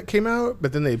 series that came out,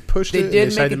 but then they pushed They it. and did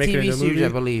decided make a to make it TV into a series, movie. I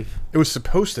believe. It was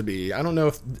supposed to be. I don't know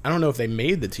if they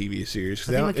made the TV series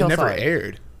I because think it Mikhail never saw it.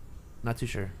 aired. Not too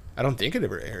sure. I don't think it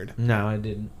ever aired. No, I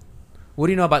didn't. What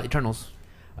do you know about Eternals?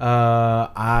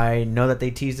 I know that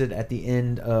they teased it at the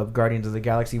end of Guardians of the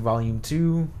Galaxy Volume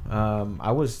 2.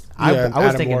 I was Adam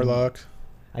thinking, Warlock.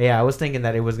 yeah, I was thinking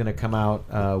that it was going to come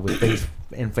out with Phase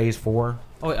 4.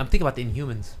 Oh, wait, I'm thinking about the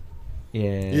Inhumans.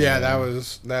 Yeah. Yeah,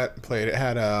 that played. It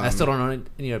had. I still don't know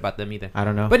anything about them either. I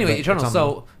don't know. But anyway, it's Eternals. on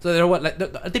So they're what? Like,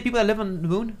 are they people that live on the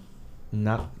moon?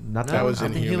 Not That was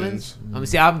Not the Inhumans. I mean,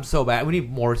 see, I'm so bad. We need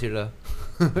Morris here to.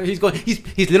 He's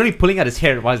literally pulling out his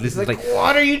hair while this is like.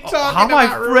 what are you talking How am I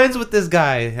about? friends with this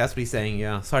guy? That's what he's saying.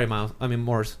 Yeah. Sorry, Miles. I mean,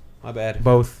 Morris. My bad.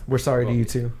 both. We're sorry to you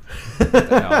too.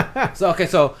 So okay,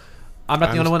 so I'm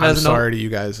not the only one that I'm doesn't know. sorry to you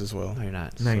guys as well No, you're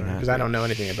not. No, you're not. because I don't know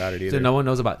anything about it either. So no one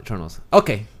knows about Eternals.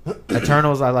 Okay.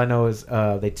 Eternals, all I know is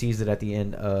they teased it at the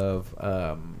end of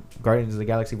Guardians of the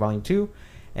Galaxy Volume 2.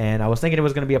 And I was thinking it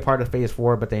was going to be a part of Phase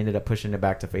 4, but they ended up pushing it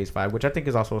back to Phase 5, which I think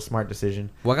is also a smart decision.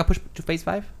 What got pushed to Phase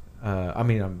 5?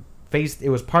 It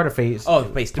was part of Phase... Oh,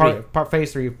 Phase 3. Part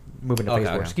Phase 3 moving to Phase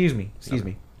 4. Okay. Excuse me.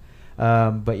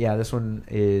 But yeah, this one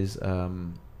is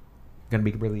going to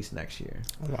be released next year.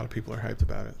 A lot of people are hyped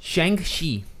about it.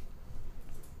 Shang-Chi.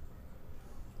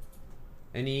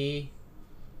 Any...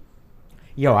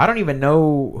 Yo, I don't even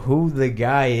know who the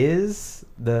guy is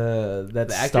that's The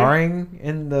actor? starring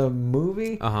in the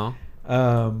movie. Uh-huh.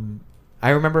 I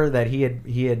remember that he had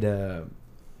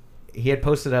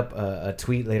posted up a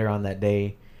tweet later on that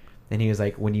day, and he was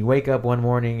like, "When you wake up one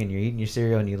morning and you're eating your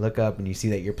cereal and you look up and you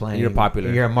see that you're playing, You're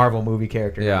popular. You're a Marvel movie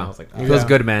character." Yeah. And I was like, It feels Yeah.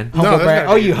 good, man. Humble No, that's brag.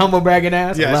 gotta be- You humble bragging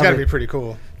ass. Yeah, I it's love got to it. be pretty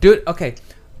cool. Dude, okay.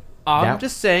 I'm Yeah.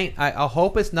 just saying, I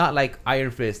hope it's not like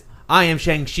Iron Fist. I am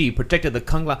Shang-Chi, protected the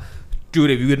Kung Lao. Dude,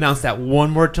 if you announce that one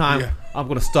more time, Yeah. I'm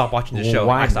going to stop watching the Well, show.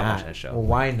 why I stop not? watching the show. Well,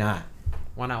 why not?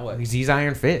 Why not what? He's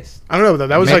Iron Fist. I don't know.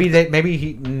 That was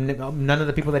maybe none of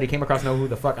the people that he came across know who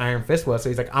the fuck Iron Fist was. So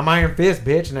he's like, "I'm Iron Fist,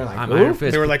 bitch," and they're like, I'm "Who?" Iron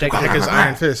Fist. they were like, "What the heck is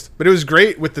Iron Fist?" But it was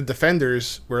great with the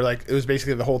Defenders, where like it was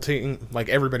basically the whole team, like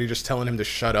everybody just telling him to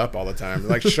shut up all the time.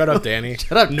 Like, "Shut up, Danny.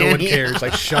 Shut up, no one Danny." cares.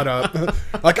 Like, shut up.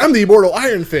 Like, I'm the immortal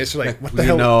Iron Fist. You're like, what the We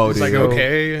hell? know, it's dude. like, So,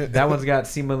 okay. That one's got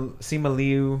Sima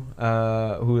Liu,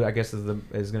 who I guess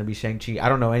is going to be Shang-Chi. I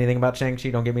don't know anything about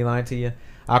Shang-Chi. Don't get me lying to you.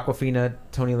 Aquafina,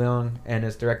 Tony Leung, and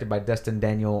it's directed by Destin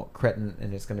Daniel Cretton,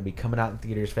 and it's going to be coming out in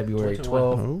theaters February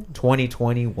 12,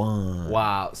 2021.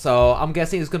 Wow. So I'm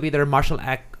guessing it's going to be their martial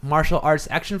arts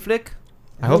action flick?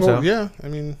 I hope so. Yeah, I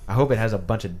mean, I hope it has a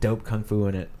bunch of dope kung fu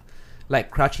in it.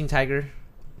 Like Crouching Tiger,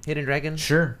 Hidden Dragon?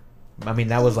 Sure. I mean,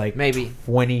 that was like Maybe.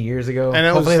 20 years ago. And it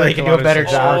was Hopefully like they can a do lot a of better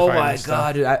shit. job. Oh Horrifying my stuff.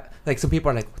 god, dude. Like some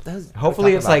people are like, what the hell is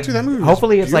Hopefully what it's are you like Dude, that movie was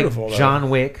hopefully it's like beautiful, though. John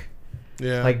Wick.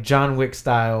 Yeah. like John Wick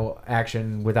style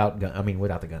action without gun. I mean,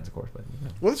 without the guns, of course. But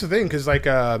Well, that's the thing, because like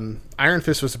Iron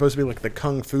Fist was supposed to be like the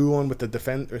kung fu one with the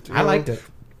defense. I liked it.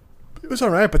 It was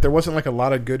all right, but there wasn't like a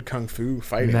lot of good kung fu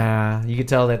fighting. Nah, you could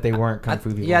tell that they weren't kung fu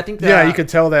people. Yeah, I think. Yeah, you could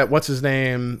tell that. What's his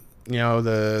name? You know,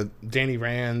 the Danny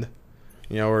Rand.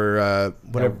 You know, or whatever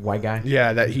whatever. white guy.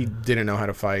 Yeah, that he didn't know how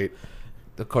to fight.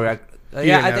 the correct. Yeah,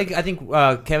 Yeah, no. I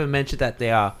think Kevin mentioned that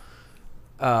they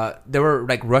were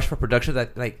like rushed for production.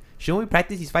 That like, shouldn't we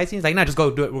practice these fight scenes? Like, no, just go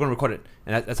do it. We're gonna record it,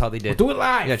 and that's how they did. Do it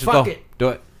live. Yeah, just Fuck go it. do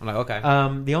it. I'm like, okay.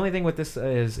 The only thing with this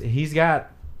is he's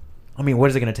got. I mean, what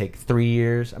is it going to take? 3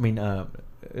 years? I mean,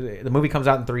 the movie comes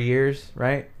out in 3 years,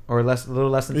 right? Or less, a little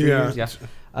less than 3 years. Yeah.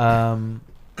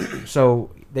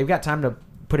 So they've got time to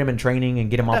put him in training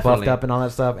and get him all Definitely. buffed up and all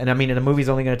that stuff. And I mean, the movie's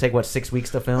only going to take what 6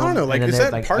 weeks to film. I don't know. And Like, then is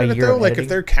they're, that part a of it year though? Like, editing. if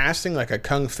they're casting like a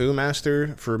kung fu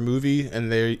master for a movie,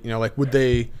 and they, you know, like, would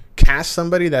they cast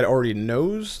somebody that already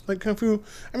knows like kung fu?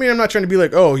 I mean, I'm not trying to be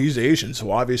like, oh, he's Asian,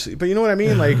 so obviously, but you know what I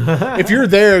mean. Like, if you're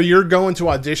there, you're going to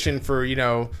audition for, you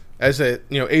know, as a,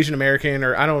 you know, Asian American,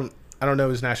 or I don't know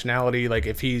his nationality. Like,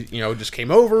 if he, you know, just came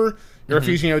over, or if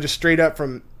he's, you know, just straight up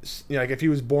from, you know, like if he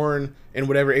was born in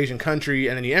whatever Asian country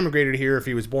and then he emigrated here, if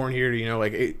he was born here to, you know,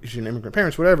 like Asian immigrant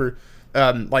parents, whatever.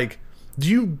 Like, do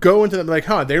you go into that like,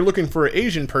 they're looking for an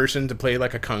Asian person to play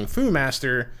like a kung fu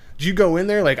master? Do you go in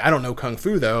there like, I don't know kung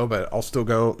fu though, but I'll still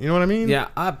go? You know what I mean? yeah,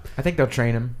 I think they'll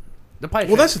train him.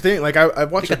 Well, that's the thing. Like, I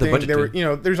watched They the got the thing. budget There were, too. you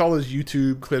know, there's all those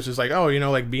YouTube clips. It's like, oh, you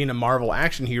know, like being a Marvel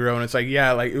action hero, and it's like,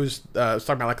 yeah, like it was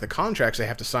talking about like the contracts they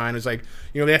have to sign. It's like,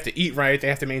 you know, they have to eat right, they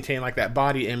have to maintain like that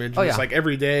body image. Oh, And It's yeah. like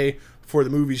every day for the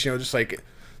movies, you know, just like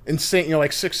insane, you know, like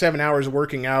 6-7 hours of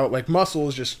working out, like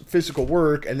muscles, just physical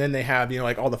work, and then they have, you know,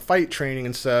 like all the fight training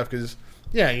and stuff. Because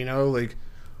yeah, you know, like.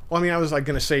 Well, I mean, I was like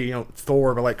gonna say, you know,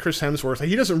 Thor, but like Chris Hemsworth, like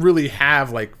he doesn't really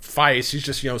have like fights. He's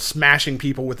just, you know, smashing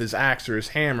people with his axe or his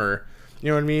hammer. You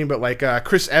know what I mean? But like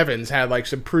Chris Evans had like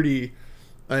some pretty,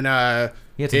 and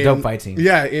He had some dope fight scenes.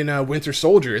 Yeah, in Winter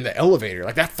Soldier in the elevator,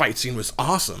 like that fight scene was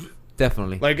awesome.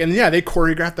 definitely. Like, and yeah, they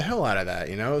choreographed the hell out of that.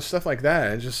 You know, stuff like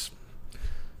that. It just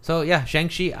So yeah,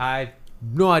 Shang-Chi. I have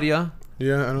no idea.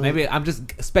 yeah, I don't Maybe I'm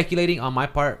just speculating on my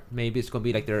part. Maybe it's gonna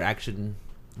be like their action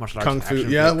martial arts. kung fu. action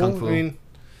Yeah, kung well, fu. I mean,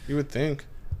 you would think.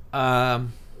 Next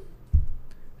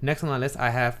on the list, I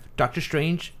have Doctor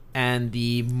Strange and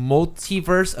the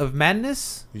Multiverse of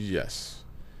Madness. Yes.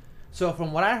 So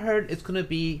from what I heard, it's gonna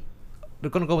be they're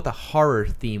gonna go with a horror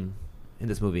theme in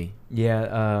this movie.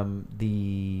 Yeah,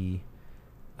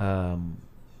 the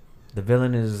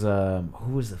villain is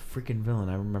who was the freaking villain?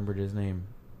 I remembered his name.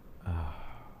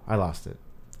 I lost it.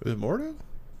 Was it Mordo?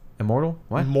 Immortal?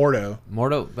 What? Mordo.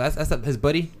 Mordo, that's his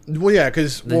buddy, Well, yeah,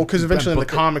 because Then eventually in the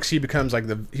booked it. comics he becomes like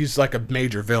he's like a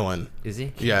major villain. is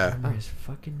he? Yeah. Remember his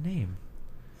fucking name.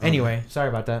 Anyway, sorry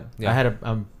about that. Yeah.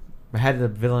 I had the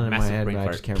villain in my Massive head, brain but I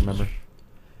fart. just can't remember.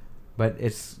 But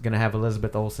it's gonna have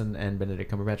Elizabeth Olsen and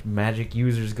Benedict Cumberbatch, magic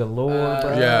users galore,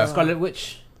 bro. Yeah. Scarlet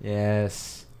Witch.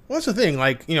 Yes. Well, that's the thing.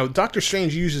 Like, you know, Doctor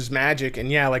Strange uses magic, and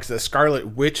yeah, like the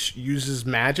Scarlet Witch uses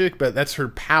magic, but that's her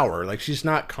power. Like, she's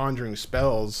not conjuring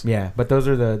spells Yeah, but those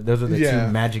are the Yeah.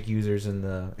 two magic users in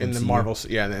the in the MCU. Marvel.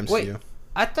 Yeah, in the MCU. Wait,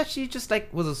 I thought she just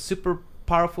like was a super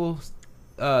powerful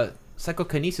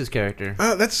psychokinesis character.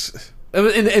 That's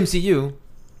In the MCU.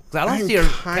 'Cause I don't mean, see her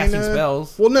casting kinda.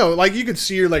 spells. Well, no, like you could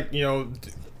see her, like, you know,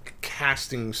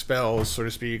 casting spells, so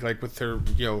to speak, like with her,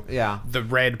 you know, Yeah. the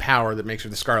red power that makes her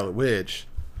the Scarlet Witch.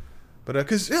 But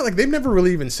because yeah, like they've never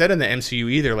really even said in the MCU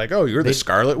either, like, oh, you're the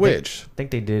Scarlet Witch. I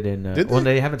think they did in. Did Well,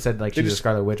 they? they haven't said like They she's a just-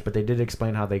 Scarlet Witch, but they did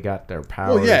explain how they got their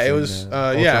powers. Well, yeah, it in, was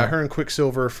Ultron. her and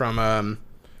Quicksilver from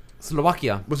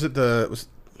Slovakia. was it the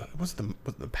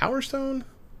Power Stone?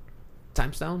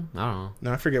 Time Stone? I don't know.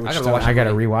 No, I forget which I gotta stone. watch I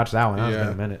gotta rewatch that one. That was Yeah.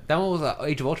 been a minute. That one was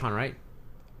Age of Ultron, right?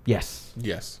 Yes.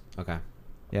 Yes. Okay.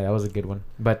 Yeah, that was a good one.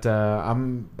 But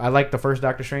I like the first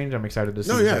Doctor Strange. I'm excited to see.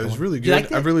 No, the yeah, it second was one. really You good.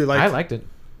 liked I it? really liked. I liked it.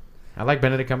 I like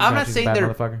Benedict Cumberbatch. I'm not He's saying a bad they're-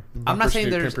 motherfucker. I'm not saying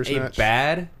there's Pimper a Snatch.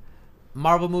 bad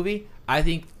Marvel movie. I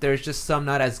think there's just some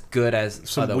not as good as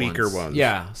Some other weaker ones.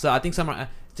 Yeah. So I think some are.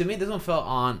 To me, this one fell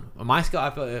on my scale. I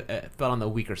felt it fell on the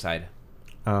weaker side.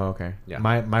 Oh, okay. Yeah.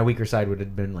 My weaker side would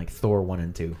have been like Thor 1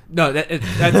 and 2. No,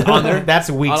 that's on there. That's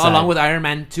a weak side. Along with Iron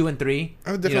Man 2 and 3.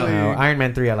 I would You know, definitely- Iron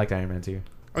Man 3. I liked Iron Man 2.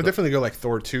 I would definitely go like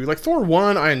Thor 2. Like Thor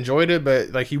 1, I enjoyed it,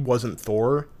 but like he wasn't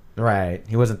Thor. Right.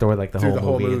 He wasn't Thor like the Through whole the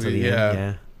whole movie until movie, the yeah. end.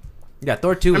 Yeah. Yeah,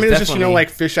 Thor 2 I was mean, it's just, you know, definitely- like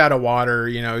fish out of water.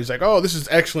 You know, he's like, oh, this is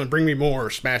excellent. Bring me more.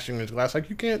 Smashing his glass. Like,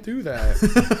 you can't do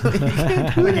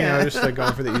that. You know, just like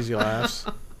going for the easy laughs.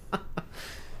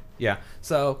 Yeah.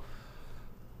 So,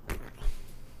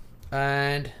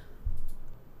 and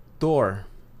Thor,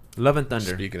 Love and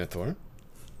Thunder. Speaking of Thor.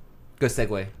 Good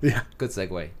segue. Yeah. Good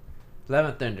segue. Love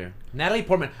and Thunder. Natalie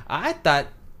Portman. I thought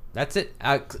that's it.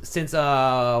 Since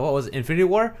what was it, Infinity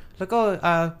War? Like,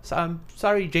 so I'm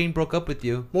sorry Jane broke up with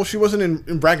you. Well, she wasn't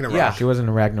in Ragnarok. Yeah. She wasn't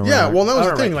in Ragnarok. Yeah, well, that was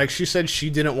the thing. Right. Like, she said she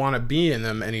didn't want to be in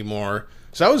them anymore.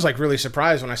 So I was, like, really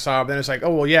surprised when I saw it. Then it's like,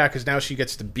 oh, well, yeah, because now she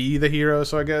gets to be the hero,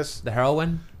 so I guess. The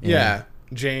heroine. Yeah.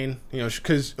 Jane. You know,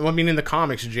 because, well, I mean, in the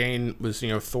comics, Jane was, you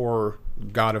know, Thor,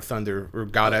 God of Thunder, or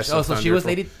Goddess of Thunder. So she was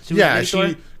Lady.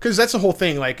 Because that's the whole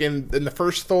thing. Like, in the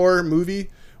first Thor movie,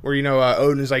 where, you know,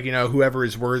 Odin is like, you know, whoever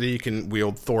is worthy can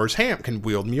wield Thor's can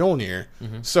wield Mjolnir.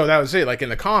 Mm-hmm. So that was it. Like, in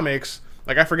the comics,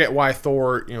 like, I forget why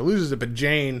Thor, you know, loses it, but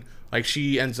Jane, like,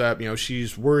 she ends up, you know,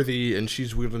 she's worthy and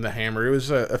she's wielding the hammer. It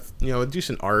was a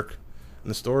decent arc in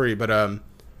the story, but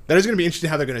that is going to be interesting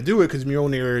how they're going to do it, because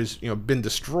Mjolnir has, you know, been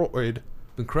destroyed,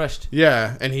 been crushed.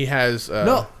 Yeah, and he has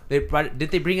no. Did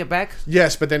they bring it back?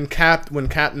 Yes, but then when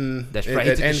Captain That's right.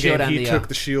 He took the shield Endgame, he and took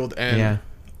the shield and Yeah.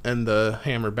 and the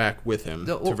hammer back with him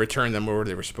The- to return them where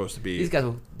they were supposed to be. These guys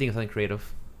will think of something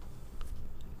creative.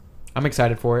 I'm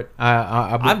excited for it.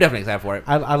 I'm definitely excited for it.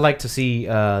 I'd like to see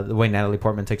the way Natalie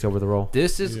Portman takes over the role.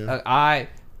 This is Yeah.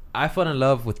 I fell in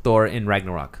love with Thor in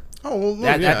Ragnarok. Oh well,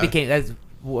 no, That's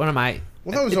one of my.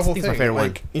 Well, that was the whole thing. My favorite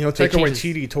Like, one. you know, They Taika changed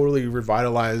Waititi totally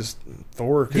revitalized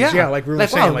Thor. 'Cause, Yeah. like we were Like,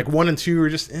 saying, wow. like 1 and 2 were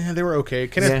just they were okay.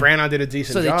 Kenneth Yeah. Branagh did a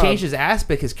decent So they job. changed his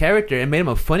aspect, his character, and made him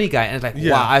a funny guy. And it's like,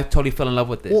 Yeah. wow, I totally fell in love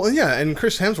with it. Well, yeah, and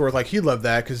Chris Hemsworth, like, he loved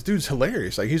that because dude's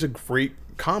hilarious. Like, he's a great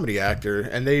comedy actor,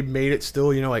 and they made it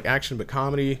still, you know, like action but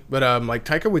comedy. But like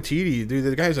Taika Waititi, dude,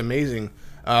 the guy's amazing.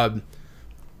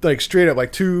 Like, straight up,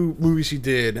 like 2 movies he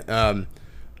did.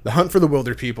 The Hunt for the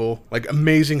Wilder People, like,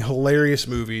 amazing, hilarious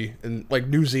movie, and like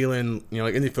New Zealand, you know,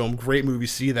 like indie film, great movie.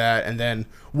 See that, and then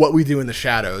What We Do in the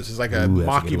Shadows is like a Ooh,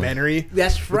 that's a good one. mockumentary.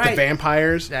 That's with right. the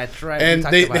vampires. That's right. And We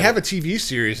talked they about have it. a TV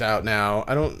series out now.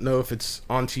 I don't know if it's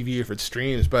on TV or if it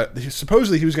streams, but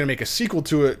supposedly he was going to make a sequel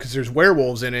to it because there's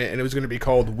werewolves in it, and it was going to be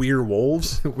called Weir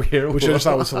Wolves, which I just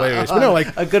thought was hilarious. But no,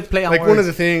 like a good play on like words. one of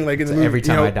the thing, like in the movie, Every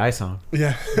Time you know, I Die song.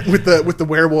 yeah, with the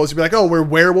werewolves, you'd be like, oh, we're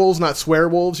werewolves, not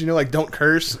swearwolves. You know, like don't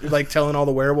curse. You're like telling all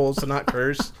the werewolves to not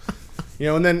curse. You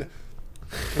know, and then.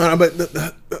 But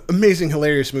the amazing,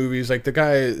 hilarious movies. Like the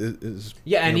guy is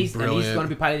Yeah, and you know, he's brilliant. going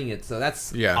to be piloting it, so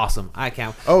that's Yeah. awesome. I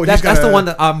can't. Oh, that's the one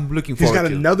that I'm looking He's forward got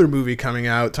to. another movie coming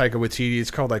out, Taika Waititi.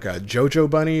 It's called like a Jojo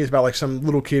Bunny. It's about like some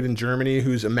little kid in Germany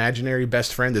whose imaginary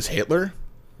best friend is Hitler.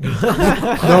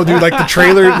 No, dude, like the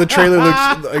trailer looks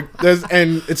like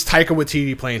and it's Taika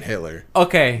Waititi playing Hitler.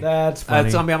 Okay, That's funny.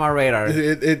 that's gonna be on my radar.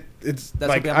 It's That's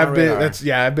like gonna be on my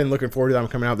radar. I've been looking forward to that one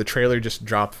coming out. The trailer just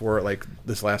dropped for it like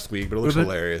this last week, but it looks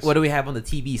hilarious. What do we have on the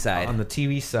TV side? On the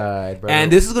TV side, bro.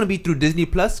 And this is going to be through Disney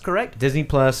Plus, correct? Disney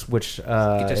Plus, which it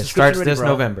subscription starts ready, this bro.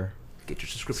 November. Get your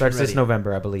subscription Starts ready. this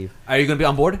November, I believe. Are you going to be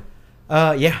on board?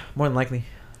 Yeah, more than likely.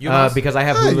 You, Mouse? Because I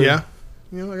have Hulu. Yeah.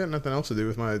 You know, I got nothing else to do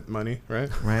with my money, right?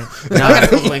 Right.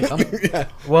 Disposable income. Yeah.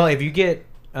 Well, if you get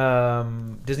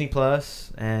Disney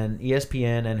Plus and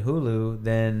ESPN and Hulu,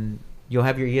 then you'll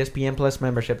have your ESPN Plus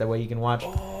membership. That way you can watch.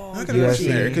 I got UFC.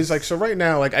 there because like so right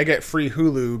now like I get free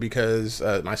Hulu because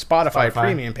my Spotify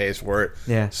premium pays for it.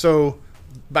 Yeah. So,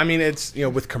 I mean it's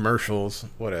with commercials,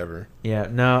 whatever. Yeah.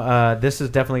 No. This is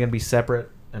definitely gonna be separate,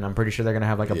 and I'm pretty sure they're gonna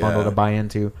have like a bundle Yeah. to buy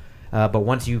into. But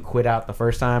once you quit out the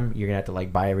first time, you're gonna have to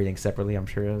like buy everything separately. I'm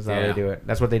sure that's how Yeah. they do it.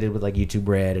 That's what they did with like YouTube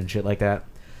Red and shit like that.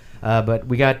 But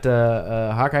we got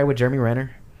Hawkeye with Jeremy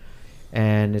Renner,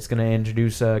 and it's gonna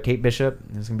introduce Kate Bishop.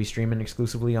 And it's gonna be streaming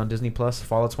exclusively on Disney Plus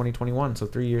fall of 2021. So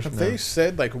 3 years Have from now. they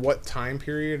said like what time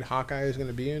period Hawkeye is going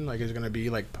to be in? Like is it going to be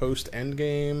like post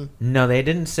Endgame? No, they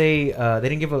didn't say. They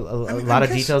didn't give a mean, lot I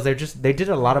of guess- details. They did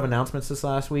a lot of announcements this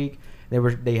last week.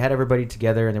 They had everybody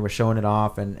together and they were showing it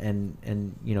off and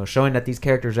showing that these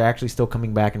characters are actually still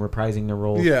coming back and reprising their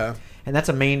roles. Yeah. And that's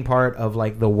a main part of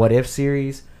like the What If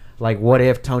series. Like, what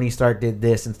if Tony Stark did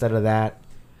this instead of that?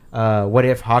 What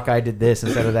if Hawkeye did this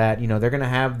instead of that? They're gonna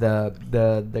have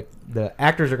the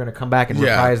actors are gonna come back and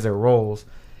Yeah. reprise their roles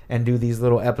and do these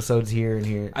little episodes here and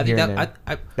here. I here think and that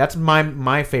there. That's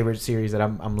my favorite series that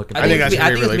I'm looking for. I think it's that's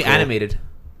gonna really be cool. animated.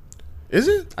 Is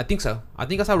it? I think so. I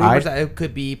think I saw rumors that it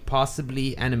could be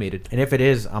possibly animated. And if it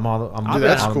is, I'm Dude,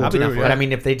 that's I'm- cool I'll be too, down for it. yeah. But I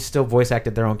mean, if they still voice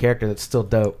acted their own character, that's still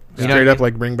dope. You know Straight what I up mean?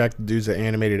 like bring back the dudes that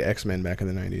animated X-Men back in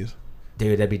the 90s.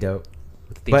 Dude, that'd be dope.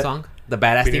 With the theme But- song, the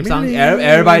badass theme song.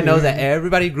 Everybody knows that.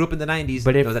 Everybody grew up in the '90s.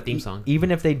 But if knows that theme song.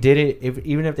 even if they did it,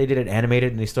 even if they did it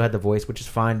animated and they still had the voice, which is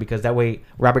fine because that way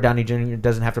Robert Downey Jr.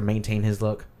 doesn't have to maintain his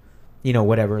look.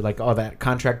 Whatever, like all that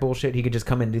contract bullshit. He could just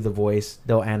come in and do the voice.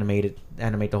 They'll animate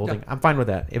the whole thing. I'm fine with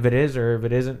that. If it is or if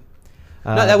it isn't.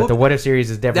 that but would the be- What If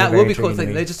series is definitely That very would be cool. intriguing It's to like,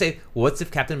 me. let's just say, what's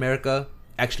if Captain America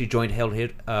actually joined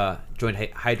Hydra.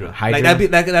 Hydra? Like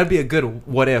that'd be a good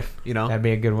what if, you know? That'd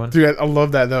be a good one. Dude, I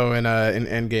love that though in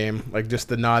Endgame, like just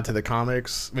the nod to the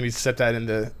comics when he set that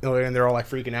into, and they're all like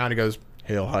freaking out. He goes,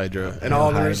 "Hail Hydra," and all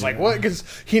of them are just like, "What?" Because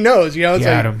he knows, you know. It's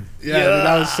Got like, him. yeah, dude,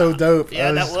 that was so dope.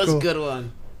 Yeah, that was cool. a good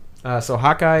one. So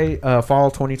Hawkeye,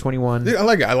 fall 2021. Dude, I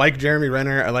like it. I like Jeremy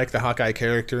Renner. I like the Hawkeye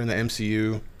character in the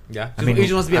MCU. Yeah, I mean, he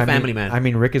just wants to be a I family mean- man. I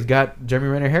mean, Rick has got Jeremy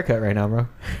Renner haircut right now, bro.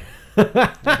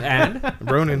 And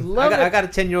Ronan, I got a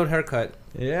 10-year-old haircut.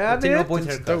 Yeah, 10-year-old boy's it's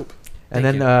haircut. dope. And Thank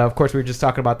then, you. of course, we were just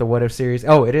talking about the What If series.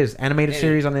 Oh, it is animated Hey.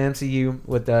 series on the MCU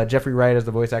with Jeffrey Wright as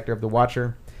the voice actor of the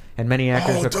Watcher, and many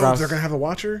actors Oh, dope! across. They're gonna have a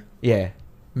Watcher. Yeah,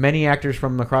 many actors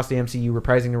from across the MCU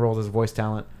reprising the roles as voice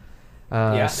talent.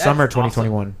 that's Summer awesome.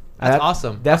 2021. That's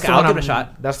awesome. That's Okay, the one I'll give I'm, it a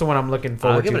shot. That's the one I'm looking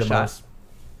forward give to it the a shot. most.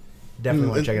 Definitely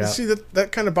want to check it out. See,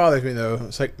 that kind of bothers me though.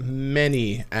 It's like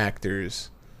many actors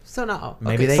So now,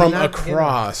 Maybe they- from not-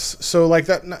 across. So like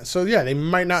that. So yeah, they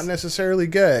might not necessarily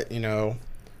get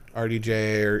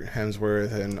RDJ or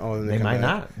Hemsworth and all of them. They come might back.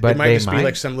 not, but it might they just might. be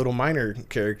like some little minor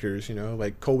characters,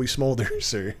 like Colby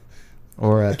Smulders or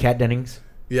Or Kat Dennings.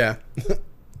 yeah.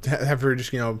 Have her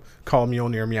just call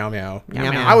Mjolnir meow meow.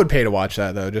 Meow, meow. I would pay to watch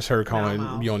that though. Just her calling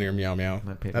Meow, Mjolnir meow meow.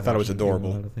 Might pay to I thought it watch was them do a lot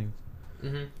adorable. of things.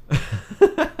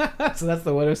 Mhm. So that's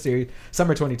the What If series.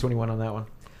 Summer 2021 on that one.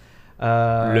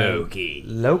 Loki.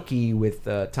 Loki with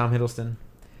Tom Hiddleston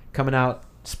coming out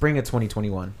spring of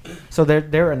 2021. So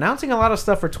they're announcing a lot of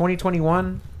stuff for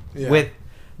 2021 Yeah. with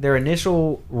their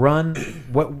initial run.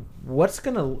 What's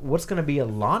gonna be a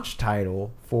launch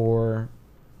title for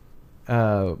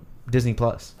Disney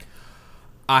Plus?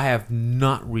 I have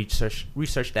not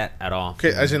researched that at all.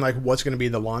 Okay, as in like what's going to be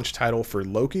the launch title for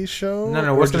Loki's show? No,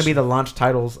 Or what's going to just- be the launch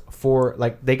titles for,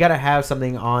 like, they got to have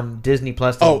something on Disney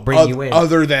Plus to bring you in.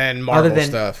 other than Marvel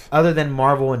stuff? Other than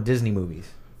Marvel and Disney movies.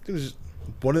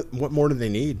 What more do they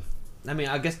need? I mean,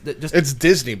 I guess just It's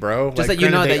Disney, bro. just Like, that you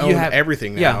know granted, that they you own have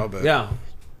everything yeah, now. But yeah.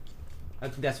 I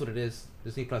think that's what it is.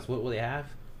 Disney Plus. What will they have?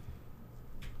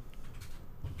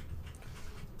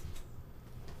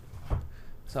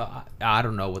 So I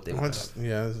don't know what they want. What's,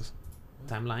 yeah, this is-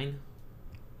 Timeline.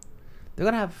 They're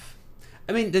gonna have.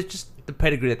 I mean, there's just the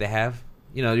pedigree that they have.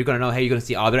 You're gonna know. Hey, you're gonna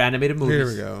see other animated movies. here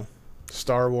we go.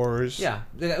 Star Wars. Yeah,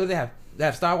 they have. They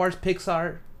have Star Wars,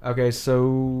 Pixar. Okay,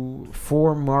 so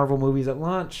 4 Marvel movies at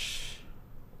launch.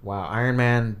 Wow, Iron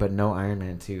Man, but no Iron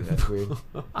Man 2. That's weird.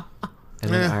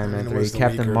 And then Iron Man it 3, was the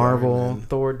Captain weaker Marvel, Iron Man.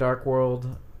 Thor: Dark World,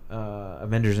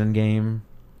 Avengers: Endgame,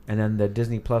 and then the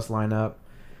Disney Plus lineup.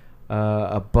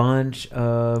 A bunch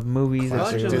of movies. Bunch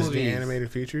Classic of Disney movies. animated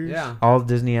features. Yeah, All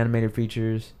Disney animated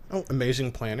features. Oh,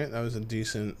 Amazing Planet. That was a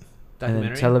decent. And then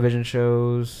documentary. television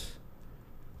shows.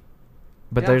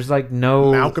 But Yeah. there's like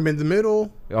no. Malcolm in the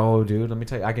Middle. Oh, dude, let me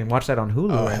tell you, I can watch that on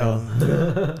Hulu Oh right hell.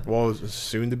 now. Well, it's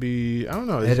soon to be. I don't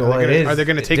know. It is. Are they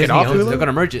going to take Disney it off owns it. Hulu? They're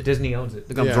gonna merge it. Disney owns it.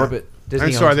 They're gonna Yeah. absorb it. Disney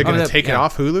And so, are they owns going Oh, to take it yeah.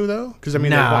 off Hulu though? Because I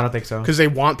mean, Nah, I don't think so. Because they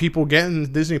want people getting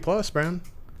Disney Plus, man.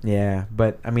 Yeah,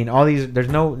 but I mean, all these there's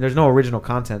no original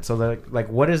content. So like,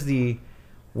 what is the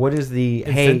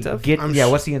Incentive? hey I'm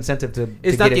what's the incentive to?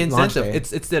 It's to not get the it launch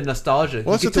incentive. day? It's the nostalgia.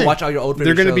 Well, that's You the get to thing. watch all your old.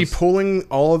 They're going to be shows. pulling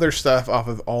all of their stuff off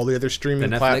of all the other streaming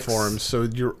The Netflix. platforms, so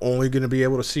you're only going to be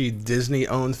able to see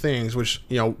Disney-owned things. Which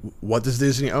what does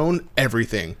Disney own?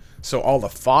 Everything. So all the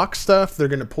Fox stuff, they're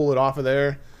going to pull it off of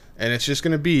there, and it's just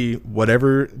going to be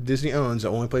whatever Disney owns. The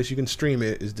only place you can stream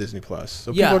it is Disney Plus.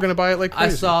 So people are going to buy it like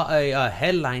crazy. I saw a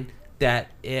headline that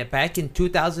back in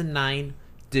 2009,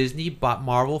 Disney bought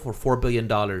Marvel for $4 billion.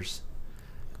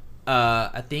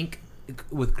 I think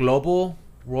with global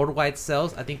worldwide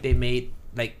sales, I think they made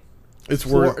like It's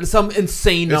worth some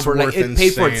insane it's number. Like worth it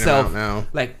paid for insane itself.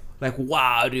 amount now. Like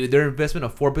wow, dude, their investment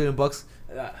of $4 billion.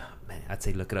 Man, I'd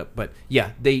say look it up. But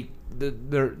yeah, they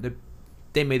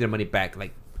made their money back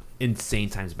like insane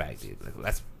times back, dude.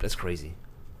 Like, that's crazy.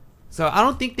 So I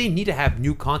don't think they need to have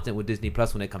new content with Disney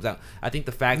Plus when it comes out. I think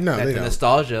the fact No, that they the don't.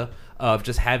 nostalgia of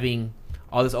just having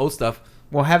all this old stuff.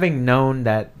 Well, having known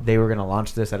that they were going to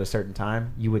launch this at a certain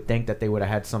time, you would think that they would have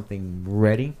had something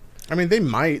ready. I mean, they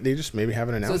might. They just maybe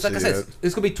haven't So announced it's like I it said, yet.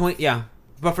 it's gonna be 20. Yeah,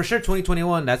 but for sure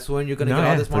 2021. That's when you're gonna No, get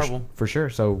all yeah, this Marvel. for sure.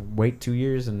 So wait 2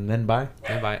 years and then buy.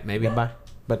 Maybe. Then buy.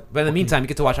 But But in the meantime, you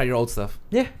get to watch all your old stuff.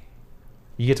 yeah,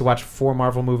 you get to watch 4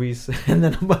 Marvel movies and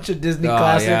then a bunch of Disney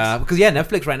classics. Yeah, because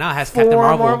Netflix right now has 4 Captain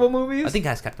Marvel. Marvel movies. I think it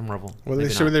has Captain Marvel. Well, they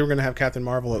Maybe said not. they were going to have Captain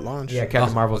Marvel at launch. Yeah,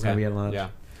 Captain Oh, Marvel's okay. gonna be at launch. Yeah,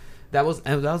 that was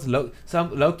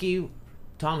Loki,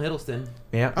 Tom Hiddleston.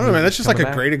 Yeah, I don't know, man. That's just like coming a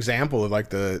back. great example of like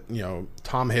the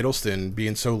Tom Hiddleston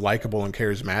being so likable and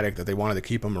charismatic that they wanted to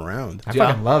keep him around I Yeah.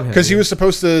 fucking love him because he dude. was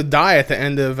supposed to die at the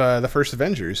end of the first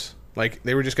Avengers. Like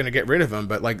they were just going to get rid of him,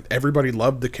 but like everybody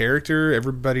loved the character.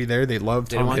 Everybody there, they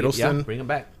loved Tom Hiddleston. Bring him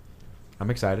back. I'm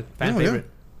excited. Fan favorite.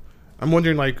 I'm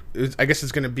wondering, like, I guess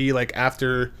it's going to be like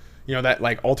after, you know, that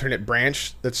like alternate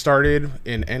branch that started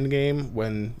in Endgame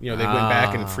when, you know, they went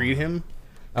back and freed him.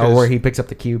 Oh, where he picks up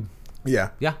the cube. Yeah.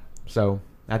 Yeah. So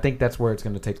I think that's where it's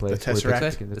going to take place. The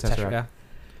Tesseract. The Tesseract. Yeah.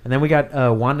 And then we got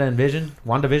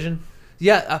WandaVision.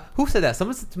 Yeah. Who said that?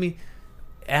 Someone said to me,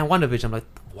 and WandaVision. I'm like,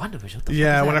 WandaVision? What the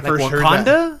Yeah, fuck is when that? I first like, heard Wakanda?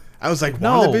 that, I was like,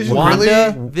 No, WandaVision? Really?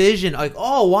 WandaVision. Like,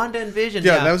 oh, Wanda and Vision.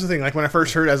 Yeah, that was the thing. Like when I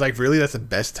first heard it, I was like, really? That's the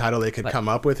best title they could come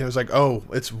up with? And it was like, oh,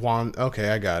 it's Okay,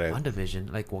 I got it.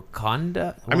 WandaVision. Like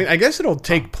Wakanda? I mean, I guess it'll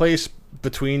take place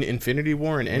between Infinity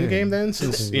War and Endgame then,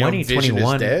 since, you know, Vision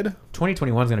is dead.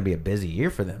 2021 is going to be a busy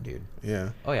year for them, dude. Yeah.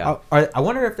 Oh, yeah. I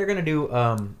wonder if they're going to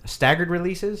do staggered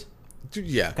releases. Dude,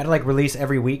 yeah. Kind of like release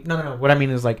every week. No. What I mean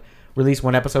is like release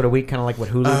one episode a week, kind of like what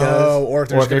Hulu does. Or if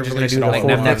they're just going to do the like full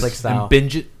Netflix Netflix style. and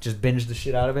binge it. Just binge the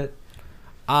shit out of it.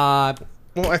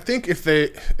 Well, I think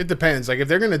it depends. Like if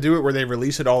they're gonna do it where they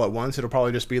release it all at once, it'll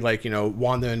probably just be like, you know,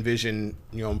 Wanda and Vision,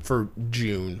 you know, for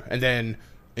June, and then,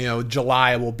 you know,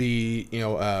 July will be, you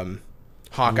know,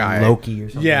 Hawkeye, Loki or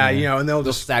something. Yeah, you know, and they'll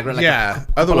just stagger it like yeah. a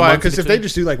couple of Otherwise, months because in if they between.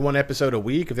 just do like one episode a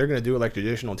week, if they're gonna do it like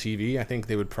traditional TV, I think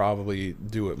they would probably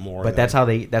do it more. But that's how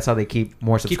they keep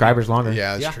more subscribers longer.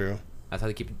 Yeah, that's Yeah. true. That's how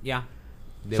they keep it. Yeah.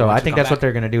 They So want I to think come that's what back.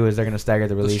 they're gonna do is they're gonna stagger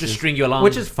the Let's releases, just string you along.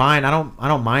 which is fine. I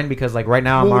don't mind because like right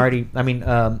now I'm Well- already. I mean,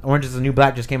 Orange Is the New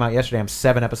Black just came out yesterday. I'm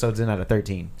 7 episodes in out of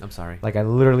 13. I'm sorry. Like I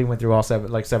literally went through all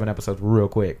 7 episodes real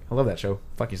quick. I love that show.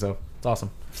 Fuck yourself. It's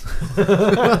awesome.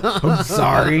 I'm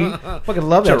sorry. Fucking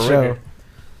love that show.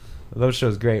 Those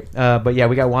shows great. But yeah,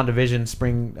 we got WandaVision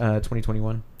spring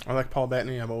 2021. I like Paul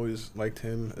Bettany. I've always liked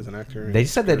him as an actor. They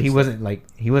said that he wasn't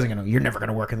gonna. You're never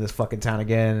gonna work in this fucking town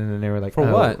again. And then they were like, For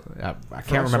oh, what? I all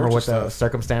can't remember sorts what of the stuff.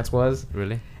 circumstance was.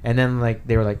 Really? And then like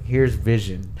they were like, here's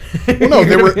Vision. Well, no,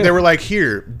 they were like,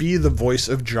 here, be the voice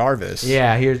of Jarvis.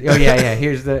 Yeah, here's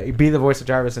here's be the voice of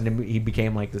Jarvis, and then he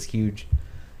became like this huge,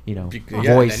 you know,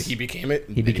 Yeah, voice. and then he became it.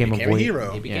 He became a voice.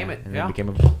 hero. He became it, and yeah. then became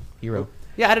a hero.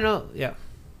 Yeah, I don't know. Yeah.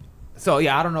 So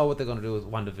yeah, I don't know what they're gonna do with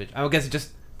WandaVision. I guess it's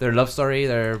just their love story.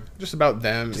 They're Just about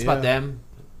them. just yeah. about them.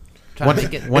 Trying to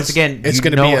make it. Once again, it's you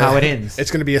gonna know be how it ends. It's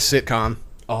going to be a sitcom,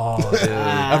 Oh, dude.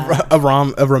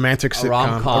 a romantic sitcom,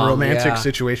 rom-com, a romantic yeah.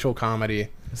 situational comedy.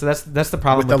 So that's the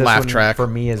problem With with the this laugh one track. for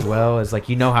me as well. Is like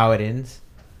you know how it ends.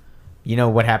 You know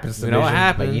what happens to You know what Vision,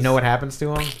 happens. Like, you know what happens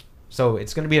to him. So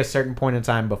it's going to be a certain point in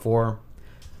time before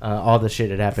all the shit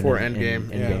that happened Before in Endgame,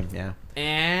 Endgame, yeah.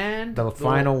 And The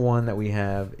final one that we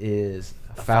have is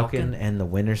Falcon and the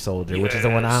Winter Soldier, which is the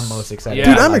one I'm most excited Yeah.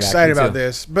 about. Dude, I'm live excited action, about too.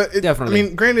 this. But Definitely. I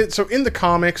mean, granted, so in the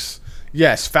comics,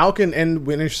 yes, Falcon and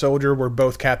Winter Soldier were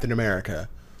both Captain America.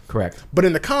 Correct. But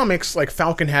in the comics, like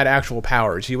Falcon had actual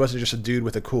powers. He wasn't just a dude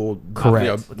with a cool,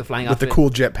 Correct. with the flying with the outfit. cool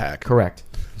jetpack. Correct.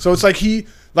 So it's like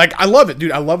I love it,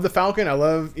 dude. I love the Falcon. I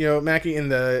love, you know, Mackie in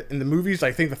the movies.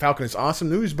 I think the Falcon is awesome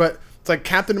news, but it's like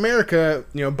Captain America,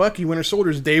 you know, Bucky, Winter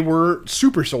Soldiers. They were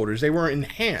super soldiers. They weren't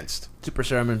enhanced. Super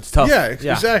Sherman's tough. Yeah,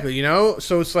 exactly. You know,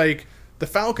 so it's like the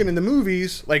Falcon in the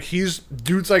movies. Like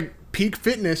dude's like peak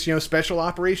fitness. You know, special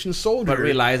operations soldier. But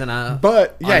relies on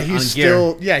But yeah, on he's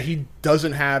gear. still he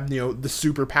doesn't have, you know, the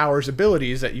superpowers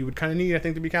abilities that you would kind of need, I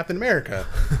think, to be Captain America.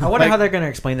 I wonder how they're going to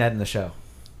explain that in the show.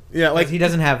 Yeah, like Like he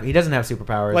doesn't have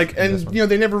superpowers. like, in and this one. you know,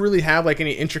 they never really have like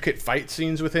any intricate fight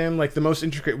scenes with him. Like the most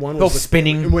intricate one was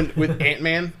spinning. with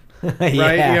Ant-Man, right?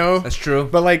 Yeah. You know, That's true.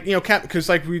 But like, you know, because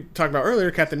like we talked about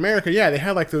earlier, Captain America, yeah, they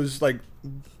had like those like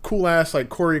cool ass like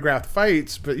choreographed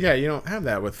fights, but yeah, you don't have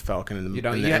that with Falcon in the You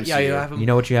don't. in the Yeah, MCU. yeah, you have him. You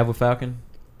know what you have with Falcon?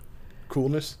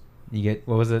 Coolness. You get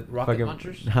what was it? Rocket Fucking-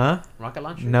 launchers? Huh? Rocket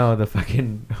launchers. No, the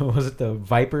fucking what was it? The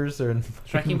Vipers or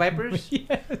Striking Vipers.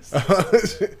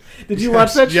 Yes. Did you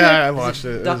watch that shit? Yeah, I watched it.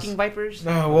 It was Docking Vipers.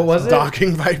 No, what was it?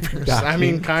 Docking Vipers. I Docking.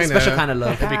 mean, kind of. Special kind of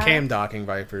love. It became Docking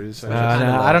Vipers. No,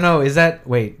 I don't know. Is that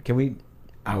wait? Can we?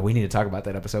 Oh, we need to talk about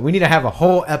that episode. We need to have a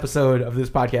whole episode of this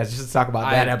podcast just to talk about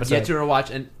that I episode. yet to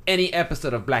rewatch any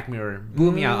episode of Black Mirror.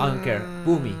 Boo me out. I don't care.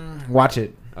 Boo me. Watch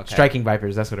it. Okay. Striking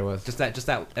Vipers. That's what it was. Just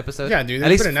that episode. Yeah, dude. At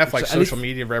There's least been enough like at least- social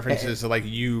media references to like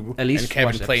you At least and Kevin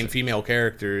watch the playing episode. female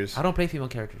characters. I don't play female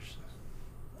characters.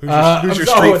 Who's your I'm sorry.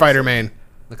 Street Fighter main?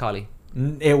 The Kali. Who?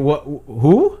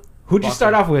 Who'd you Walker.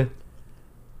 start off with?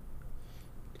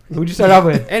 Who'd you start off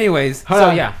with? Anyways, Hold so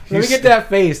on. yeah, Let me get that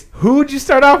face. Who'd you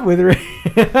start off with? Laura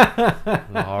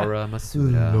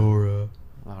Masuda. Laura.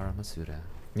 Laura Masuda.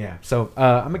 Yeah. So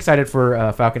I'm excited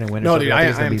for Falcon and Winter No, Soldier. dude, I think I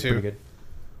it's gonna am be too. pretty good.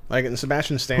 Like in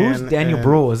Sebastian Stan. Who's Daniel and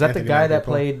Bruhl? Is that Anthony the guy that Mackie.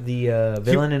 played the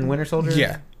villain in Winter Soldier?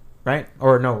 Yeah. Right?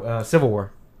 Or no, Civil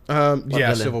War. Yeah,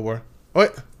 villain? Civil War.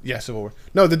 What? Yeah, Civil War.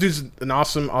 No, the dude's an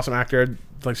awesome actor. I'd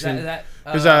like seen. That,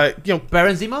 You know,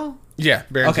 Baron Zemo? yeah,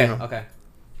 Baron Okay, Zemo. okay.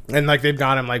 And like they've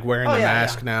got him like wearing Oh, the yeah,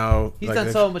 mask yeah. now. He's like, done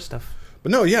they've- so much stuff.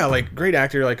 But no, yeah, like great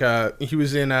actor. Like he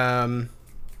was in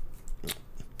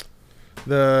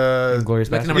the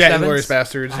Inglourious like Basterds. number yeah, sevens? Inglourious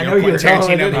Bastards. I know you're Tarantino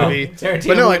talking about movie. Tarantino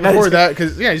But no, like movie. before that,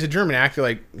 because yeah, he's a German actor.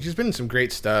 Like he's been in some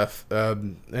great stuff,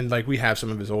 and like we have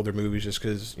some of his older movies just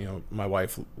because my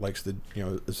wife likes the She's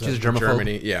a germaphobe?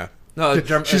 Germany. Yeah, No,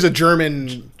 she's a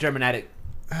German. German addict.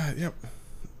 Yep.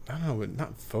 I don't know, but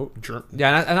not German.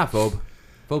 Yeah, not phobe.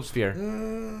 Phobe sphere.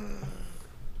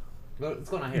 What's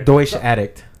going on here? Deutsch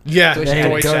addict. Yeah, Deutsch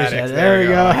Deutsch Addict. Addict. There we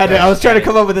go. I was trying to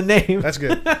come up with a name. That's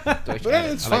good. Deutsch But yeah,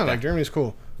 addict. it's I fun. that. Like Germany's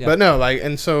cool. Yeah. But no, like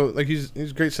and so like he's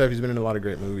great stuff. He's been in a lot of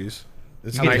great movies.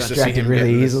 It's You get nice to see distracted him really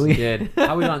getting this- easily. Good.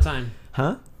 How we on time?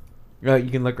 Huh? Oh, you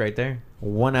can look right there.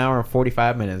 1 hour and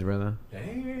 45 minutes, brother.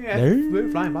 We're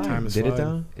flying by. Time is Did it flying.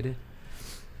 though? It is.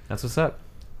 That's what's up.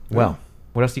 Well,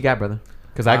 what else you got, brother?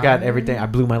 Because I got everything. I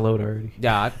blew my load already.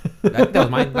 Yeah, that was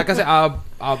mine. Like I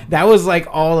said, That was like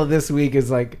all of this week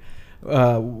is like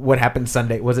what happened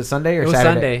Sunday. Was it Sunday or It was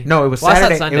Saturday? Sunday. No, it was Well, I said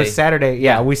Saturday. It Sunday. was Saturday.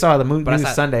 Yeah, we saw the But I news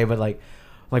said- Sunday, but like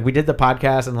we did the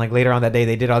podcast and like later on that day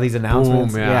they did all these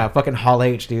announcements. Boom, yeah. yeah. Fucking Hall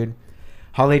H, dude.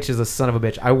 Hall H is a son of a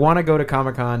bitch. I want to go to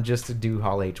Comic-Con just to do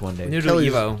Hall H one day. Near to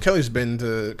Kelly's, Evo. Kelly's been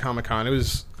to Comic-Con. It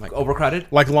was Like overcrowded.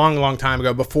 like long time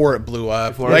ago before it blew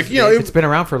up. Before like it- you know, It's been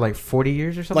around for like 40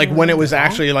 years or something. like when it was that.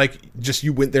 actually like just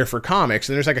you went there for comics,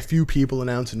 and there's like a few people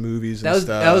announcing movies and stuff.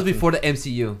 That was before the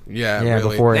MCU. Yeah, Yeah, really.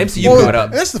 before The it- MCU Well, got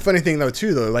up. that's the funny thing though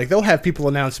too though. Like they'll have people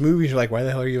announce movies. You're like, why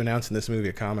the hell are you announcing this movie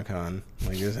at Comic-Con?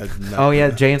 Like this has nothing. Oh yeah,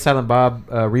 Jay and Silent Bob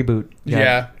reboot.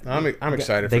 Yeah, I'm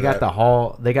excited. They for got that. the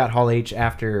Hall. They got Hall H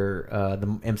after the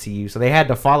MCU, so they had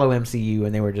to follow MCU,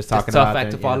 and they were just talking It's a tough about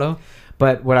act to their- yeah. follow.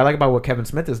 But what I like about what Kevin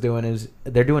Smith is doing is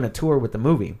they're doing a tour with the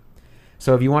movie.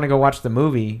 So if you want to go watch the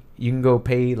movie, you can go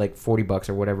pay like $40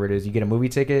 or whatever it is. You get a movie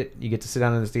ticket, you get to sit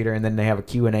down in the theater, and then they have a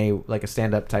Q&A, like a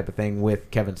stand-up type of thing with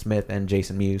Kevin Smith and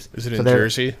Jason Mewes. Is it So in they're-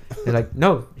 Jersey? They're like,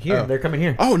 no, here, Oh. they're coming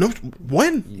here. Oh no!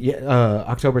 When? Yeah,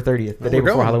 October 30th, the Oh, day we're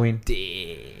before going. Halloween.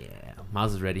 Damn,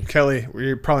 Miles is ready. Kelly,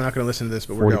 we're probably not going to listen to this,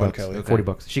 but we're going, $40. Kelly. Okay.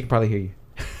 $40. She can probably hear you.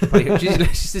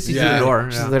 She's Yeah. in the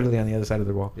door. She's Yeah. literally on the other side of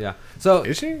the wall. Yeah. So,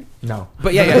 Is she? No.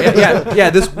 but yeah.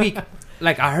 This week,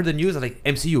 like I heard the news, like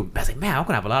MCU. I was like, man, I'm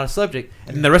gonna have a lot of subject,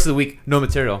 and then the rest of the week, no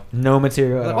material. No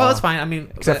material. At Well, all. that's fine. I mean,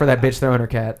 Except for that bitch throwing her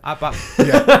cat. Yeah.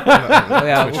 Oh,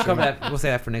 yeah, we'll cover that. We'll say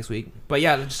that for next week. But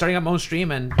yeah, just starting up my own stream,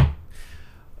 and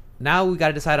now we got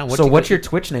to decide on what. So to what's go- your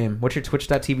Twitch name? What's your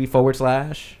twitch.tv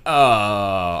 /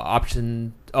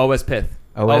 option OS Pith?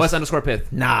 OS? OS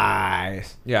 _Pith.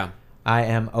 Nice. Yeah. I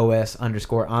am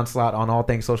OS_onslaught on all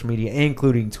things social media,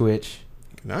 including Twitch.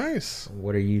 Nice.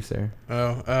 What are you, sir?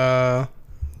 Oh,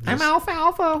 I'm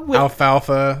Alfalfa.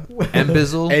 Alfalfa.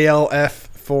 Ambizzle.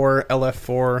 ALF4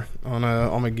 LF4 on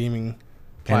all my gaming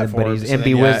platforms. Everybody's And MB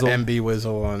then, Wizzle. MB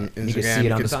Wizzle on Instagram. You can see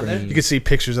it on the It's on there? screen. You can see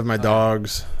pictures of my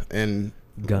dogs and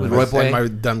Guns. With Roy Boy. and my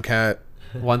dumb cat.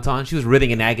 Wonton. She was writhing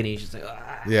in agony. She's like,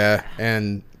 "Ah." Yeah,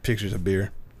 and pictures of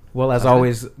beer. Well, as Sounds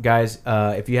always, guys,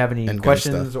 if you have any And gun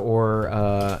questions stuff.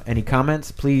 or any comments,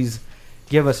 please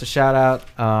give us a shout out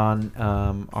on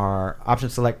our Option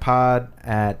Select Pod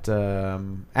at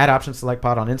Option Select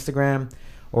Pod on Instagram,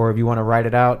 or if you want to write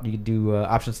it out, you can do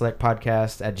Option Select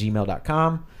Podcast at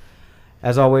gmail.com.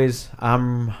 As always,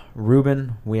 I'm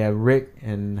Ruben. We have Rick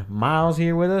and Miles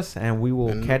here with us, and we will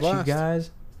Been a catch you blast.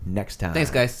 guys next time.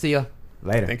 Thanks, guys. See ya.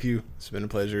 Later. Thank you. It's been a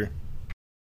pleasure.